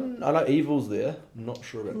think. I know Evil's there. I'm not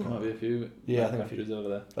sure about Kona. Might be a few. Yeah, I think countries over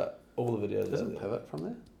there. But all the videos. Doesn't Pivot from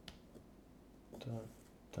there?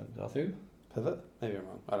 I think Pivot? Maybe I'm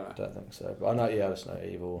wrong. I don't know. don't think so. But I know, I just know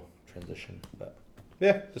Eve or transition. But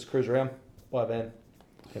yeah, just cruise around, buy a van,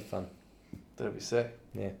 have fun. That'd be sick.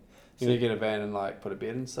 Yeah. You need to get a van and like put a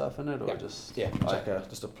bed and stuff in it, or Yeah. just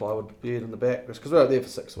Just a plywood bed in the back, because we're out there for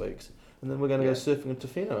 6 weeks, and then we're going to Yeah. go surfing in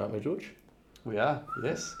Tofino, aren't we, George? We are,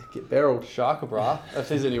 yes. Get barreled. Sharkabra, if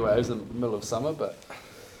there's any waves in the middle of summer, but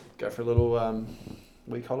go for a little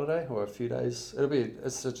week holiday or a few days.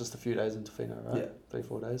 It's just a few days in Tofino, right? Yeah.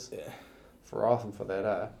 3-4 days. Yeah. For often for that,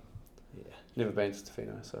 Yeah. Never been to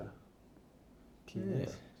Tofino, so keen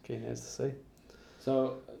as to see.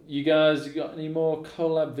 So, you guys got any more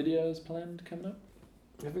collab videos planned coming up?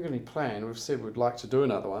 We haven't got any plan. We've said we'd like to do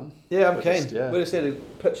another one. Yeah, I'm But keen. just, yeah. We just need to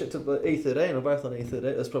pitch it to the E13. We're both on E13.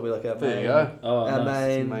 That's probably like our There main, you go. Oh, our nice.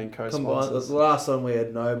 Main combined. co-sponsors. The last one we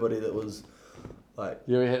had nobody that was like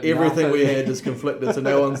Yeah, we had everything nothing. we had just conflicted, so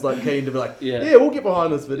no one's like keen to be like, Yeah. yeah, we'll get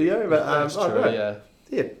behind this video. But That's oh, true, great.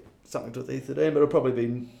 yeah. Something to with E13, but it'll probably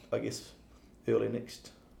be, I guess, early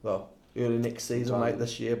next season, Time. mate.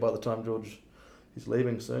 This year, by the time George is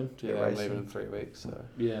leaving soon. To Yeah, get I'm racing. leaving in 3 weeks, so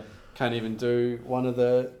Yeah. can't even do one of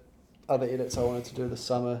the other edits I wanted to do this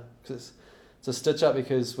summer because it's a stitch up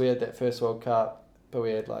because we had that first World Cup, but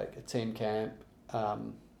we had like a team camp,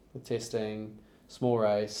 with testing, small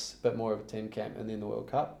race, bit more of a team camp, and then the World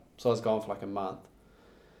Cup. So I was gone for like a month,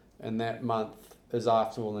 and that month is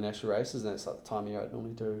after all the national races, and that's like the time of year I'd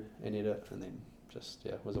normally do an edit, and then just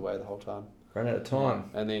was away the whole time. Ran out of time.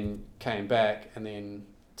 And then came back, and then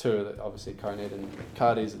two of the, obviously Coned and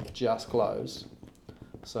Cardi's just closed.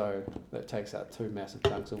 So that takes out 2 massive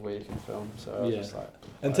chunks of where you can film. So I was just like,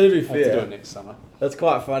 And to be have to do fair, it next summer. it's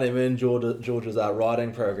quite funny. Me and George's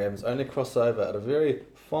riding programs only cross over at a very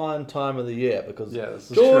fine time of the year because Yeah,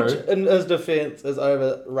 this is George, true. in his defence, is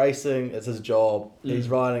over racing. It's his job. He's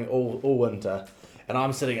riding all winter. And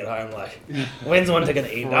I'm sitting at home like, when's winter going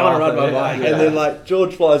to end? I want to ride my bike. Yeah. And then like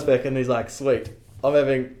George flies back and he's like, sweet, I'm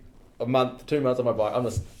having 2 months on my bike. I'm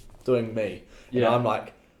just doing me. Yeah. And I'm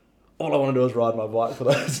like, all I want to do is ride my bike for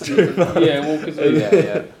those 2 months. Yeah, well, because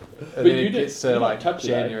And But then you it did- gets you to might like touch it,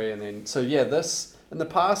 January, and then this in the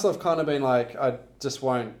past I've kind of been like I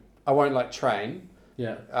won't like train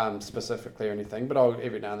yeah, specifically or anything, but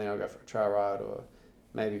every now and then I'll go for a trail ride or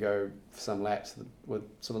maybe go for some laps with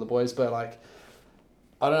some of the boys. But like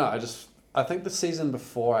I don't know, I think the season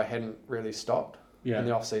before I hadn't really stopped yeah, in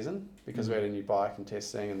the off season because we had a new bike and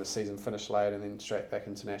testing, and the season finished late, and then straight back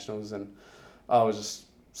into nationals, and I was just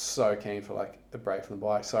so keen for like a break from the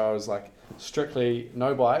bike. So I was like strictly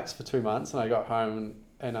no bikes for 2 months, and I got home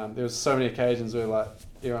and there was so many occasions where like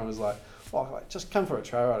everyone was like, "Oh, like just come for a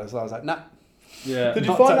trail ride." So I was like, "Nah." yeah. Did you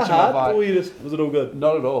Not find it touching my hard, bike. or was it all good?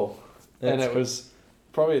 Not at all. And That's it was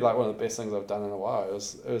probably like one of the best things I've done in a while. It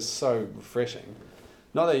was so refreshing.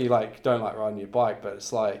 Not that you like don't like riding your bike, but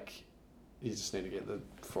it's like you just need to get the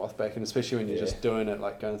froth back, and especially when you're Yeah. just doing it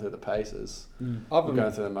like going through the paces, I've or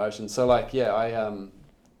going through the motions. So like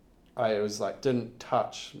I was like didn't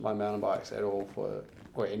touch my mountain bikes at all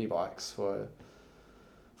or any bikes for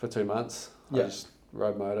 2 months. Yeah. I just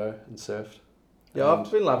rode moto and surfed. Yeah, And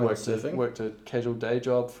I've been loving worked surfing. Worked a casual day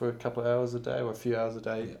job for a couple of hours a day or a few hours a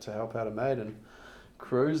day Yeah. to help out a mate, and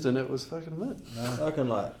cruised, and it was fucking lit. I can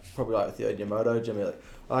probably with you and your moto, Jimmy. Like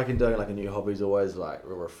I can doing like a new hobby's always like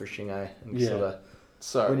real refreshing, eh? And Yeah. Sorta,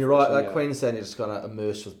 So when you're right, refreshing, like yeah. Queensland, you're just kind of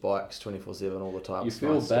immersed with bikes 24/7 all the time. You It's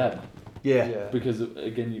feel nice. bad Yeah. because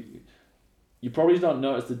again, you probably don't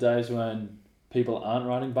notice the days when people aren't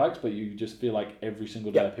riding bikes, but you just feel like every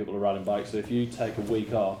single day Yeah. people are riding bikes. So if you take a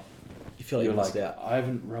week off, You feel like you're you're like, missed out. I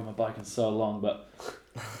haven't rode my bike in so long, but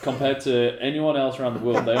compared to anyone else around the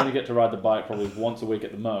world, they only get to ride the bike probably once a week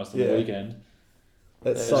at the most on Yeah. the weekend.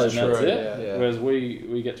 That's Yeah, so it's And that's true. it. yeah. Yeah. Whereas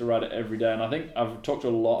we get to ride it every day, and I think I've talked to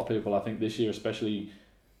a lot of people. I think this year especially,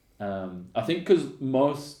 I think because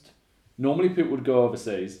normally people would go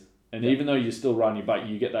overseas, and even though you're still riding your bike,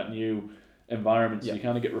 you get that new environment, so Yeah. you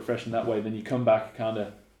kind of get refreshing that way. Then you come back kind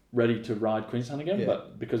of ready to ride Queenstown again. Yeah.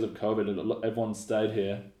 But because of COVID, everyone stayed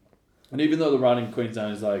here, and even though the riding in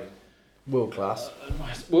Queenstown is like World class.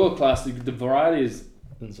 world class, the variety is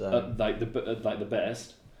Insane. like the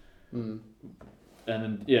best. Mm. And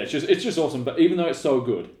then it's just awesome. But even though it's so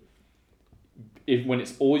good, when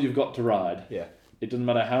it's all you've got to ride, Yeah. it doesn't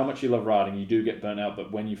matter how much you love riding, you do get burnt out.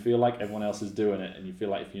 But when you feel like everyone else is doing it, and you feel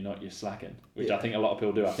like if you're not, you're slacking, which I think a lot of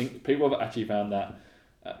people do. I think people have actually found that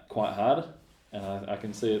quite hard, and I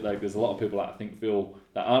can see it. Like there's a lot of people that I think feel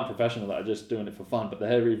that aren't professional, that are just doing it for fun, but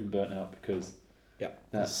they're even burnt out because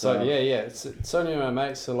that's So it's only my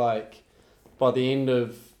mates. So like, by the end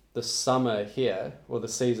of the summer here or the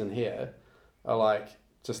season here, are like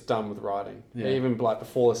just done with riding. Yeah. Even like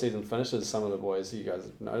before the season finishes, some of the boys, you guys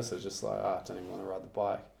notice, it's just like, I don't even want to ride the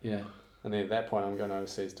bike. Yeah. And then at that point, I'm going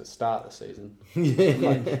overseas to start the season.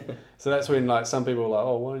 Yeah. So that's when like some people are like,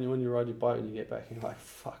 oh, why don't you ride your bike when you get back? And you're like,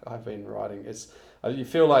 fuck, I've been riding. You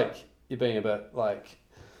feel like you're being a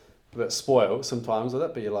bit spoiled sometimes with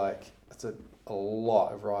it, but you're like, it's a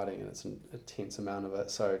lot of riding and it's an intense amount of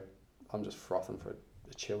it. So I'm just frothing for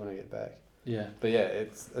a chill when I get back. Yeah. But yeah,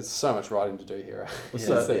 it's so much riding to do here. Yeah. It's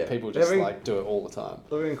that Yeah. people just Having- like do it all the time.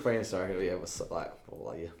 Living in Queenstown, yeah, was like,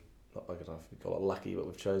 well, yeah, not like I don't know if you call it lucky, but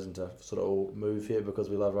we've chosen to sort of all move here because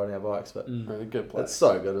we love riding our bikes. But Really good place. it's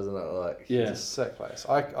so good, isn't it? Like, Yeah. It's a sick place.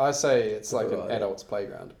 I say it's like an Right. adult's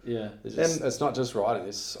playground. Yeah. It's not just riding.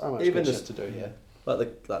 There's so much Even good just- shit to do here.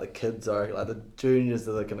 like the kids are like the juniors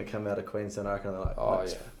that are going to come out of Queenstown. I reckon they're like Oh,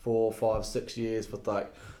 next yeah. 4, 5, 6 years with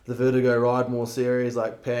like the Vertigo Ride More series,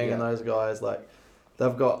 like Pang and Yeah. those guys. Like they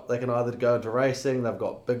can either go into racing. They've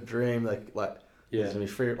got big dream. Yeah. It's gonna be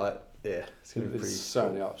free. Like it's gonna be There's pretty. so cool.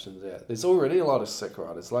 many options. Yeah, there's already a lot of sick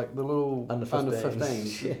riders, like the little Under under 15s.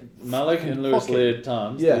 15s. Yeah. Malik and Lewis Pocket. Laird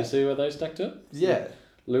times. Yeah. Do you see where they stacked up? Yeah.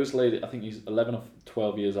 Lewis Laird, I think he's 11 or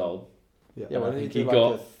 12 years old. Yeah. Yeah, I well, think he he got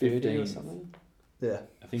got like a 30 or 15. something. Yeah.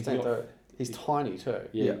 I think he got, He's tiny too.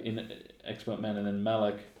 yeah, Yeah. in expert man, and then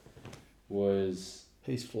Malik was,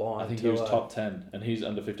 He's flying. I think he too, was eh? top 10, and he's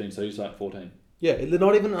under 15, so he's like 14. Yeah, they're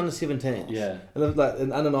not even under 17s. Yeah. And they're like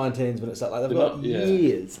in under 19s, but it's like they've They're got not- yeah.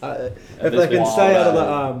 years. If there's they can wild stay out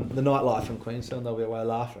out. of the nightlife in Queenstown, they'll be away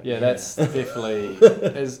laughing. Yeah, that's definitely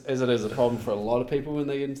as it is a problem for a lot of people when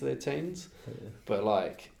they get into their teens. But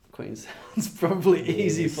like Queenstown's probably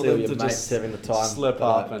easy for them to just having the time slip but,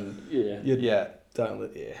 up like, and Yeah. yeah. don't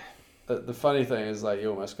let The funny thing is like you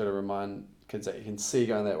almost got to remind kids that you can see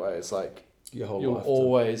going that way. It's like your whole you'll life.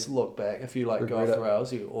 always look back if you like go Regret off it. the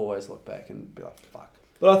rails. You always look back and be like, fuck.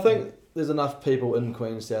 But I think there's enough people in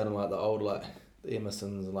Queenstown and like the old like the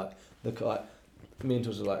Emersons and like the like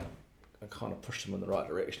mentors are like kind of push them in the right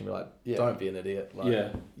direction. Be like, Yeah. don't be an idiot. Like, Yeah.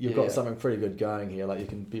 you've Yeah. got something pretty good going here. Like you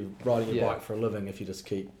can be riding your Yeah. bike for a living if you just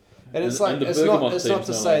keep. And it's And- like and the it's Bergamot not team's to no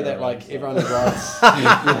say longer that around, like so. everyone who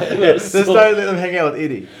rides. Just don't let them hang out with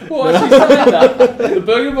Eddie. Well, actually saying that, the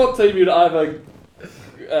Bergamot team, you'd either...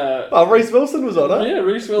 Oh, Reece Wilson was on it. yeah,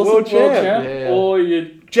 Reece Wilson, World world champ. champ, Yeah. or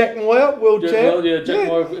you'd... Jack Moyer, world champ. Jack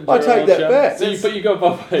Moore and I Gerard take that champ. back. So That's- you go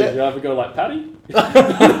both ways. that- You either go like Paddy,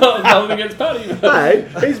 nothing against Paddy, but...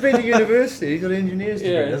 Hey, he's been to university. He's got an engineer's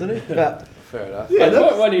degree, Yeah. hasn't he? But Fair enough. yeah, And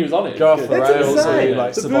that's, when he was on it, Go it was off good. the that's rails, insane. you,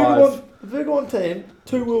 like, the survive. Bergamot team,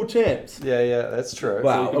 2 world champs. Yeah, that's true.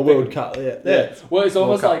 Wow, you a can World pick- Cup. Yeah, Yeah. Well, it's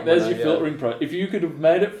almost Cup like there's winner, your yeah. filtering pro. If you could have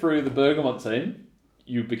made it through the Bergamot team,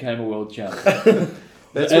 you became a world champ.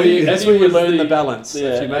 That's Eddie- where you, that's Eddie where you was learn the the- balance.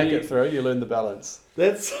 yeah, if you make Eddie- it through, you learn the balance.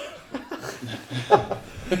 That's.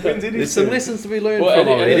 When's Eddie There's some doing? lessons to be learned Well, from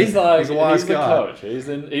Eddie, Eddie. Eddie's like He's a wise he's the guy. coach. He's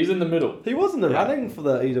in the middle. He was in the Yeah. running for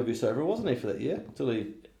the EW Sober, wasn't he, for that year? Till he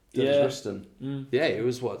did Yeah. his wristing. Mm. Yeah, he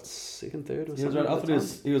was what, second, third, or He was something. right, I at thought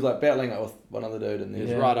the he was like battling it with one other dude, and He he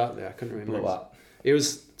was Yeah. right up there. I couldn't remember. blew up. He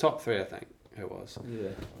was top 3, I think. It was.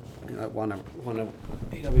 Yeah. One of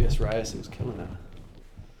EWS race. He was killing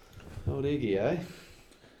it. Old Iggy, eh?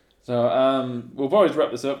 So we'll probably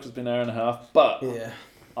wrap this up because it's been an hour and a half. But Yeah.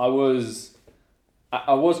 I was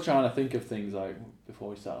trying to think of things like before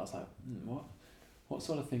we start. I was like, what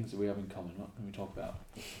sort of things do we have in common? What can we talk about?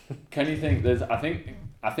 Can you think? I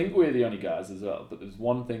think we're the only guys as well. But there's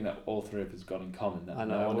one thing that all three of us got in common. That I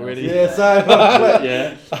no know one already. else- Yeah, so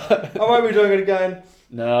yeah. I won't be doing it again.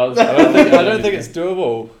 No, I don't think it's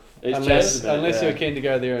doable. It's unless changed a bit, unless yeah. you're keen to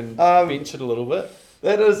go there and bench it a little bit.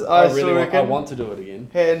 That is, I still really reckon, want to do it again.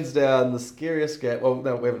 hands down the scariest game. Well,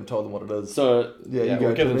 no, we haven't told them what it is. So Yeah, Yeah, you go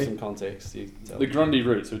we'll give them Jimmy. some context. You tell the them. Grundy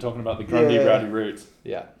roots. We're talking about the Grundy Yeah. Rowdy roots.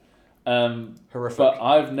 Yeah. Horrific. But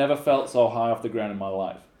I've never felt so high off the ground in my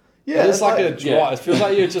life. yeah, It's like a drop. yeah. It feels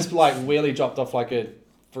like you're just like really dropped off like a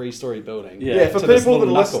 3-story building. Yeah. yeah, for to this people that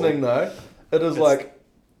are little knuckle. listening though, it is like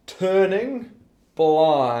turning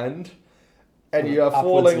blind, and you are Upwards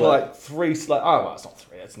falling lit. like 3. Oh, well, it's not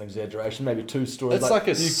 3. That's an exaggeration. Maybe 2 stories. It's like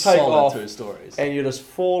a you take solid off, 2 stories. and you're just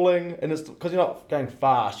falling, and it's because you're not going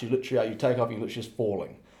fast. You literally you take off, and you're literally just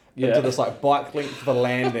falling Yeah. into this like bike length for the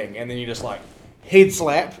landing, and then you just like head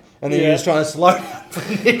slap, and then Yeah. you're just trying to slow down for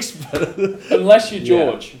the next bit. Unless you're Yeah.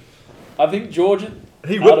 George. I think George.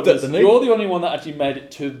 He out whipped of it, us, didn't he? You're the only one that actually made it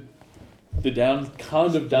to the downside.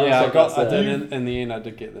 Yeah, I there. did. In the end, I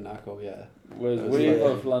did get the knuckle. Yeah. Whereas That was we like-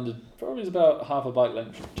 have landed probably about half a bike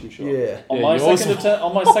length too short. Yeah. On Yeah, my yours second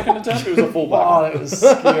attempt, it was a full Oh, bike. that was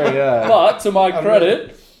scary. Yeah. But to my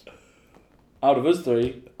credit, out of us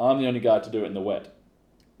three, I'm the only guy to do it in the wet.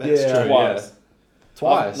 That's Yeah. true. Twice. Yeah.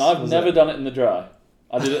 Twice. I've was never it? done it in the dry.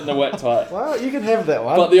 I did it in the wet tyre. Well, you can have that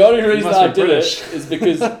one. But the only reason must I be did British. it is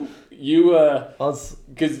because you were...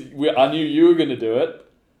 I knew you were going to do it,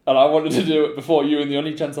 and I wanted to do it before you, and the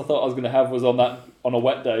only chance I thought I was going to have was on a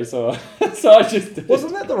wet day, so so I just did it.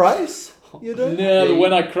 Wasn't that the race you did? No, the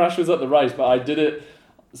when I crashed was at the race, but I did it.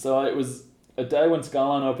 So it was a day when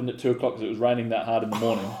Skyline opened at 2:00 because it was raining that hard in the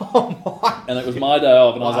morning, and it was my day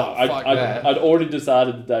off, and I was like, I'd already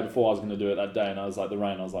decided the day before I was going to do it that day, and I was like, the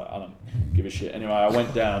rain, I was like, I don't give a shit. Anyway, I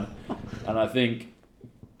went down, and I think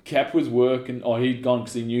Cap was working, or he'd gone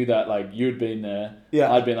because he knew that like you'd been there,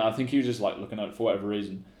 I'd been there. I think he was just like looking at it for whatever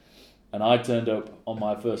reason, and I turned up on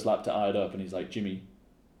my first lap to eye it up, and he's like, Jimmy,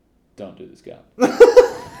 don't do this gap.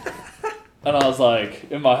 And I was like,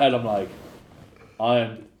 in my head, I'm like, I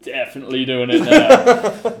am definitely doing it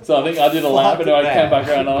now. So I think I did a lap, and I came back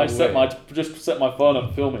around, and I set my phone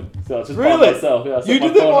up filming. So I was just by myself. Yeah, I set you my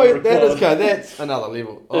did that phone while up that is recording. good. That's another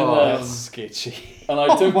level. That's sketchy. And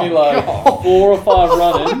I took me like 4 or 5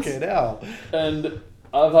 run-ins. Fucking hell. And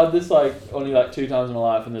I've had this like only like 2 times in my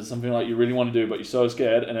life, and there's something like you really want to do, but you're so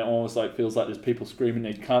scared, and it almost like feels like there's people screaming,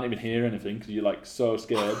 and you can't even hear anything because you're like so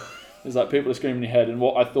scared. There's like people are screaming in your head, and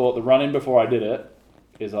what I thought the run-in before I did it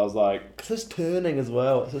is I was like, because it's turning as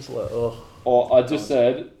well. It's just like, oh. Or I just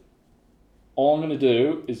said, all I'm going to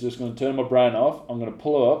do is just going to turn my brain off. I'm going to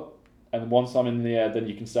pull up, and once I'm in the air, then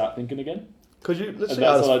you can start thinking again. Because you literally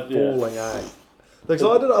are just falling, eh? Because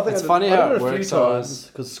I did It's funny how it a few works. times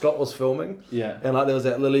because Scott was filming. Yeah. And like there was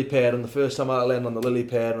that lily pad, and the first time I landed on the lily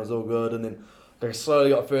pad, and it was all good, and then I slowly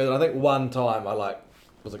got further. And I think one time I like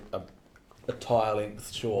was a tyre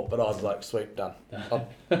length short, but I was like, sweet, done.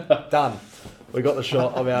 Done. We got the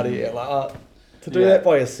shot. I'm out of here. Like to do that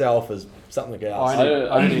by yourself is something else. I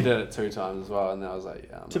only did it 2 times as well, and then I was like,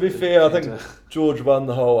 yeah. To be fair, I think George won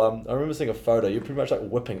the whole. I remember seeing a photo. You're pretty much like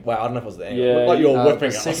whipping. Wow, I don't know if it was the angle. Yeah, It looked like you were whipping.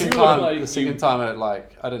 The us. second time, it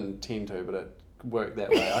like I didn't intend to, but it worked that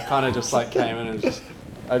way. I kind of just like came in and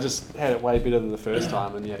I just had it way better than the first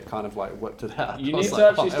time, and it kind of like whipped it out. You need to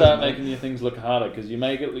actually start making your things look harder because you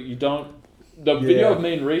make it. You don't. The video of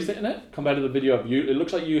me and Reece hitting it compared to the video of you, it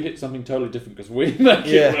looks like you hit something totally different because we make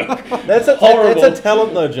it look horrible. That's a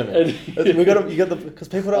talent though, Jimmy. Because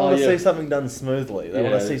people don't want to see something done smoothly. They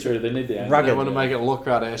want to see true. They need the rugged. They want to make it look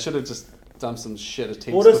right. I should have just done some shit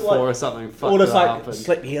attempts Or just before like- or something. Or just like and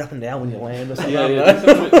slip your head up and down when you land or something.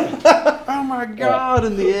 oh my god,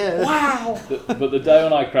 in the air! Wow. But the day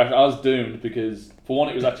when I crashed, I was doomed because for one,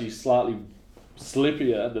 it was actually slightly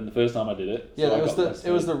slippier than the first time I did it. Yeah, So it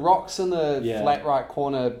was the rocks in the Yeah. flat right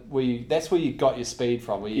corner that's where you got your speed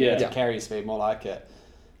from, where you had to Yeah. carry your speed more like it.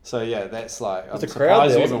 So yeah, that's like I'm There's a crowd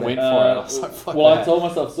surprised there, you even wasn't went there? for it. I was like, fuck well, that. I told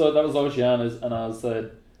myself, so that was Oceana's, and I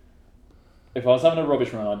said, if I was having a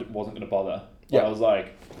rubbish run, I wasn't going to bother. But Yeah. I was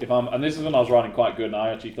like, and this is when I was riding quite good, and I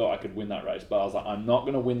actually thought I could win that race, but I was like, I'm not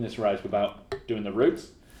going to win this race without doing the routes.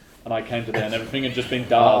 And I came to there and everything had just been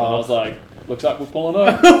dialed, and I was like, looks like we're pulling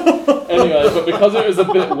up. Anyway, but because it was a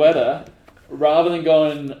bit wetter, rather than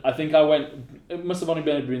going, I think I went, it must have only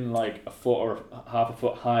been like a foot or half a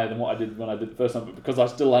foot higher than what I did when I did the first time, but because I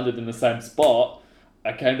still landed in the same spot,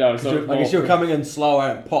 I came down. So I guess you were coming in slower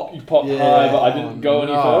and pop. You popped high, but I didn't go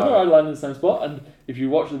any further. I landed in the same spot, and if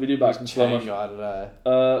you watch the video back in slow motion,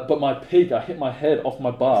 but my peak, I hit my head off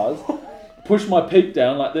my bars, pushed my peak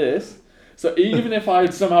down like this. So even if I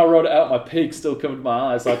had somehow rode it out, my peak still covered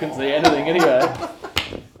my eyes, so I couldn't see anything anyway.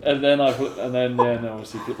 And then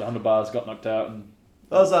obviously flipped the handlebars, got knocked out, and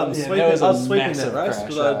I was sweeping that massive race crash,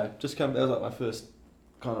 because I just come. That was like my first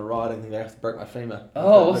kind of riding thing. I have to break my femur.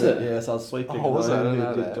 Oh, was it? Yeah, so I was sweeping. Oh, was it? I didn't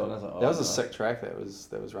know that. And I was like, That was a no. sick track that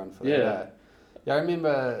was run for Yeah. that. Yeah, I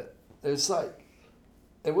remember it was like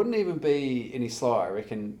it wouldn't even be any slower, I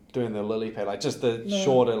reckon, doing the lily pad, like just the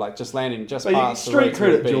shorter, like just landing just But past the street route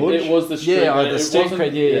credit, would be- George. it was the street. Yeah, it the street wasn't-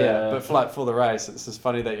 cred, yeah. But for like for the race, it's just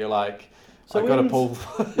funny that you're like, So I got to when's-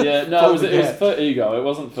 pull. Yeah, no, it was for ego. It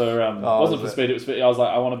wasn't for was for it? speed. It was for, I was like,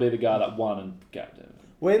 I want to be the guy that won and gapped it.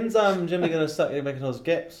 When's Jimmy gonna start getting back into those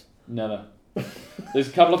gaps? Never. There's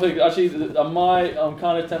a couple of things. Actually, I'm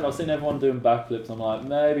kind of tempted. I've seen everyone doing backflips. I'm like,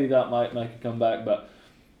 maybe that might make a comeback. But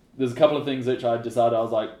there's a couple of things which I decided I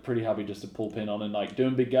was like pretty happy just to pull pin on and like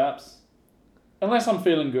doing big gaps. Unless I'm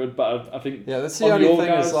feeling good, but I think Yeah, that's the on only your thing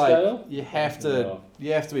guys' is like scale, you have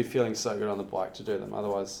to be feeling so good on the bike to do them.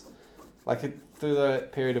 Otherwise, like through the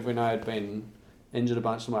period of when I had been injured a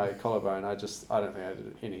bunch of my collarbone, I don't think I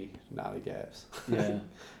did any gnarly gaps. Yeah.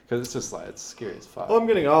 Because it's just like it's scary as fuck. I'm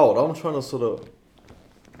getting old. I'm trying to sort of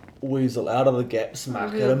weasel out of the gaps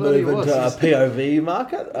market Yeah, and bloody move into a was. POV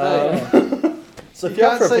market. So You if you're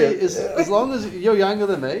up can't for a say pair, as long as you're younger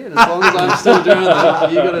than me, and as long as I'm still doing them,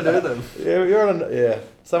 you got to do them. you're on.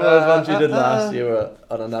 Some of those ones you did last year were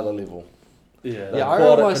on another level. Yeah. Yeah,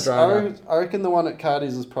 I reckon the one at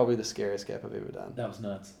Cardi's is probably the scariest gap I've ever done. That was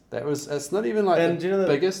nuts. It's not even like And the do you know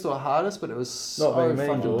biggest or hardest, but it was Not so being mean,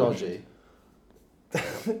 fucking George. dodgy.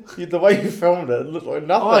 The way you filmed it looked like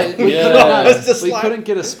nothing. Oh, we, Yeah. couldn't, no, It's just we like- couldn't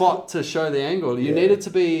get a spot to show the angle. You Yeah. needed to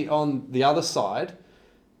be on the other side,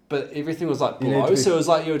 but everything was like You need below, to be- so it was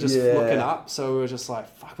like you were just Yeah. looking up. So we were just like,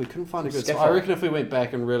 fuck, we couldn't find a good spot. I Scaffold. reckon if we went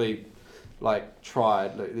back and really like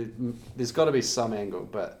tried, look, there's got to be some angle.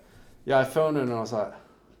 But yeah, I filmed it and I was like,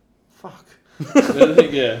 fuck.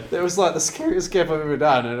 Yeah. It was like the scariest gap I've ever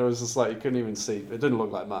done, and it was just like you couldn't even see. It didn't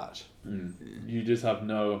look like much. You just have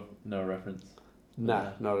no reference. Nah,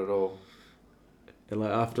 not at all. And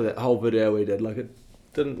like after that whole video we did, like it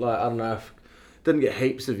didn't like I don't know if didn't get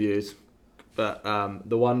heaps of views, but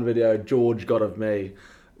the one video George got of me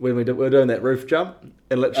when we were doing that roof jump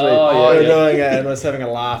and literally Oh, we were yeah. doing it and I was having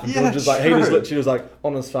a laugh and Yeah, George was like he just true. literally was like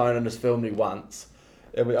on his phone and just filmed me once.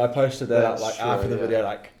 And I posted that up That's like true, after the yeah. video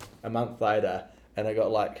like a month later and it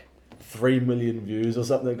got like 3 million views or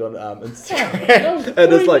something on Instagram.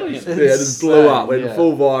 And it's like, million. it just blew up, went Yeah.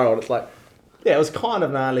 full viral. It's like, yeah, it was kind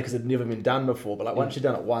of gnarly because it'd never been done before, but like once you've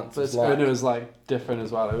done it once, But it's like, and it was like different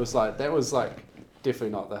as well. It was like that was like definitely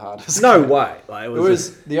not the hardest. no gap. way. Like, It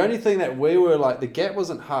was the only thing that we were like the gap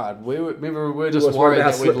wasn't hard. We were just was worried worried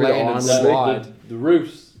how that we'd slippery the land and iron would be. slide. The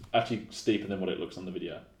roof's actually steeper than what it looks on the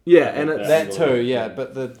video. yeah, and it's, That too, yeah.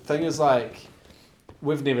 But the thing is like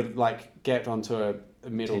we've never like gapped onto a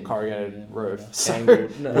metal Tin, corrugated yeah, roof. yeah. So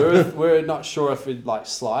angled. No. we're not sure if it'd like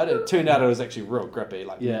slide. It turned out it was actually real grippy.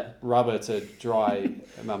 Like Yeah. rubber to dry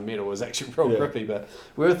metal was actually real Yeah. grippy. But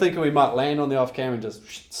we were thinking we might land on the off camera and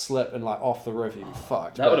just slip and like off the roof. You'd be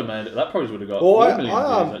fucked. That would have made it. That probably would have got Well, 4 I- million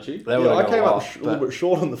I, views actually. That Yeah, would've I got came up lost, a little but- bit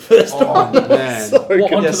short on the first Oh, one. man. So What,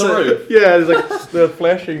 good. onto so- the roof? Yeah, it's like the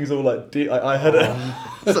flashing's all like I hit it.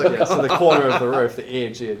 So the corner of the roof, the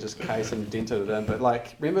edge, yeah, just cased and dented it in. But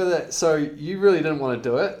like, remember that? So you really didn't want to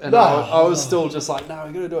do it, and No. I was still just like, no,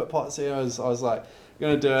 we're gonna do it, Potsy. I was like,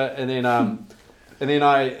 gonna do it, and then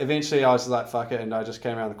I eventually I was just like, fuck it, and I just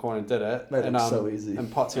came around the corner and did it. Made it and look so easy.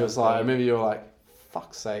 And Potsy was like, I remember you were like,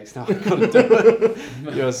 fuck's sakes, no, I gotta do it.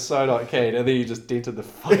 You were so not keen, and then you just dented the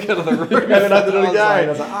fuck out of the roof. And then I did it was again. I like,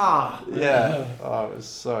 was like, ah. yeah. Oh, it was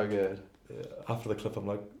so good. Yeah, after the clip, I'm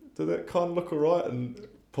like, did that kind of look alright? And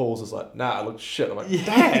Paul's just like, nah, it looks shit. I'm like,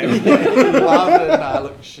 Damn. Laughed at it. Nah,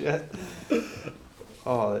 look shit.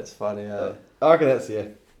 Oh, that's funny. I reckon that's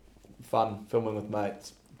fun filming with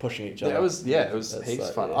mates, pushing each other. It was That's heaps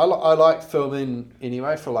so- fun. yeah. I like filming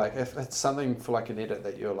anyway for like if it's something for like an edit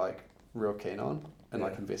that you're like real keen on and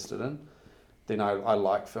like Yeah. invested in, then I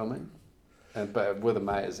like filming, but with a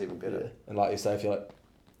mate is even Yeah. better. And like you say, if you're like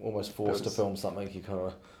almost forced to Builds- film something, you kind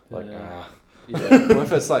of like, Yeah. ah. Yeah. Or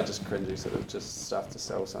if it's like just cringy sort of just stuff to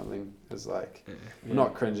sell something is like Yeah.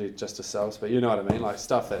 not cringy just to sell, but you know what I mean, like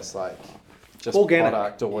stuff that's like just Organic.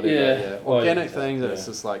 product or whatever. Yeah. Yeah. Well, Organic yeah. things that's Yeah.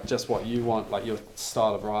 just like just what you want, like your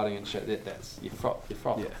style of writing and shit. That's you froth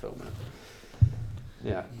Yeah. filming it.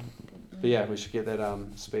 Yeah. But yeah, we should get that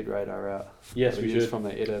speed radar out. Yes, that we used should. from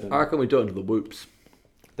the edit. And I reckon we do it into the whoops.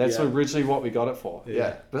 that's Yeah. originally what we got it for. Yeah.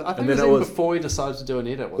 Yeah. But I think And it was then it even was- before we decided to do an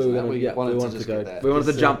edit, We wasn't were it? gonna, We wanted to just get that. We wanted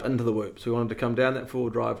to Yes, jump into the whoops. We wanted to come down that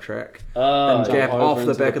 4-drive track Ah, and jump gap over off the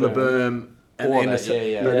into back the of the berm. And Or then, that,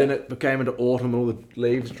 yeah. but then it became into autumn and all the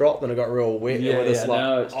leaves dropped and it got real wet. Yeah, and we're just yeah, like,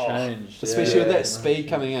 now it's oh. changed. Especially with Yeah. that speed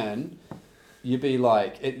coming in, you'd be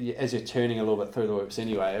like, as you're turning a little bit through the whoops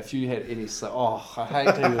anyway, if you had any, I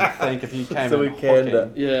hate to even think if you came So in we canned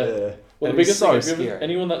hooking. it. Yeah. Yeah. Well, the It'd be biggest so thing, if you scary.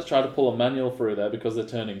 anyone that's tried to pull a manual through there because they're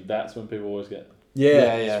turning, that's when people always get.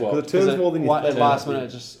 Yeah. Swap. Because it turns more than you At think. last minute, it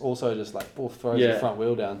just also just like throws Yeah. your front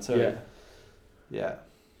wheel down too. Yeah.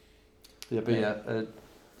 Yeah, but a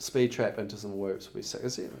speed trap into some whoops would be sick.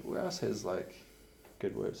 Is it, where else has like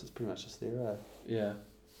good whoops? It's pretty much just there, eh? Yeah.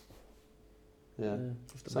 Yeah.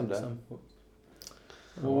 Have to Someday. make some.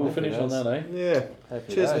 Well, we'll finish on that, eh? Yeah.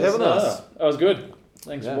 Happy Cheers for days. having us. That was good.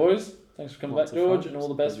 Thanks, Yeah. boys. Thanks for coming Lots back, of fun. George, and all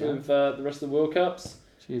the best Good, with the rest of the World Cups.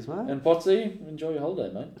 Cheers, mate. And Potsy, enjoy your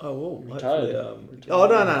holiday, mate. Oh, well. Retired. hopefully, Oh,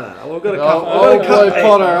 no. We've got a Oh, couple. oh, I've got a couple, boy,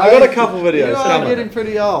 Potter, I got eh? a couple videos You are coming. getting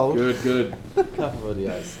pretty old. Good. Couple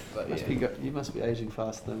videos. But yeah, You must be aging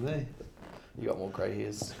faster than me. you got more grey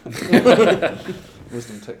hairs.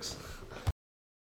 Wisdom ticks.